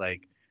 right?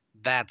 Like,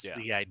 that's Yeah.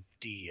 the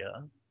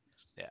idea.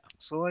 Yeah.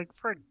 So, like,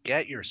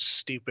 forget your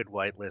stupid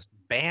whitelist.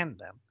 Ban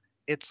them.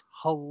 It's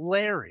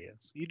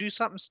hilarious. You do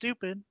something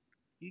stupid,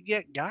 you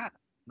get got.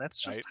 That's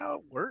just Right. how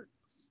it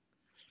works.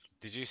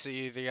 Did you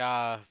see the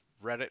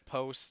Reddit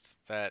post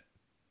that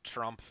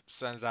Trump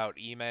sends out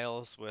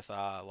emails with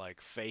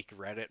like fake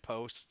Reddit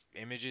post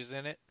images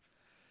in it?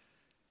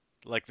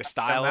 Like the I'm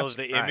style not of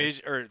the image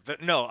surprised. or the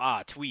no,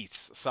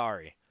 tweets,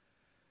 sorry.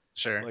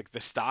 Sure. Like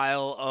the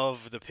style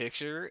of the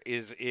picture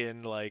is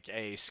in like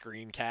a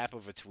screen cap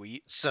of a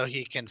tweet. So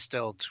he can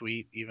still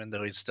tweet even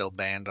though he's still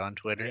banned on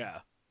Twitter.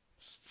 Yeah.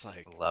 It's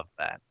like, Love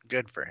that.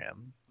 Good for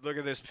him. look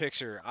at this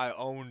picture. I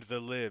owned the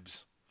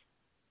libs.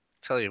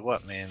 Tell you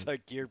what, It's man.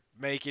 like you're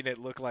making it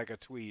look like a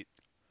tweet,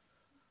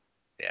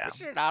 Yeah, but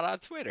you're not on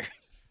Twitter.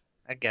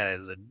 that guy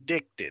is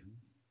addicted.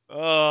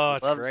 Oh,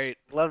 it's Loves great.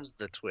 loves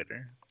the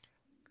Twitter.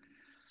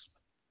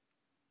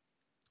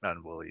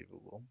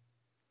 Unbelievable.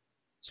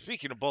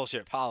 Speaking of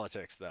bullshit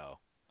politics, though,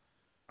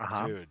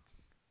 Uh-huh. dude,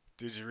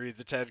 did you read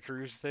the Ted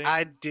Cruz thing?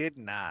 I did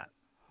not.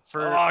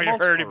 For Oh, you're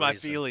multiple hurting my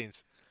reasons.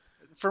 feelings,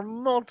 For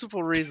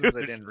multiple reasons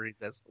I dude. didn't read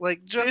this.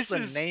 Like just This the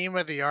is name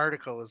of the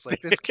article is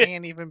like this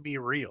can't even be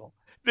real.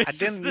 I this is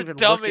didn't the even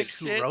look at dumbest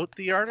who shit wrote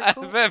the I've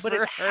article, but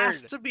it ever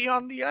has heard. to be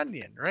on the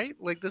Onion, right?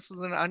 Like this is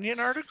an Onion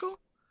article?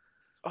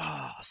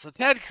 Oh, so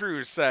Ted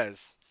Cruz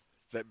says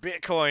that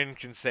Bitcoin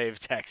can save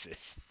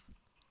Texas.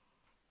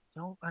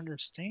 Don't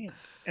understand.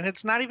 And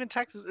it's not even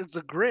Texas, it's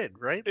a grid,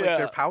 right? Like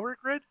their Yeah, power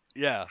grid?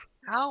 yeah.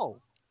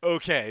 How?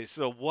 Okay,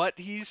 so what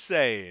he's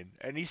saying,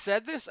 and he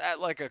said this at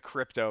like a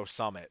crypto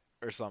summit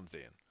or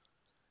something.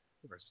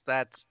 Of course,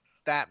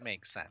 that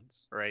makes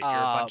sense, right?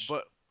 You're a bunch.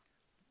 But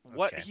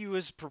what Okay, he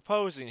was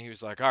proposing, he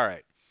was like, all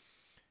right,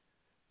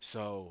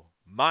 so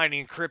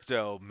mining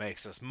crypto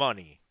makes us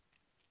money,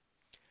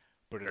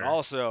 but it sure.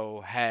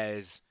 also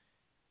has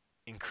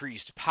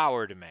increased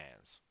power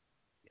demands.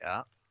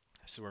 Yeah.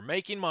 So we're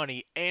making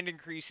money and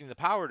increasing the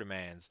power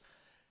demands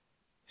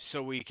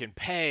so we can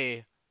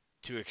pay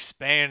to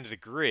expand the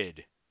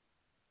grid.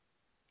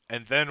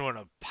 And then when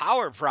a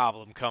power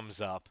problem comes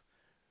up,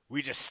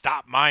 we just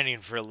stop mining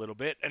for a little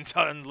bit and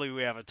suddenly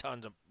we have a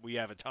ton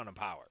of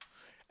power.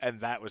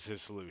 And that was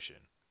his solution.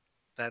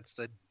 That's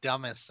the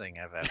dumbest thing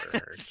I've ever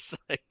heard. It's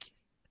like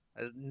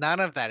None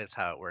of that is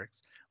how it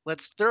works.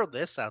 Let's throw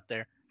this out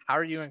there. How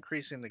are you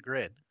increasing the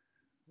grid?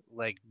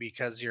 Like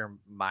because you're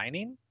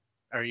mining?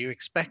 Are you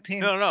expecting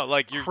no,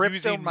 like you're crypto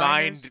using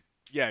miners?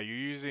 you're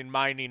using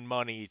mining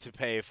money to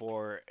pay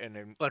for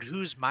an But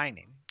who's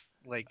mining?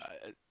 Like,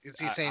 uh, is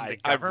he saying the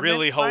I government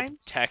really hope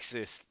mines?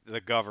 Texas,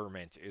 the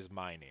government, is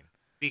mining.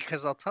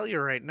 Because I'll tell you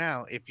right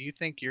now, if you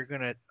think you're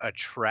going to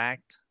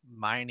attract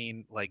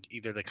mining, like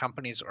either the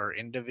companies or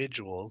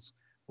individuals,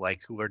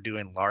 like who are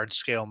doing large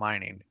scale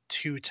mining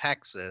to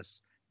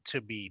Texas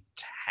to be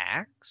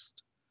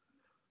taxed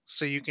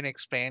so you can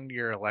expand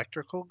your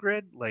electrical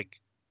grid, like,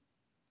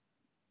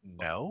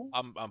 no,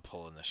 I'm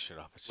pulling this shit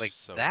up. It's like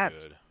just so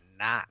that's good.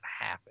 not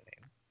happening.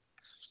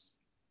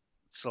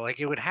 So, like,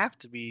 it would have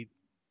to be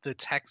the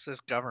Texas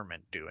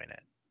government doing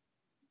it.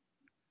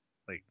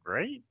 Like,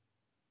 right?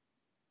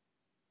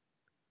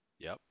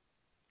 Yep.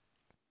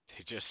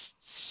 He just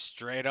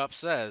straight up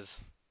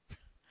says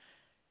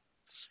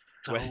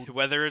So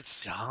whether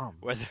it's dumb.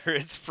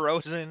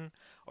 frozen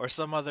or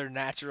some other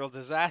natural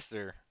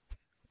disaster,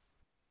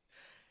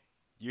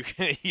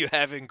 you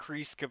have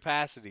increased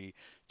capacity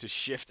to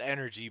shift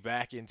energy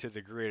back into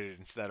the grid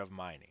instead of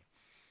mining.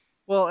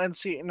 Well, and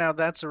see, now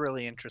that's a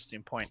really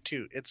interesting point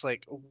too. It's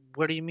like,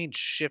 what do you mean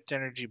shift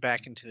energy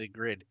back into the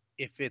grid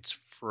if it's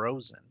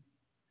frozen?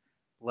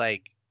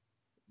 Like,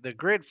 the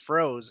grid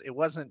froze, it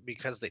wasn't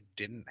because they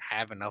didn't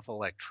have enough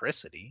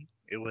electricity.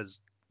 It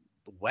was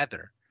the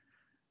weather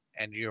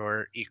and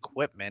your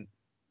equipment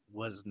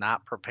was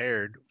not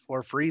prepared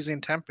for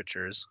freezing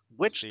temperatures,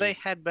 which they Steve,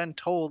 had been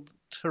told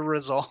to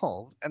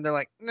resolve. And they're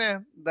like, nah,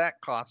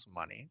 that costs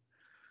money.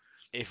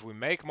 if we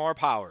make more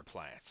power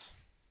plants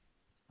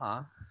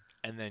Huh?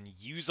 and then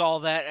use all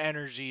that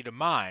energy to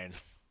mine,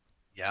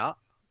 Yeah.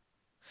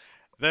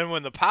 then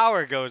when the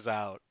power goes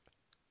out,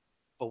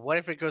 But what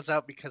if it goes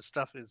out because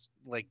stuff is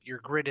like your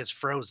grid is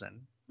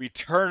frozen, we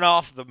turn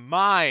off the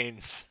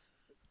mines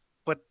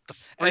but the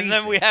and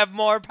then we freezing, have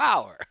more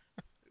power.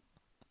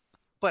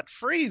 but Because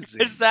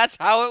freezing. that's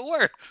how it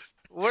works.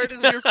 Where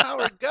does your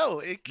power go?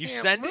 It You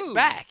can't send it move.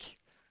 back.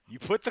 You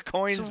put the To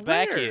coins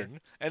back where? in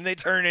and they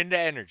turn into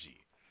energy.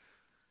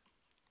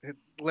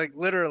 Like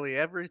literally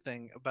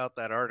everything about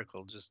that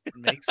article just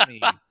makes me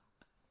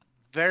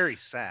very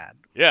sad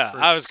Yeah, for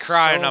I was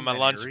crying so on my many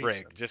lunch break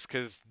reasons. just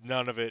because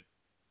none of it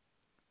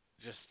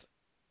just.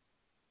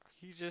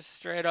 He just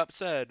straight up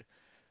said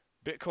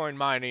Bitcoin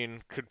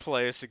mining could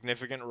play a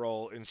significant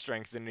role in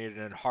strengthening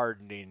and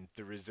hardening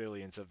the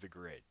resilience of the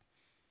grid.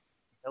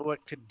 You know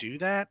what could do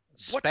that?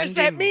 What does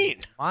that Spending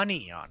mean?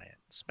 money on it.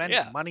 Spend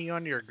Yeah. money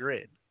on your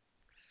grid.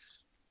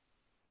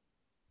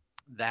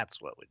 That's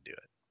what would do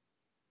it.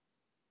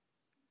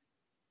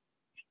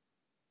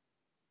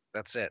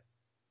 That's it.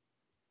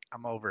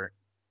 I'm over it.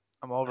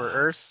 I'm over Oh,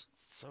 Earth.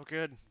 it's so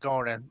good.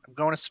 I'm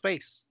going to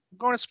space. I'm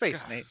going to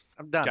It's- space, Nate.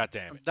 I'm done. God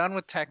damn I'm it. done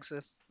with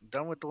Texas. I'm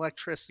done with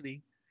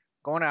electricity.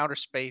 Going to outer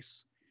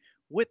space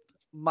with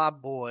my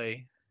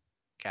boy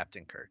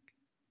Captain Kirk.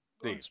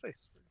 Going to Steve,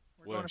 space.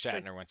 We're going William to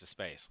Shatner space. went to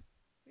space.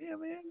 Yeah,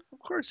 man. Of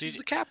course, he's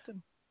Did the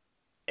captain.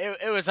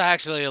 it was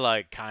actually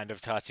like kind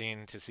of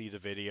touching to see the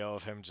video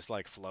of him just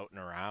like floating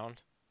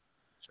around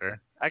Sure,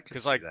 I could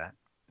cuz see like that.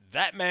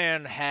 that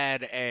man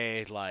had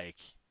a like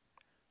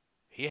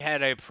he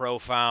had a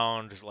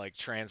profound like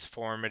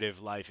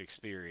transformative life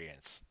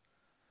experience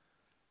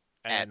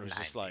and At was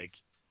just 90.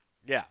 like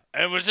yeah,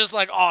 and was just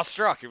like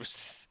awestruck. It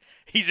was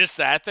he just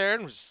sat there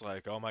and was just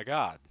like, "Oh my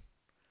god."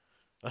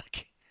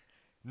 Like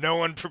no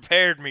one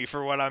prepared me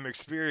for what I'm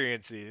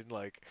experiencing.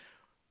 Like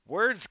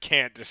words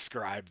can't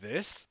describe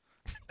this.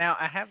 Now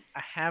I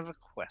have a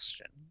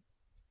question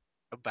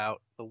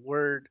about the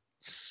word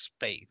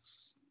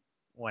space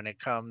when it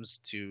comes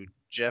to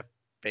Jeff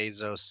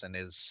Bezos and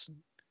his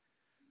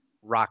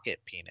rocket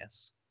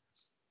penis.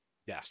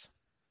 Yes.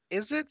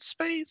 Is it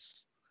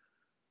space?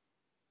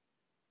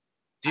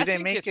 Do I they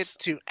think make it it's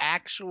to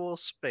actual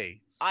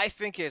space? I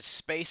think it's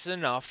space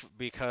enough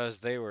because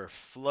they were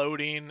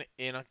floating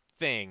in a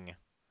thing,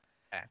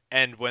 Okay.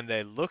 and when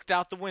they looked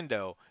out the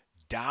window,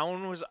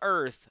 down was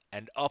Earth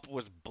and up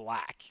was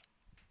black.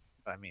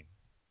 I mean,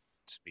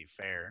 to be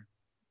fair,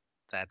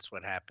 that's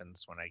what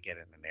happens when I get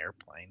in an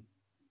airplane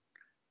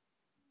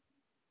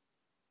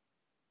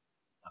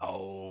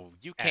Oh,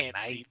 you at can't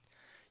see. night.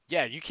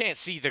 Yeah, you can't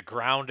see the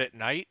ground at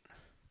night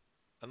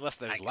unless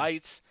I there's can,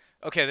 lights.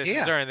 Okay, this is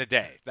yeah, during the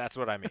day. That's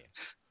what I mean.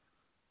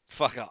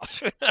 Fuck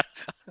off.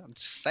 I'm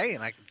just saying,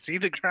 I can see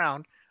the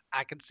ground.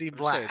 I can see I'm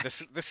just saying,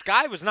 black. the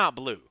sky was not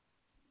blue.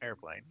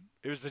 Airplane.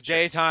 It was the Sure.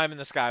 daytime and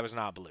the sky was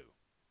not blue.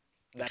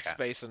 That's Okay.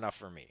 space enough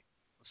for me.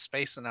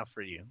 Space enough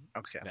for you.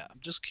 Okay. Yeah. I'm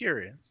just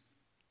curious.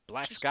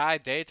 Black Just sky,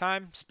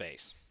 daytime,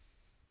 space.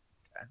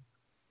 okay.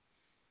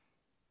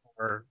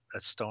 Or a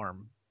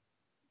storm.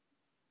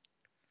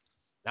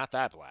 Not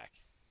that black.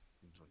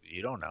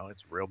 You don't know.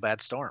 It's a real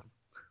bad storm.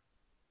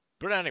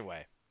 But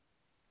anyway,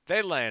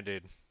 they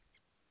landed.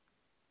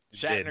 It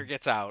did. Shatner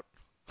gets out,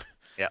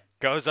 Yeah.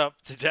 goes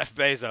up to Jeff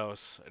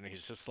Bezos, and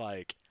he's just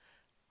like,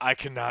 I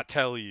cannot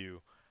tell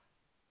you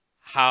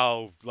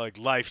how like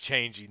life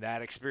changing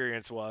that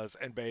experience was.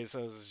 And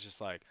Bezos is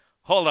just like,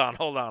 hold on,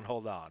 hold on,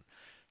 hold on.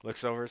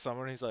 Looks over at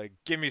someone, he's like,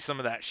 give me some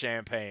of that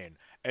champagne,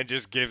 and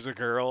just gives a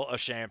girl a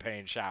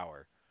champagne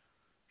shower.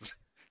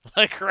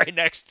 Like right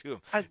next to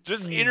him. I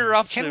Just mean,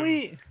 interrupts can him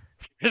we in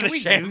can the we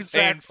use that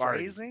champagne party.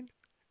 phrasing?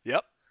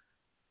 Yep.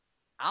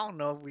 I don't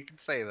know if we can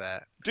say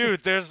that.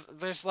 Dude,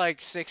 there's like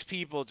six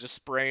people just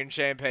spraying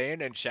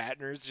champagne and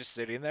Shatner's just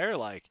sitting there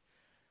like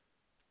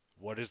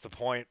what is the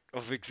point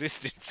of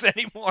existence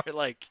anymore?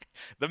 Like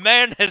the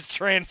man has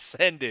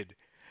transcended.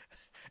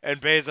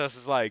 And Bezos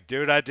is like,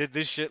 dude, I did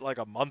this shit like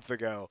a month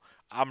ago.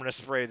 I'm gonna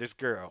spray this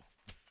girl.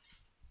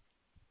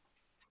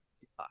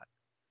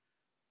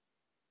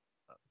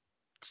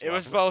 It's It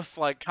was lovely both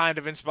like kind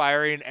of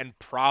inspiring and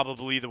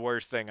probably the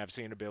worst thing I've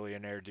seen a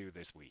billionaire do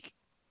this week.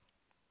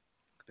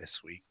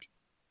 this week.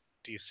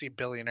 Do you see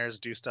billionaires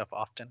do stuff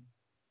often?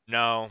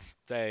 No,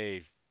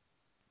 they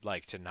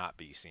like to not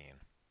be seen.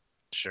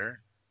 Sure.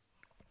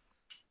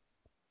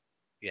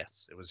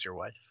 Yes, it was your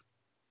wife.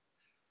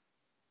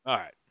 All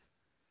right,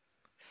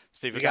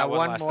 Steve, I We got got one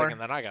one last thing, more.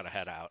 and then I gotta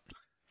head out.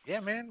 Yeah,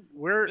 man.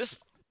 We're This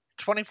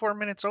 24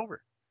 minutes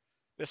over.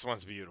 this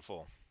one's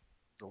beautiful.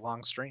 It's a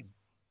long stream.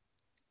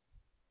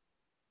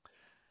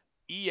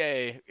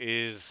 EA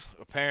is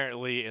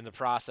apparently in the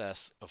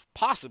process of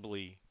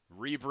possibly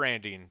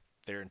rebranding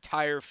their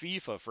entire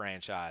FIFA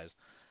franchise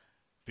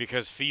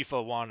because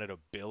FIFA wanted $1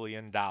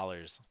 billion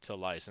to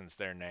license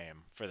their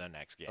name for the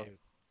next Tell game. you,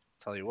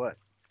 tell you what,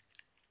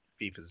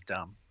 FIFA's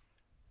dumb.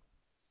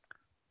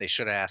 They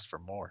should have asked for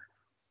more.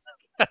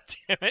 God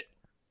damn it.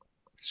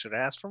 Should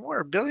have asked for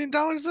more. $1 billion,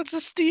 that's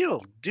a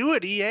steal. Do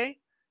it, EA.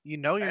 You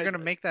know you're I, gonna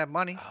make that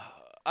money.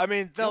 I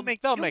mean, they'll You'll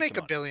make the make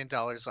a money. $1 billion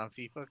on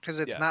FIFA because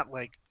it's Yeah. not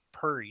like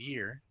per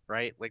year,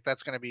 right? Like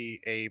that's gonna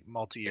be a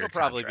multi-year It'll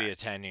probably be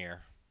contract. a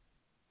 10-year.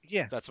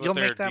 Yeah, That's what you'll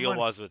their make that deal money.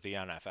 was with the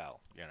NFL,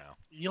 you know.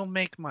 You'll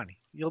make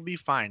money. You'll be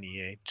fine,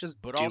 EA.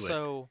 Just But do it.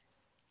 also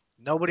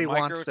the Nobody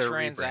wants their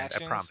rebrand, I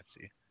microtransactions, promise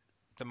you.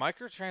 the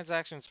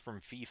microtransactions from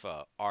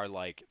FIFA are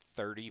like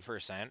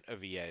 30%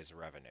 of EA's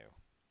revenue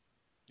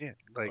Yeah,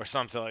 or like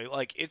something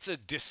like it's a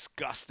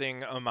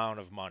disgusting amount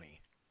of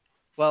money.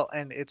 well,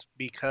 and it's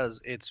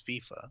because it's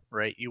FIFA,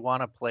 right? You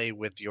want to play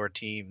with your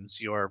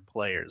teams, your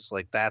players.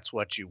 Like that's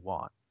what you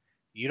want.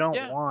 You don't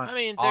Yeah, want I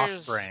mean,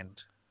 there's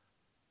off-brand.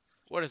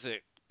 what is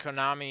it?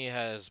 Konami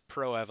has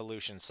Pro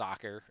Evolution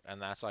Soccer,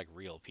 and that's like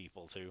real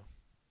people too.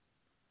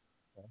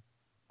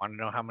 Want to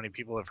know how many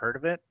people have heard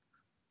of it?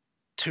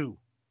 Two.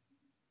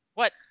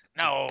 What?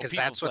 No, Because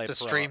people that's what play the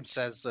Pro. stream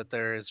says that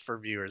there is for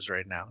viewers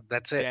right now.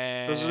 That's it.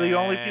 Those are the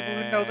only people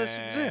who know this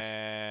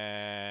exists.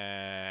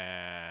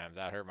 Damn,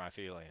 that hurt my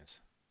feelings.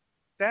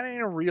 That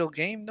ain't a real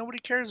game. Nobody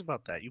cares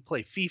about that. You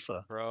play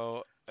FIFA.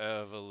 Pro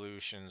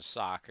Evolution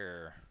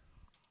Soccer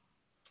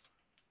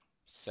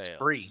It's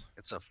free. sales.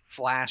 It's a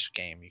flash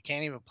game. You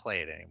can't even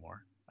play it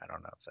anymore. I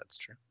don't know if that's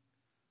true.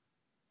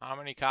 How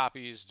many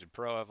copies did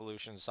Pro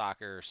Evolution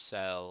Soccer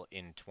sell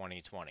in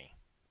 2020?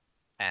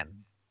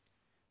 10.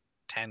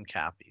 10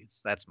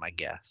 copies. That's my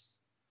guess.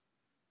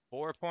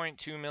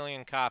 4.2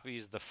 million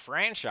copies. The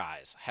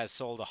franchise has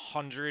sold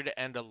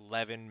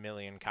 111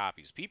 million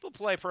copies. People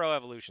play Pro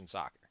Evolution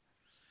Soccer.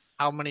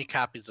 How many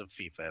copies of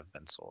FIFA have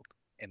been sold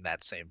in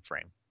that same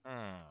frame?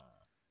 Hmm.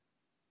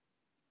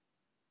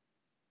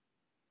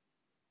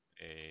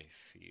 A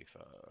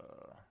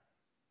FIFA.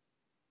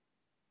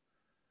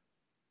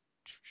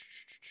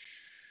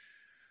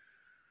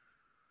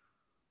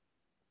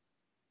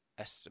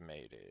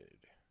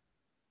 Estimated.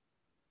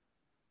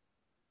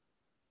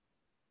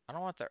 I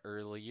don't want the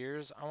early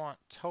years. I want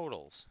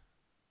totals.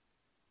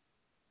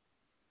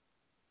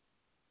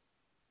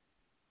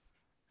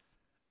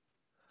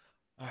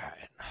 All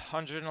right.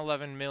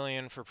 111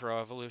 million for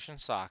Pro Evolution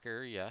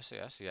Soccer. Yes,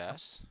 yes,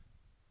 yes.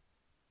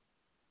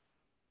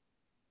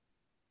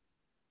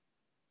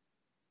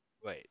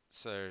 Wait,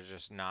 so they're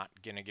just not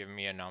going to give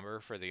me a number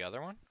for the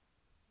other one?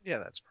 Yeah,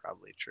 that's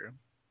probably true.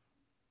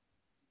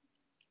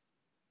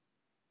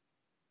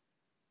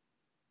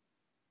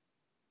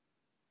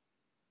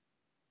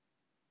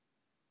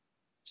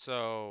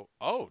 So,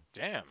 oh,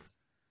 damn.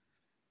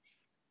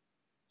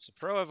 So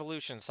Pro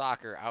Evolution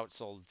Soccer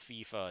outsold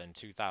FIFA in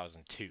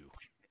 2002.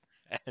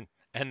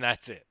 And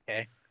that's it.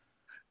 Okay.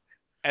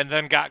 And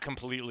then got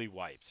completely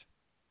wiped.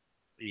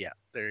 Yeah,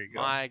 there you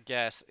go. My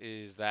guess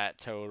is that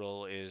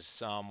total is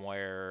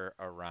somewhere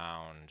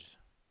around,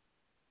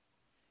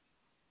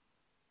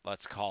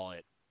 let's call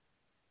it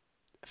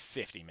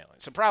 50 million.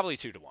 So probably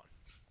 2 to 1.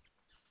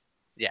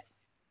 Yeah.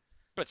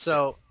 But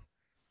still,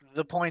 So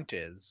the point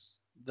is,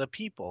 the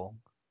people,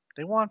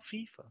 they want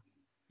FIFA.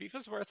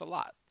 FIFA's worth a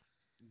lot.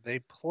 They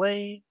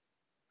play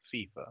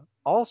FIFA.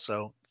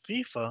 Also,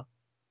 FIFA,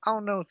 I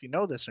don't know if you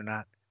know this or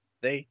not,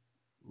 they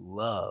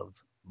love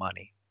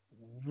money.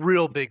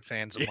 Real big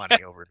fans of Yeah,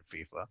 money over at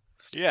FIFA.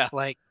 yeah.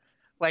 Like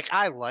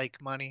I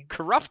like money. I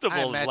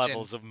Corruptible imagine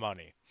levels of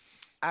money.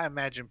 I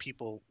imagine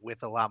people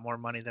with a lot more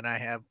money than I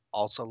have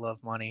also love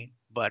money,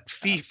 but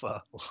Yeah.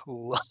 FIFA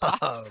loves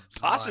money.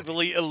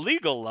 Possibly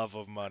illegal love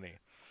of money.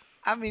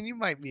 I mean, you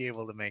might be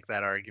able to make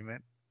that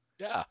argument.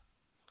 Yeah.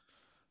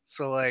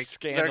 So like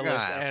they're gonna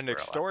Scandalous ask and for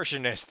a lot.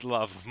 extortionist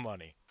love of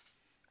money.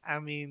 I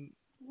mean,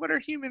 what are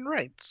human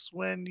rights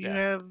when you Yeah.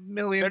 have They're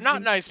millions not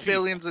and nice people.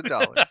 billions of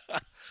dollars?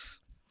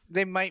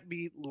 They might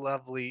be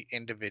lovely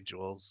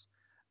individuals,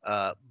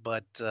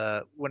 but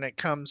when it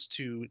comes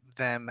to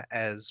them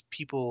as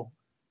people,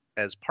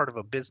 as part of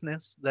a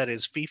business that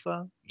is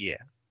FIFA, yeah,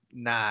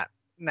 not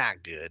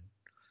good.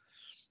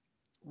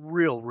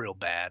 Real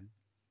bad.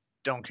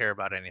 Don't care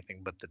about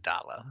anything but the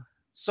dollar.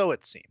 So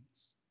it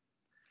seems.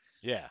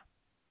 Yeah.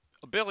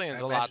 A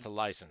billion's I a lot imagine to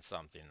license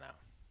something, though.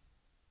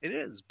 it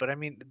is, but I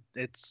mean,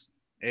 it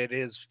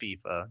is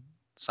FIFA.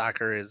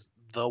 Soccer is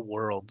the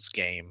world's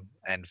game,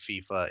 and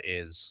FIFA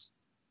is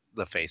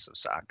the face of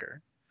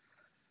soccer.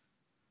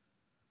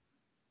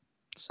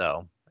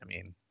 So, I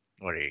mean,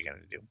 what are you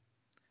gonna do?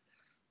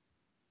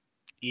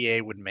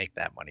 EA would make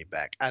that money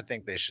back. I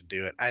think they should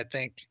do it. I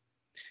think,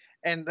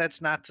 and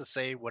that's not to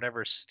say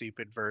whatever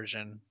stupid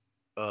version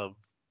of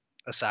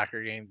a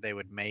soccer game they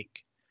would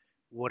make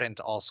wouldn't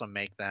also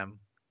make them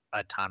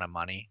a ton of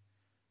money.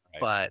 Right.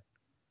 But,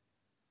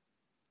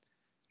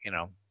 you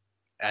know,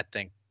 I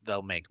think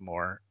they'll make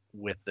more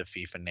with the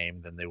FIFA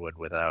name than they would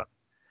without,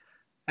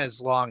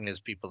 as long as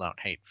people don't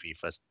hate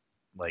FIFA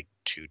like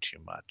too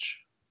much.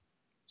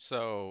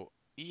 So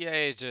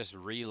EA just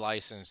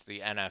relicensed the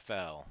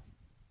NFL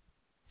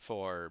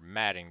for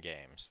Madden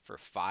games for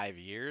 5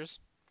 years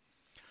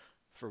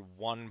for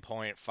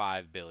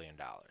 $1.5 billion.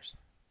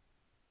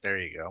 There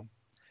you go.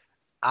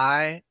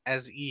 I,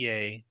 as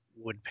EA,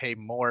 would pay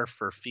more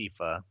for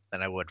FIFA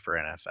than I would for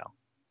NFL.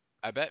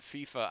 I bet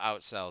FIFA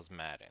outsells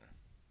Madden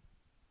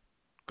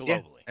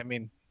Yeah, globally. I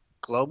mean,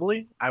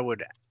 globally, I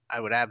would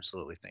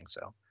absolutely think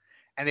so.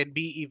 And it'd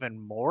be even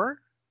more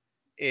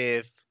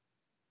if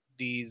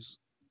these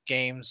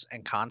games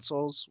and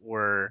consoles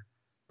were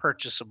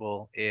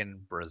purchasable in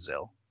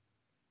Brazil.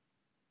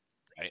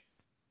 Right?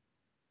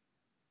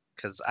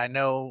 Because I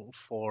know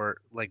for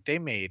like they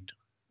made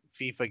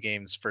FIFA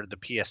games for the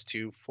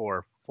PS2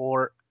 for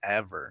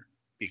forever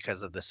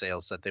because of the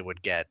sales that they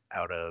would get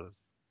out of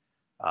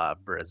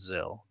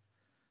Brazil.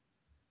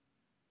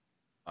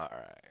 All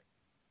right.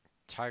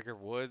 Tiger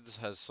Woods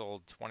has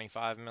sold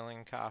 25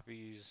 million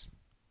copies.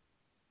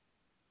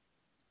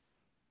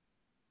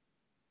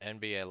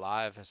 NBA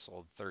Live has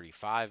sold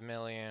 35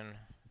 million.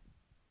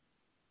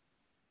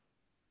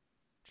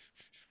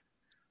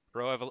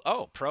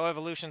 Pro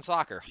Evolution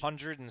Soccer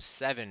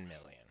 107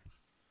 million.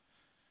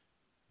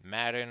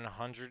 Madden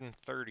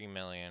 130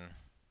 million.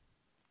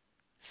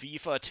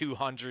 FIFA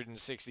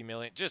 260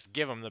 million. Just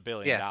give them the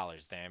billion Yeah,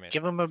 dollars, damn it.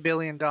 give them $1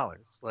 billion.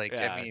 Like, I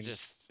Yeah, mean,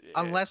 just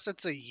unless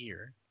it's a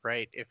year,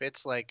 right? If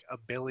it's like a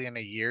billion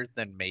a year,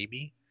 then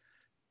maybe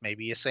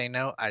you say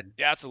no. I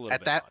yeah, it's a little at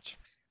bit that much.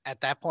 at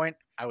that point,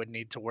 I would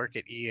need to work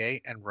at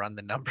EA and run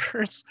the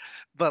numbers.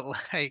 But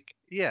like,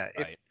 yeah,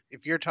 Right.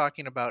 if you're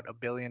talking about $1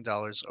 billion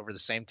over the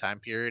same time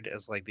period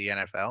as like the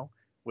NFL,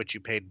 which you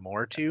paid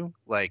more to,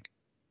 like,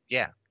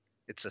 yeah,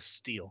 it's a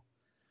steal.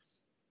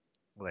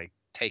 Like,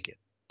 take it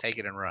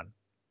and run.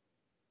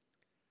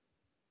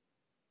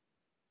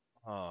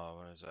 Oh,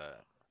 what is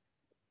that?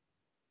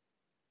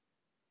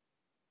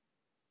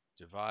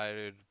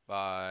 Divided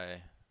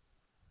by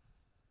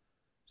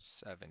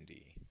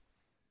 70.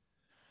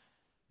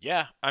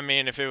 Yeah, I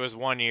mean, if it was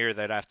 1 year,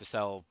 they'd have to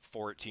sell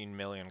 14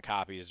 million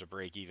copies to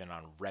break even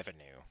on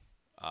revenue.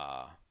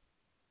 Uh,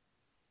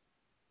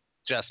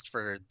 Just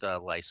for the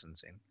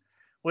licensing,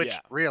 which yeah,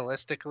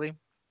 realistically,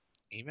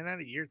 even at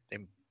a year, they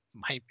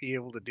might be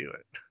able to do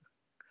it.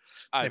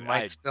 I, They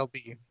might I, still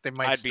be. They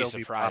might I'd be still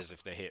be surprised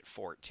if profitable. they hit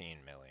 14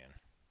 million.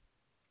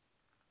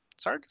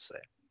 It's hard to say,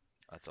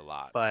 That's a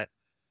lot. but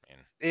I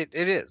mean,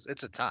 it is.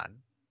 It's a ton,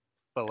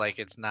 but yeah. like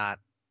it's not.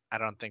 I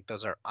don't think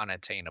those are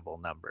unattainable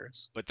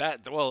numbers. But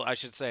that, well, I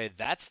should say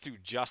that's to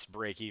just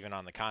break even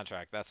on the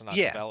contract. That's not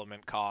Yeah.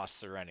 development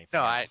costs or No. anything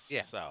I. else.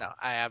 Yeah. So, No.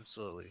 I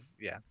absolutely.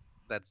 Yeah.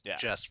 That's yeah,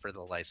 just for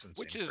the which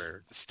licensing is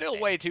for the still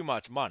name. way too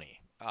much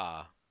money.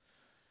 But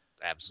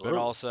Absolutely.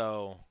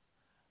 also,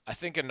 I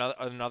think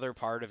another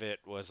part of it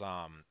was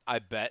I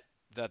bet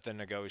that the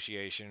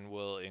negotiation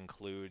will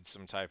include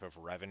some type of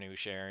revenue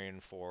sharing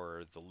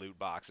for the loot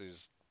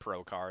boxes,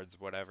 pro cards,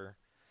 whatever,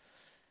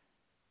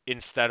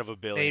 instead of $1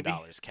 billion Maybe.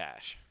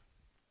 cash.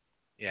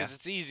 Yeah. Because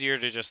it's easier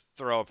to just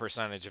throw a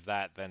percentage of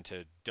that than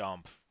to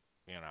dump,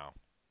 you know,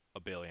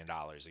 $1 billion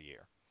a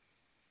year.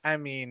 I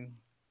mean,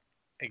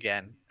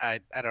 again, I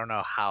don't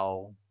know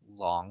how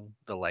long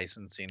the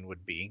licensing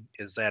would be.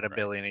 Is that a Right.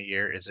 billion a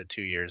year? Is it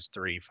 2 years,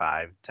 three,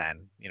 5,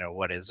 10?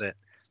 What is it?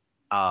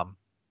 Um,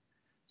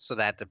 so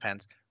that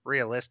depends.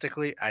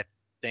 Realistically, I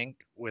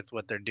think with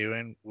what they're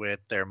doing with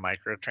their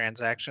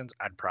microtransactions,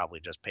 I'd probably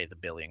just pay the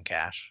billion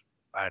cash.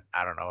 I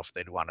don't know if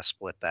they'd want to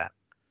split that.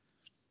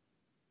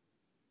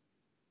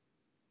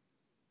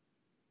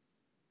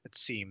 It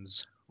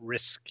seems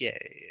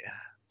risque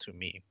to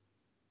me.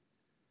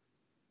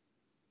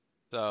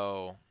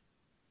 So,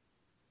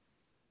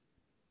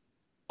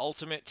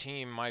 Ultimate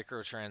Team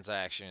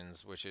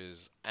microtransactions, which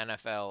is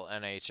NFL,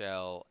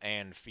 NHL,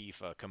 and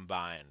FIFA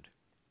combined,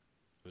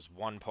 was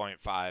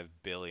 $1.5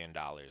 billion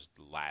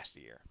last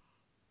year.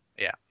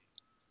 Yeah.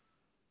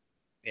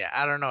 Yeah,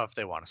 I don't know if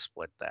they want to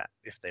split that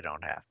if they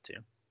don't have to.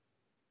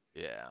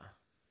 Yeah.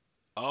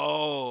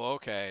 Oh,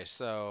 okay.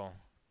 So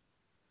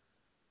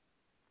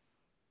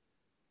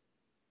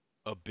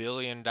 $1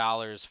 billion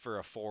for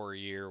a 4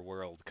 year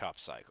World Cup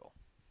cycle.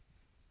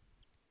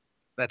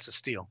 That's a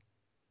steal.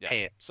 Yeah.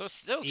 Hey, So it's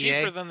still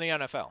cheaper EA, than the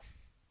NFL.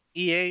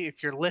 EA,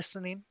 if you're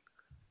listening,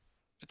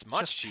 It's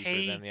much just cheaper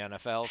than pay the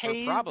NFL for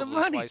pay the probably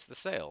money. twice the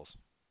sales.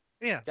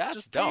 Yeah, That's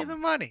just pay dumb. the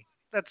money.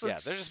 That's a Yeah,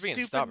 they're just being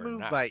stupid stubborn move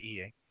now. by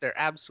EA. They're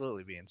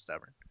absolutely being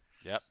stubborn.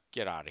 Yep,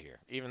 get out of here.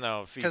 Even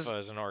though Because FIFA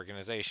as an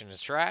organization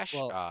is trash,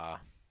 well,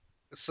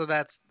 so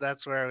that's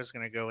where I was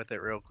gonna go with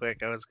it real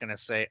quick. I was gonna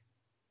say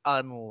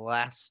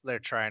unless they're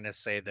trying to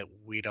say that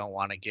we don't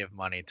want to give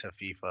money to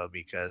FIFA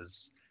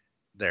because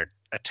they're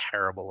a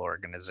terrible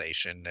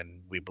organization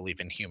and we believe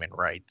in human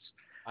rights.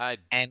 I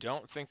And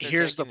don't think they're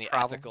here's the taking the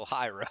problem. ethical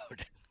high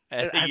road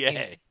at I mean,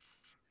 EA.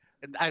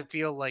 I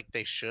feel like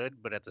they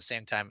should, but at the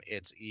same time,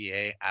 it's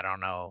EA. I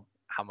don't know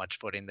how much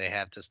footing they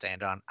have to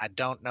stand on. I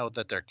don't know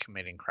that they're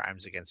committing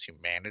crimes against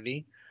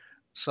humanity.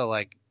 So,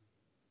 like,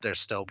 they're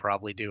still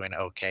probably doing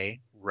okay,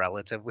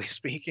 relatively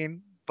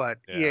speaking. But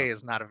Yeah. EA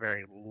is not a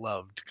very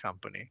loved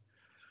company.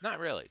 Not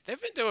really.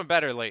 They've been doing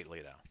better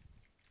lately, though.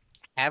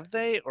 Have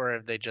they, or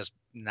have they just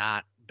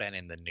not been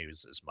in the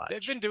news as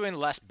They've been much? doing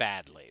less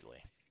bad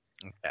lately.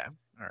 Okay,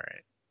 all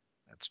right,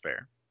 that's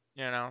fair.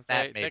 You know,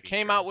 That they may they be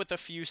came true. out with a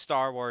few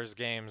Star Wars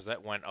games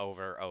that went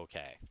over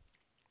okay.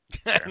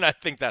 Sure. And I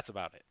think that's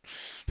about it.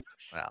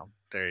 Well,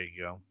 there you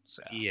go.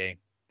 So Yeah.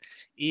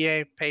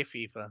 EA, pay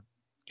FIFA,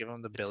 give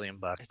them the It's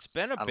it's $1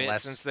 billion, been a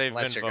bit since they've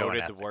unless been you're going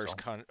voted the worst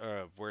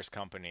ethical. worst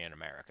company in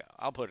America.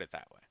 I'll put it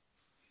that way.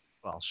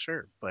 Well,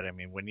 sure, but I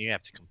mean, when you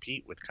have to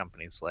compete with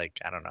companies like,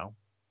 I don't know,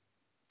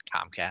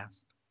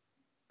 Comcast.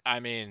 I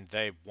mean,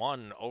 they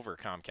won over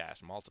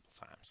Comcast multiple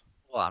times.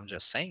 Well, I'm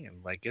just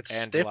saying, like, it's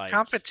And stiff like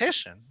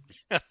competition.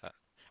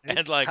 and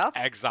It's like tough.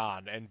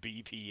 Exxon and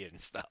BP and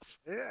stuff.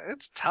 Yeah,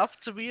 it's tough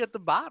to be at the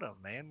bottom,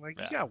 man. Like,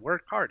 you Yeah. gotta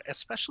work hard,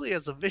 especially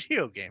as a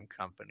video game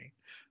company.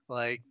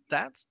 Like,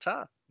 that's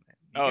tough, man.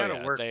 You Oh gotta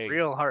yeah, work they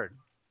real hard.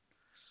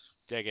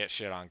 they get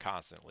shit on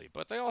constantly,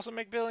 but they also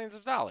make billions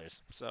of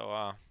dollars.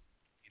 So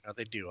You know,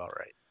 they do all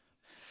right.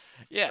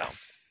 yeah, So,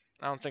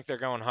 I don't think they're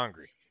going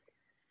hungry.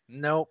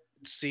 nope,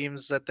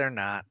 seems that they're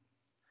not.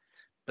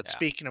 But Yeah,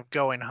 speaking of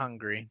going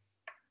hungry,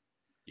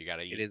 you got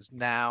to it eat. is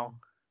now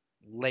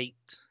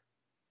late.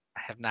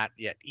 I have not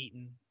yet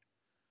eaten.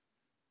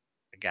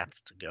 I got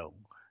to go.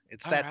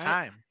 It's All that right.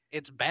 time.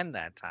 It's been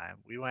that time.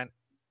 We went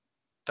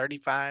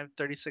 35,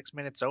 36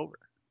 minutes over.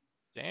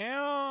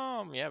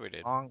 Damn. Yeah, we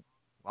did. Long,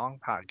 long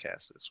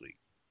podcast this week.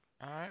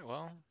 All right.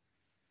 Well,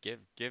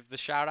 give the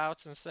shout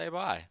outs and say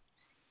bye.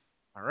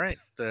 All right.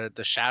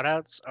 The shout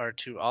outs are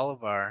to all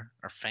of our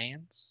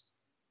fans,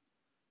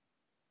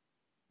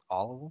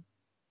 all of them,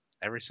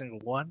 every single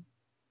one.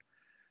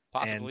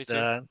 And Possibly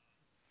two.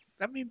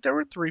 I mean, there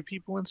were 3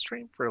 people in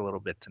stream for a little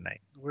bit tonight.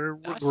 We're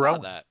I saw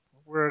growing. that.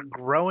 We're a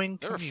growing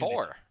There were community.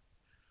 four.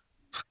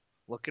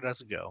 Look at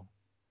us go.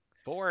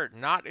 Four,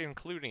 not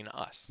including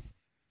us.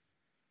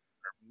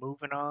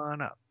 Moving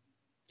on up.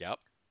 Yep.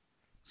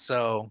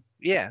 So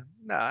yeah,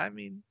 no, I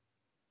mean,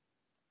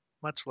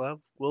 much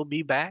love. We'll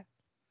be back.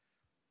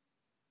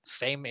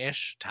 Same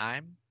ish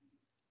time.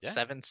 Yeah.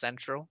 7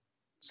 Central.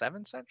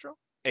 7 Central?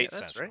 Yeah, Eight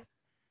that's central. right.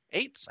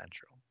 8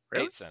 Central.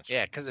 Really? Eight central.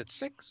 Yeah, because it's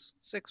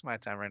six my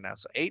time right now.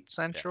 So eight Yeah.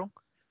 Central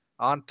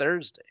on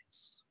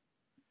Thursdays.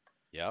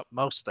 Yep.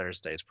 Most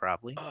Thursdays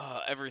probably.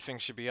 Everything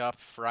should be up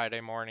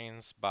Friday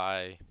mornings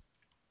by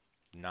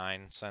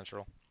 9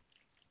 central,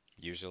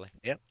 usually.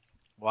 Yep.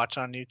 Watch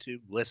on YouTube.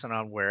 Listen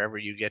on wherever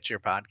you get your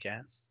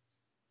podcasts.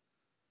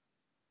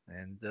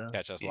 And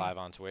Catch us yeah, live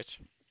on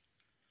Twitch.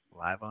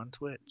 live on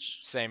Twitch.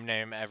 Same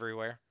name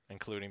everywhere,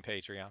 including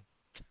Patreon.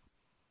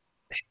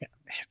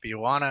 If you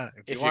wanna,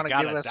 if you If you wanna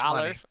got give a us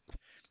dollar, money,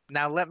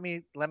 now let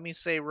me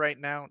say right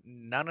now,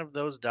 none of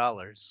those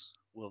dollars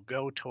will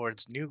go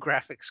towards new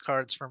graphics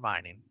cards for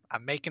mining.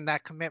 I'm making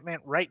that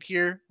commitment right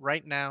here,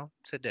 right now,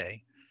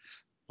 today,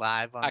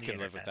 live on I the can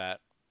live with internet. that.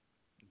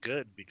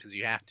 Good, because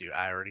you have to.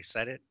 I already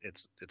said it.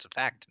 It's a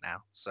fact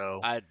now. So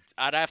I'd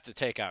have to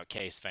take out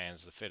case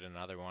fans to fit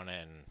another one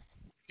in.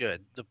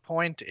 good. The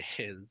point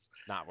is,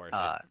 Not worth it.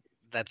 uh,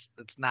 that's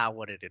not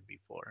what it did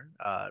before.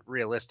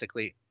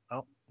 Realistically,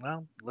 oh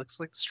well,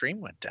 looks like the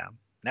stream went down.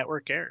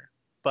 Network error.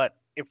 But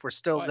if we're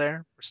still What?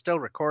 there, we're still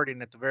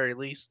recording at the very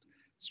least.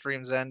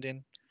 Stream's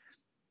ending.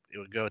 It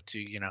would go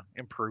to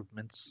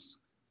improvements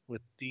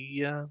with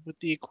the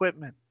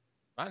equipment.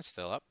 Mine's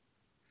still up.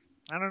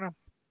 I don't know.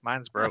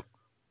 Mine's Huh. broke.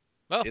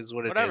 Well, Is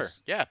what it whatever.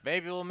 is. Yeah,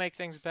 maybe we'll make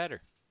things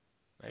better.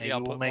 Maybe Maybe I'll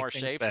we'll put make more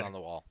things shapes on better. the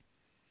wall.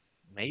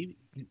 Maybe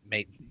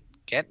make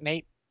get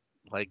Nate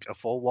like a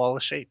full wall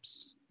of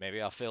shapes.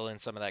 Maybe I'll fill in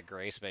some of that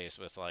gray space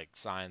with like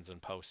signs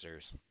and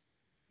posters.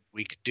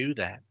 We could do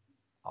that.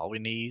 All we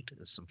need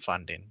is some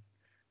funding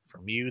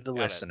from you, the I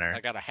listener.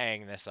 gotta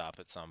hang this up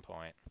at some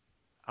point.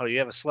 Oh, you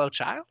have a slow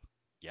child?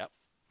 Yep.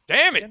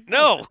 Damn I it! didn't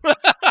know No.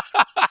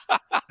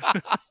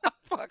 that.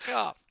 Fuck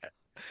off.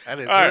 That All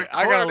is right,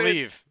 I gotta recorded.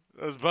 leave.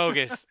 That was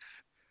bogus.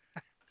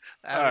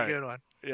 All Have a right. good one.